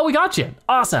here. Oh, we got you,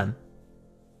 awesome.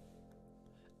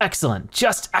 Excellent,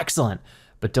 just excellent.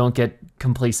 But don't get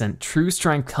complacent. True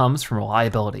strength comes from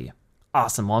reliability.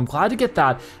 Awesome, well, I'm glad to get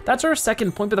that. That's our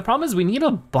second point, but the problem is we need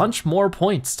a bunch more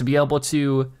points to be able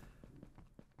to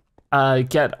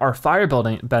get our fire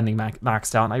bending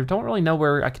maxed out, and I don't really know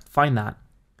where I could find that.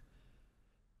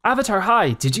 Avatar,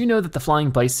 hi, did you know that the flying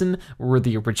bison were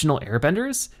the original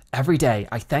airbenders? Every day,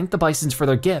 I thank the bisons for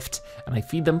their gift, and I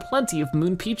feed them plenty of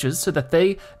moon peaches so that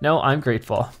they know I'm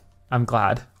grateful. I'm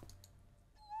glad.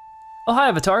 Oh, hi,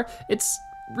 Avatar. It's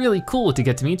really cool to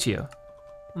get to meet you.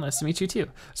 Nice to meet you too.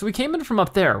 So we came in from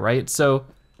up there, right? So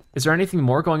is there anything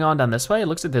more going on down this way? It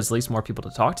looks like there's at least more people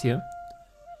to talk to.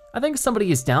 I think somebody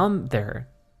is down there.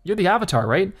 You're the Avatar,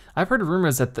 right? I've heard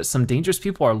rumors that some dangerous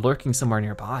people are lurking somewhere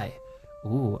nearby.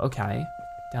 Ooh, okay.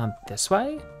 Down this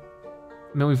way?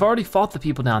 I mean, we've already fought the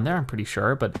people down there, I'm pretty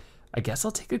sure, but I guess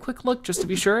I'll take a quick look just to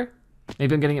be sure.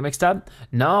 Maybe I'm getting it mixed up.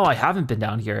 No, I haven't been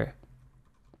down here.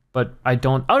 But I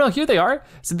don't, oh no, here they are.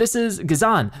 So this is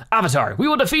Gazan. Avatar, we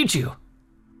will defeat you.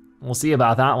 We'll see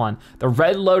about that one. The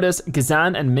Red Lotus,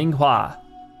 Gazan, and Minghua.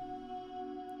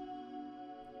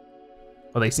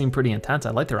 Well, they seem pretty intense. I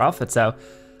like their outfits, so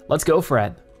let's go for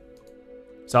it.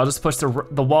 So I'll just push the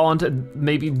wall into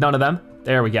maybe none of them.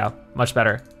 There we go, much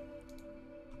better.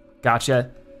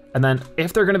 Gotcha. And then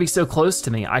if they're gonna be so close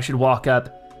to me, I should walk up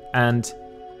and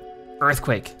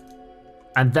earthquake.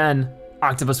 And then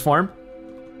octopus form.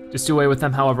 Just do away with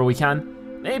them however we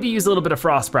can. Maybe use a little bit of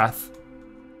frost breath.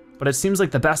 But it seems like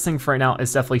the best thing for right now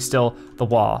is definitely still the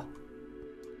wall.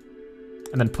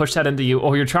 And then push that into you.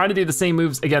 Oh, you're trying to do the same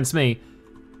moves against me.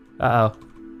 Uh-oh.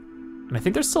 And I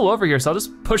think they're still over here, so I'll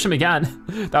just push them again.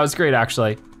 That was great,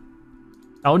 actually.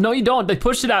 Oh, no, you don't. They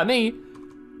pushed it at me.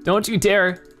 Don't you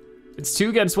dare. It's 2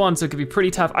 against 1, so it could be pretty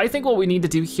tough. I think what we need to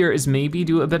do here is maybe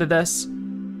do a bit of this.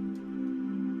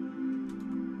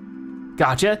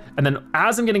 Gotcha. And then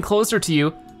as I'm getting closer to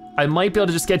you, I might be able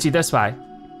to just get you this way.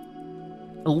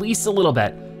 At least a little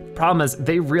bit. Problem is,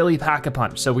 they really pack a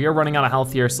punch, so we are running out of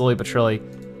health here slowly but surely.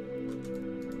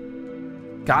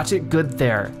 Gotcha, good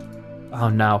there. Oh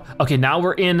no. Okay, now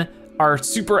we're in our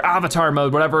super avatar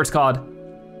mode, whatever it's called.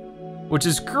 Which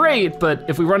is great, but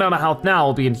if we run out of health now,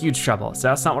 we'll be in huge trouble. So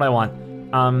that's not what I want.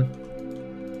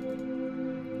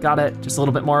 Got it, just a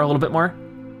little bit more, a little bit more.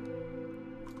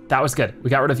 that was good. We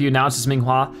got rid of you, now it's just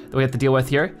Minghua that we have to deal with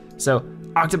here. So,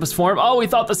 octopus form, oh, we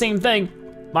thought the same thing.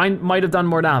 Mine might have done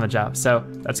more damage out, so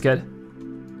that's good.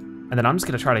 And then I'm just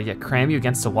gonna try to cram you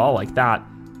against a wall like that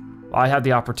while I have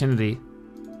the opportunity.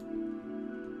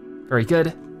 Very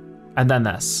good. And then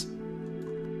this.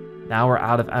 Now we're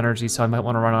out of energy, so I might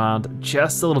wanna run around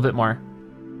just a little bit more.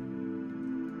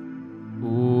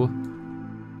 Ooh.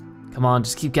 Come on,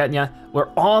 just keep getting ya. We're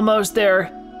almost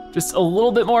there. Just a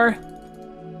little bit more.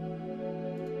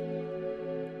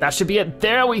 That should be it,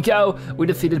 there we go. We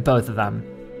defeated both of them.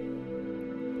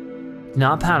 Do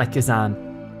not panic,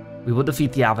 Kazan. We will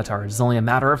defeat the Avatar, it's only a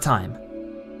matter of time.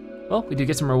 Well, we do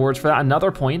get some rewards for that,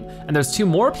 another point, and there's 2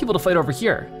 more people to fight over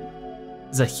here.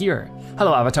 Zahir.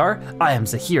 Hello, Avatar. I am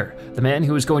Zahir, the man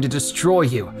who is going to destroy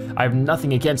you. I have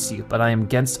nothing against you, but I am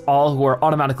against all who are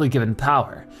automatically given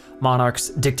power. Monarchs,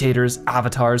 dictators,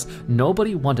 avatars,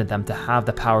 nobody wanted them to have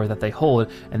the power that they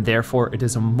hold, and therefore it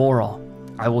is immoral.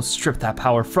 I will strip that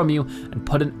power from you and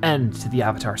put an end to the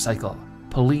Avatar cycle.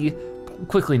 Pali,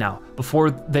 quickly now,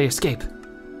 before they escape.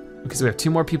 Okay, so we have 2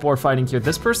 more people are fighting here.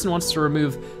 This person wants to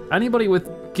remove anybody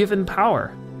with given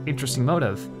power. Interesting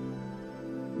motive.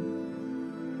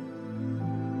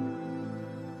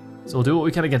 So we'll do what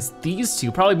we can against these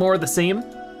 2, probably more of the same.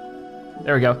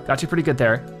 There we go, got you pretty good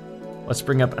there. Let's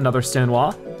bring up another stone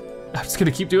wall. I'm just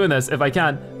gonna keep doing this if I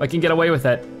can get away with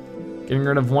it. Getting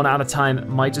rid of 1 at a time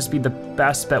might just be the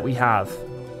best bet we have.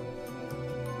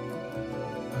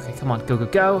 Okay, come on, go, go,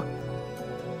 go.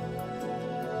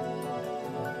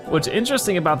 What's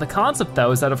interesting about the concept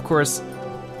though is that of course,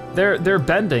 they're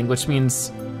bending, which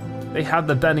means they have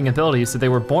the bending ability, so they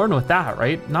were born with that,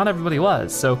 right? Not everybody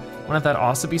was, so wouldn't that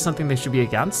also be something they should be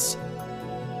against?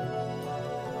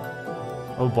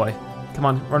 Oh boy, come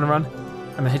on, run, run.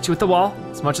 I'm gonna hit you with the wall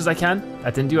as much as I can.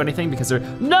 That didn't do anything because they're,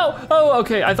 no! Oh,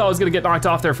 okay, I thought I was gonna get knocked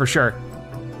off there for sure.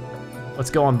 Let's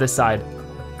go on this side.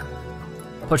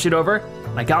 Push it over,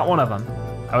 and I got one of them.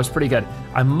 That was pretty good.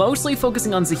 I'm mostly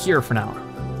focusing on Zahir for now.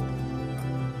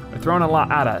 They're throwing a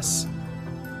lot at us.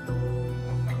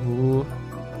 Ooh.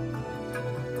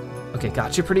 Okay,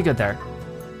 got you pretty good there.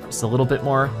 Just a little bit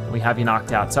more, and we have you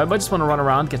knocked out. So I might just wanna run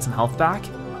around, get some health back.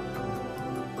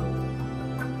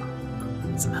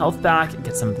 Get some health back, and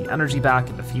get some of the energy back,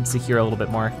 and defeat Zahir a little bit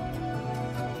more.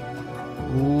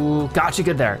 Ooh, got you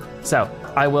good there. So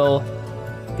I will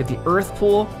get the earth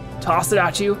pool, toss it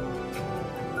at you.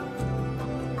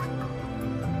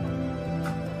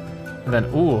 And then,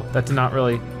 ooh, that did not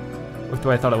really work the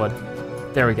way I thought it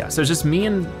would. There we go, so it's just me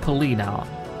and Pali now.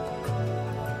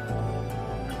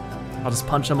 I'll just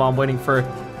punch them while I'm waiting for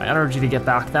my energy to get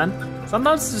back then.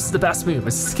 Sometimes this is the best move,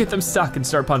 is just get them stuck and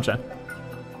start punching.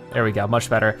 There we go, much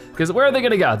better. Because where are they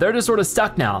gonna go? They're just sort of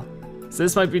stuck now. So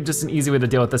this might be just an easy way to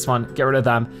deal with this one. Get rid of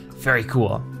them, very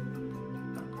cool.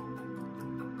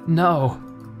 No.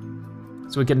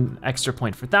 So we get an extra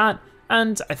point for that,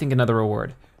 and I think another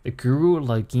reward. The Guru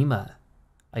Lagima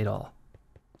idol.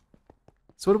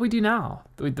 So what do we do now?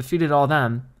 We defeated all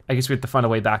them. I guess we have to find a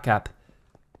way back up.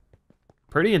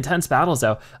 Pretty intense battles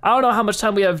though. I don't know how much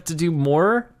time we have to do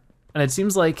more, and it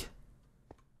seems like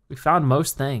we found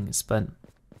most things, but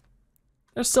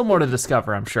there's still more to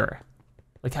discover, I'm sure.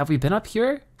 Like, have we been up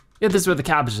here? Yeah, this is where the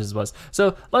cabbages was.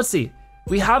 So let's see.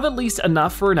 We have at least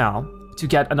enough for now to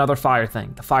get another fire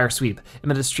thing, the fire sweep.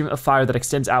 Emit a stream of fire that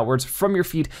extends outwards from your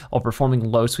feet while performing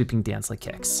low sweeping dance-like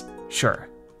kicks. Sure.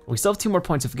 We still have 2 more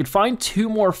points. If we could find 2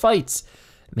 more fights,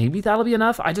 maybe that'll be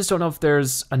enough. I just don't know if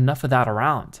there's enough of that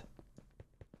around.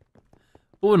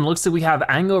 Oh, and it looks like we have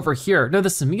Aang over here. No,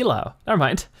 this is Milo, never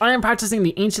mind. I am practicing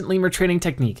the ancient lemur training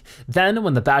technique. Then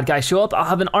when the bad guys show up, I'll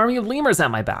have an army of lemurs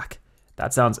at my back.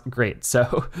 That sounds great,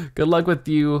 so good luck with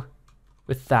you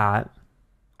with that.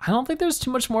 I don't think there's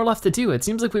too much more left to do. It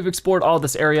seems like we've explored all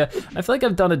this area. I feel like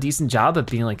I've done a decent job of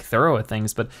being like thorough with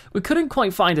things, but we couldn't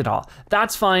quite find it all.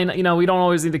 That's fine, you know, we don't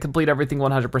always need to complete everything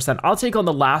 100%. I'll take on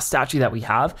the last statue that we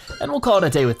have, and we'll call it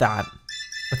a day with that.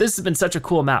 But this has been such a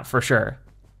cool map for sure.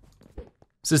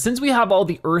 So since we have all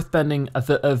the earthbending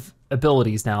of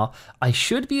abilities now, I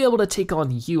should be able to take on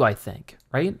you, I think,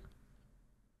 right?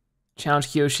 Challenge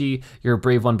Kyoshi, you're a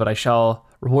brave one, but I shall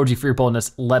reward you for your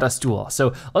boldness. Let us duel.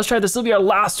 So let's try this. Will be our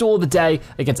last duel of the day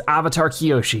against Avatar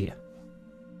Kyoshi.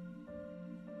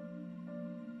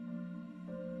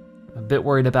 I'm a bit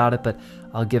worried about it, but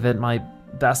I'll give it my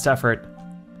best effort.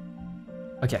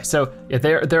 Okay, so yeah,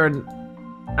 they're an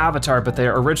Avatar, but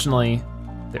they're originally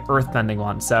the earthbending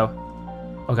one, so.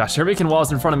 Oh gosh, they're making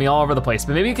walls in front of me all over the place,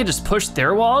 but maybe you could just push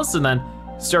their walls and then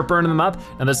start burning them up.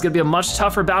 And this is gonna be a much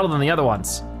tougher battle than the other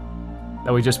ones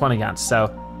that we just went against, so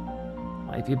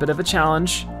might be a bit of a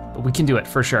challenge, but we can do it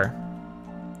for sure.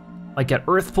 Like get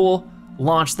Earth Pool,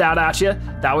 launch that at you.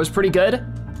 That was pretty good.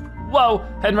 Whoa,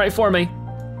 heading right for me.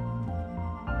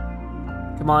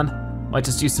 Come on, might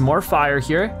just use some more fire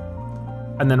here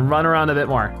and then run around a bit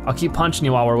more. I'll keep punching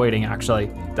you while we're waiting,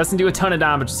 actually. Doesn't do a ton of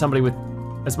damage to somebody with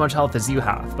as much health as you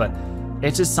have, but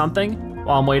it's just something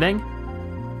while I'm waiting,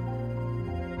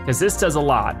 because this does a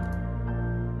lot.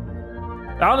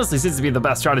 It honestly seems to be the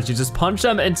best strategy. Just punch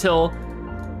them until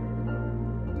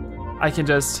I can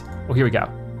just, well, here we go.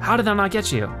 How did that not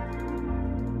get you?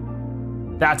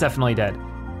 That definitely did.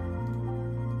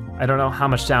 I don't know how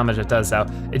much damage it does though.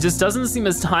 It just doesn't seem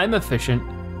as time efficient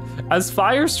as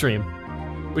Fire Stream.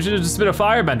 We should have just been a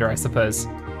firebender, I suppose.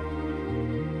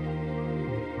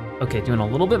 Okay, doing a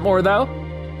little bit more though.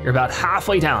 You're about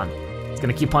halfway down. It's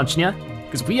gonna keep punching you,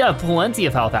 because we have plenty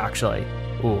of health actually.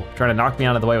 Ooh, trying to knock me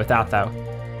out of the way with that though.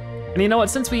 And you know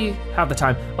what, since we have the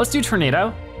time, let's do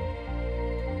Tornado.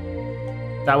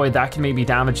 That way that can maybe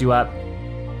damage you up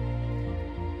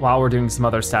while we're doing some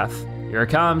other stuff. Here it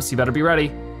comes, you better be ready.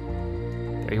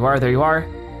 There you are, there you are.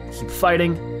 Keep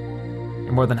fighting.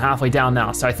 You're more than halfway down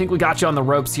now, so I think we got you on the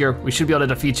ropes here. We should be able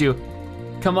to defeat you.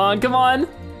 Come on, come on.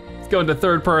 Let's go into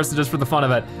third person just for the fun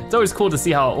of it. It's always cool to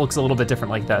see how it looks a little bit different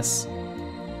like this.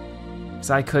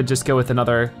 So I could just go with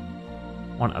another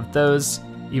one of those,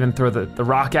 even throw the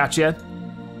rock at you.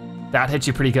 That hit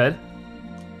you pretty good.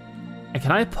 And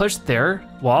can I push their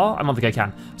wall? I don't think I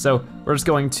can. So we're just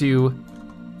going to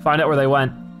find out where they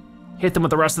went, hit them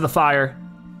with the rest of the fire.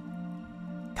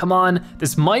 Come on,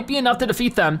 this might be enough to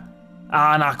defeat them.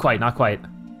 Ah, not quite, not quite.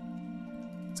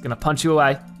 It's gonna punch you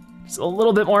away. Just a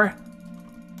little bit more.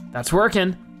 That's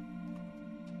working.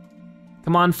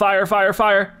 Come on, fire, fire,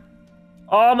 fire.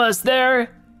 Almost there.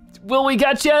 Will we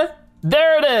get you?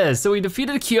 There it is, so we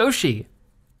defeated Kyoshi.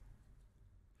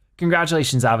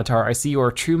 Congratulations, Avatar. I see you are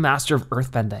a true master of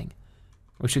earthbending.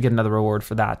 We should get another reward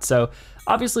for that. So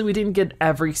obviously we didn't get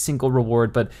every single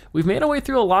reward, but we've made our way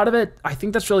through a lot of it. I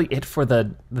think that's really it for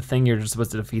the thing. You're just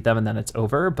supposed to defeat them and then it's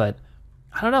over, but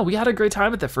I don't know, we had a great time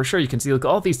with it for sure. You can see like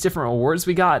all these different rewards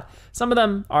we got. Some of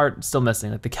them are still missing,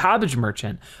 like the cabbage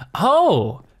merchant.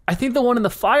 Oh, I think the one in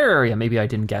the fire area maybe I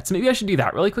didn't get. So maybe I should do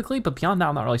that really quickly, but beyond that,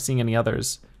 I'm not really seeing any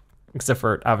others except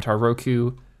for Avatar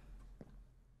Roku.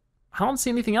 I don't see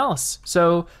anything else.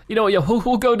 So, you know what, yeah,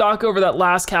 we'll go knock over that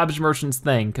last cabbage merchant's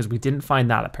thing because we didn't find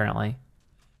that apparently.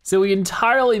 So we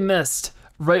entirely missed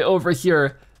right over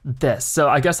here this. So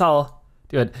I guess I'll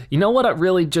do it. You know what, it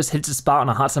really just hits a spot on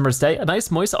a hot summer's day? A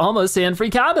nice, moist, almost sand-free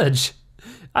cabbage.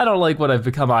 I don't like what I've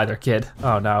become either, kid.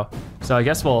 Oh no. So I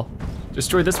guess we'll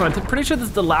destroy this one. I'm pretty sure this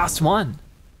is the last one.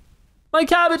 My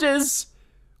cabbages!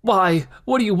 Why,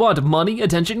 what do you want, money,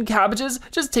 attention, cabbages?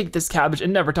 Just take this cabbage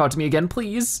and never talk to me again,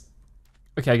 please.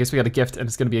 Okay, I guess we got a gift and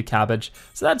it's gonna be a cabbage.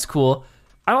 So that's cool.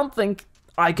 I don't think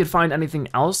I could find anything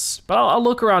else, but I'll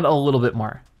look around a little bit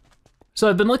more. So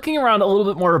I've been looking around a little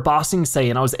bit more at Ba Sing Se,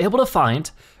 and I was able to find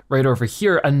right over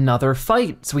here another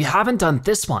fight. So we haven't done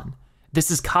this one.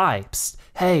 This is Kai. Psst,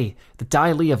 hey, the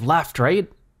Dai Li have left,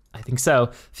 right? I think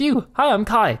so. Phew, hi, I'm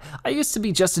Kai. I used to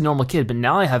be just a normal kid, but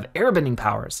now I have airbending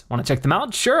powers. Wanna check them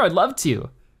out? Sure, I'd love to.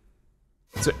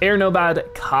 So Air Nomad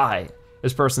Kai.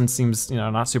 This person seems, you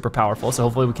know, not super powerful, so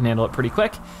hopefully we can handle it pretty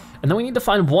quick. And then we need to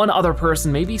find one other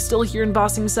person, maybe still here in Ba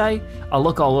Sing Se. I'll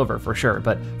look all over for sure,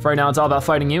 but for right now it's all about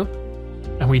fighting you.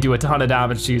 And we do a ton of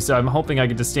damage to you, so I'm hoping I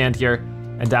can just stand here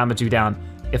and damage you down.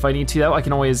 If I need to though, I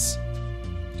can always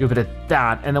do a bit of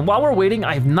that. And then while we're waiting,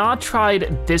 I have not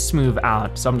tried this move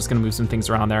out, so I'm just gonna move some things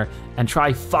around there and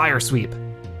try Fire Sweep.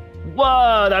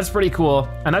 Whoa, that's pretty cool.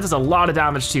 And that does a lot of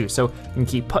damage too. So we can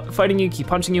keep fighting you, keep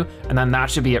punching you, and then that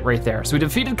should be it right there. So we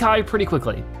defeated Kai pretty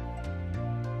quickly.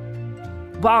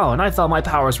 Wow, and I thought my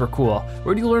powers were cool.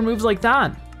 Where do you learn moves like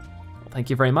that? Well, thank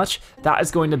you very much. That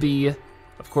is going to be,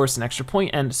 of course, an extra point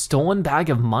and stolen bag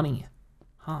of money.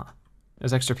 Huh,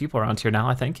 there's extra people around here now,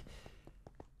 I think.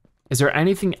 Is there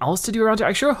anything else to do around here?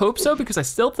 I sure hope so, because I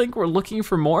still think we're looking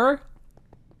for more.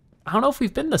 I don't know if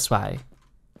we've been this way,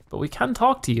 but we can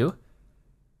talk to you.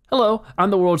 Hello,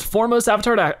 I'm the world's foremost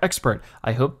avatar expert.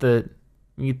 I hope that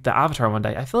we meet the avatar one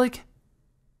day. I feel like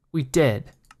we did.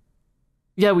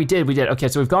 Yeah, we did. Okay,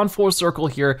 so we've gone full circle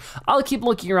here. I'll keep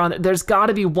looking around. There's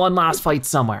gotta be one last fight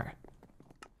somewhere.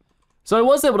 So I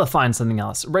was able to find something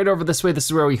else. Right over this way, this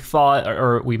is where we fought,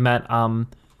 or we met a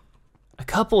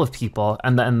couple of people,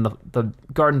 and then the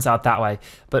garden's out that way.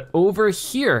 But over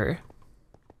here,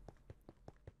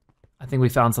 I think we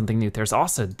found something new. There's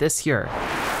also this here.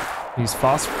 Use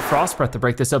frost breath to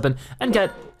break this open and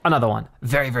get another one.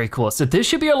 Very, very cool. So this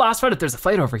should be our last fight if there's a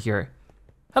fight over here.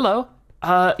 Hello.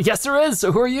 Yes, there is.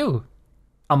 So who are you?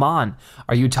 Aman.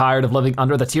 Are you tired of living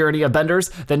under the tyranny of benders?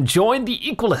 Then join the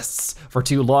equalists. For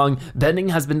too long, bending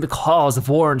has been the cause of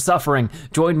war and suffering.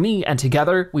 Join me and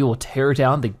together we will tear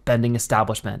down the bending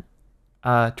establishment.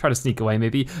 Try to sneak away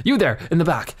maybe. You there, in the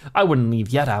back. I wouldn't leave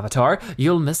yet, Avatar.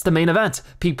 You'll miss the main event.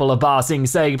 People of Ba Sing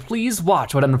Se, please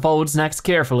watch what unfolds next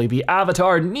carefully. The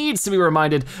Avatar needs to be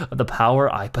reminded of the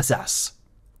power I possess.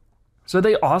 So are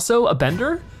they also a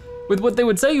bender? With what they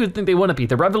would say, you would think they wouldn't be.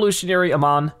 The revolutionary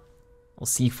Aman, we'll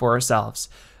see for ourselves.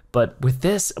 But with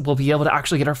this, we'll be able to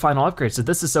actually get our final upgrade. So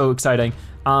this is so exciting.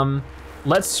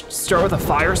 Let's start with a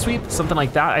fire sweep, something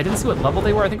like that. I didn't see what level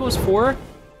they were. I think it was 4.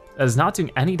 That is not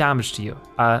doing any damage to you.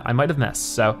 I might have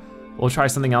missed, so we'll try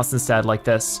something else instead, like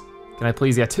this. Can I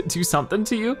please, do something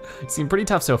to you? You seem pretty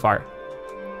tough so far.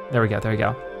 There we go, there we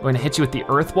go. We're gonna hit you with the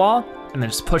earth wall and then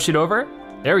just push it over.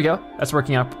 There we go, that's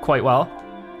working out quite well.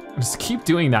 Just keep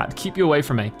doing that, keep you away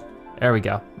from me. There we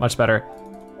go, much better.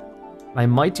 I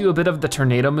might do a bit of the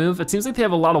tornado move. It seems like they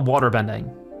have a lot of water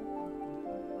bending.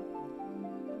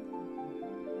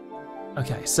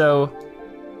 Okay, so,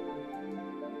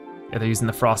 yeah, they're using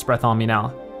the frost breath on me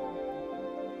now.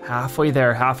 Halfway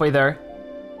there,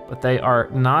 but they are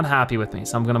not happy with me.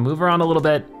 So I'm gonna move around a little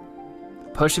bit,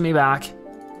 pushing me back,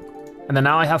 and then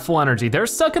now I have full energy. They're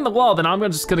stuck in the wall, then I'm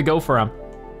just gonna go for them.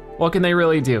 What can they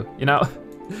really do, you know?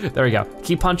 There we go,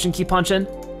 keep punching.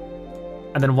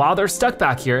 And then while they're stuck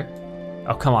back here,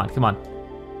 oh, come on.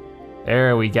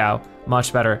 There we go,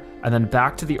 much better. And then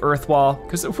back to the earth wall,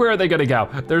 because where are they gonna go?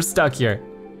 They're stuck here.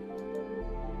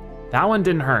 That one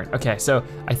didn't hurt. Okay, so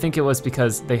I think it was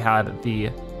because they had the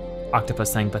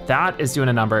octopus thing, but that is doing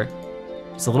a number.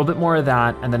 Just a little bit more of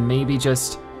that, and then maybe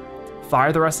just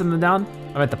fire the rest of them down. I'm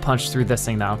gonna have to punch through this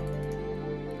thing now.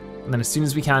 And then as soon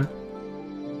as we can,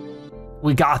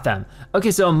 we got them.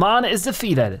 Okay, so Aman is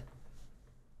defeated.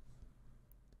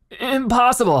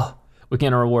 Impossible. We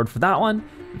get a reward for that one.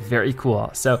 Very cool.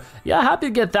 So yeah, happy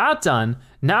to get that done.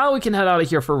 Now we can head out of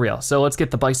here for real. So let's get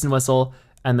the bison whistle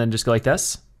and then just go like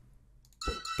this.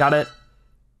 Got it.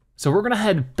 So we're gonna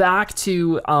head back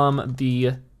to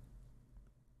the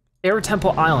Air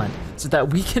Temple Island so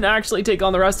that we can actually take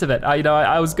on the rest of it.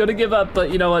 I was gonna give up,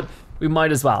 but you know what? We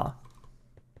might as well.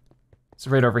 So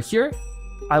right over here,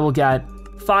 I will get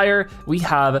fire. We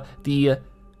have the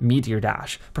Meteor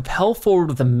Dash. Propel forward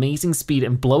with amazing speed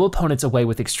and blow opponents away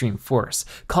with extreme force,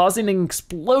 causing an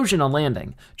explosion on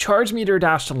landing. Charge Meteor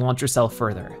Dash to launch yourself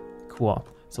further. Cool.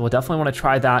 So we'll definitely wanna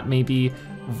try that maybe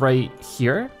right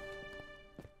here.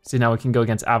 So now we can go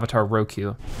against Avatar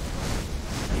Roku.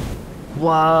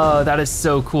 Whoa, that is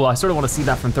so cool. I sort of wanna see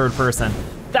that from third person.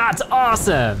 That's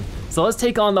awesome. So let's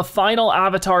take on the final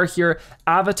avatar here,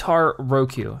 Avatar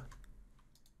Roku.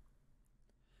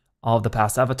 All of the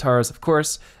past avatars, of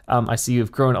course. I see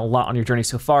you've grown a lot on your journey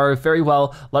so far. Very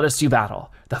well, let us do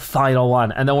battle. The final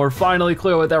one, and then we're finally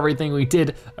clear with everything. We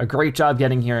did a great job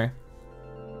getting here.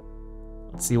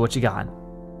 Let's see what you got.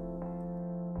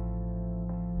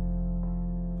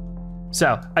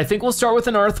 So, I think we'll start with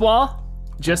an earth wall,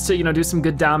 just to do some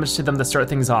good damage to them to start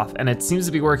things off, and it seems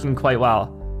to be working quite well.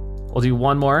 We'll do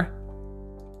one more.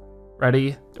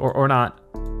 Ready, or not.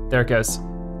 There it goes.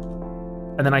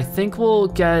 And then I think we'll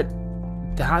get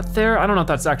that there. I don't know if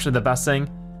that's actually the best thing,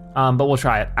 but we'll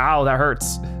try it. Ow, that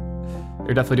hurts.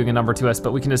 They're definitely doing a number to us,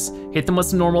 but we can just hit them with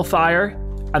some normal fire,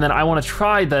 and then I wanna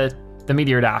try the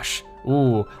Meteor Dash.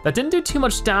 Ooh, that didn't do too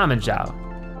much damage out.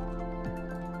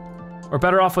 We're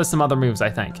better off with some other moves, I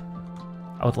think.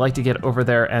 I would like to get over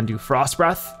there and do Frost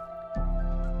Breath.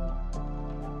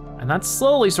 And that's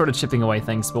slowly sort of chipping away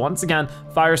things, but once again,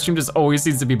 Fire Stream just always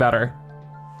seems to be better.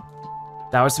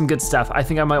 That was some good stuff. I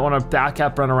think I might wanna back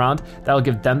up, run around. That'll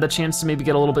give them the chance to maybe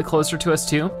get a little bit closer to us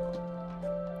too.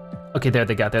 Okay, there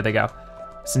they go.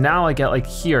 So now I get like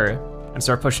here and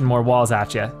start pushing more walls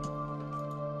at you.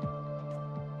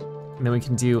 And then we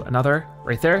can do another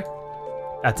right there.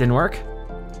 That didn't work.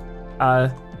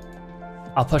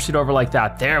 I'll push it over like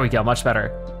that. There we go, much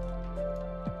better.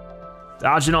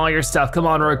 Dodging all your stuff. Come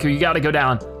on, Roku, you gotta go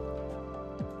down.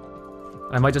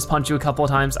 I might just punch you a couple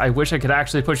of times. I wish I could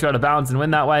actually push you out of bounds and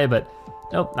win that way, but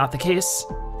nope, not the case.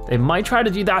 They might try to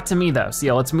do that to me though. So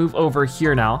yeah, let's move over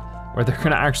here now, where they're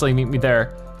gonna actually meet me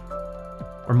there.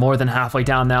 We're more than halfway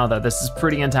down now though. This is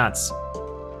pretty intense.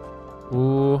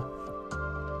 Ooh.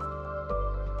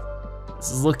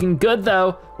 This is looking good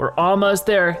though. We're almost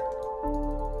there.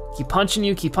 Keep punching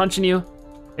you.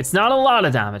 It's not a lot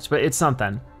of damage, but it's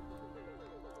something.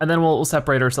 And then we'll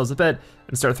separate ourselves a bit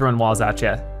and start throwing walls at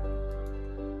you.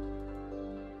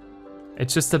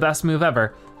 It's just the best move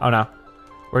ever. Oh no,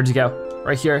 where'd you go?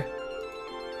 Right here.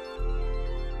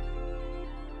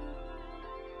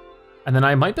 And then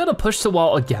I might be able to push the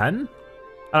wall again.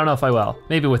 I don't know if I will.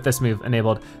 Maybe with this move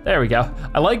enabled. There we go.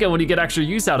 I like it when you get extra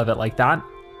use out of it like that.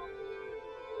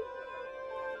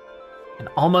 And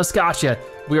almost gotcha.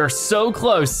 We are so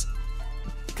close.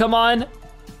 Come on.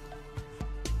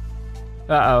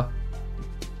 Uh-oh.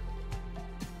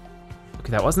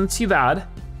 Okay, that wasn't too bad.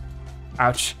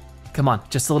 Ouch. Come on,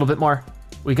 just a little bit more.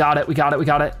 We got it, we got it, we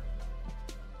got it.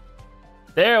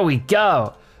 There we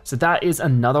go. So that is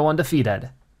another one defeated.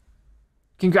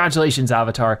 Congratulations,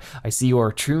 Avatar. I see you're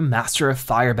a true master of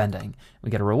firebending.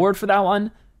 We get a reward for that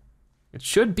one. It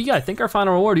should be, I think, our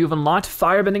final reward. You have unlocked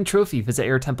Firebending Trophy. Visit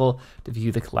Air Temple to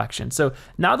view the collection. So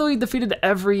now that we've defeated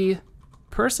every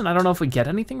person, I don't know if we get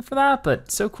anything for that, but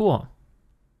so cool.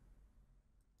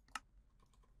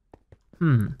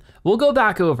 We'll go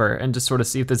back over and just sort of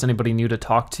see if there's anybody new to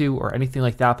talk to or anything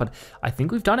like that, but I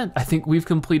think we've done it. I think we've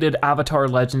completed Avatar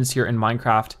Legends here in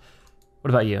Minecraft.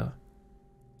 What about you?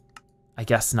 I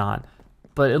guess not.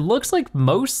 But it looks like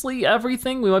mostly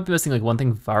everything. We might be missing like one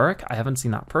thing, Varric. I haven't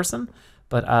seen that person,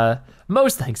 but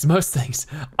most things.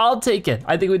 I'll take it.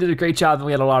 I think we did a great job and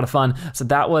we had a lot of fun. So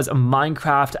that was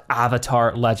Minecraft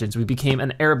Avatar Legends. We became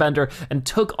an airbender and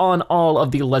took on all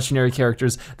of the legendary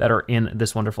characters that are in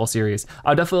this wonderful series.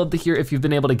 I'd definitely love to hear if you've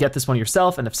been able to get this one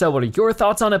yourself, and if so, what are your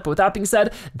thoughts on it? But with that being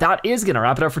said, that is gonna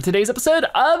wrap it up for today's episode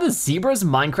of Zebra's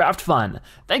Minecraft Fun.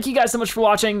 Thank you guys so much for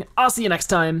watching. I'll see you next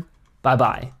time.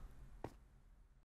 Bye-bye.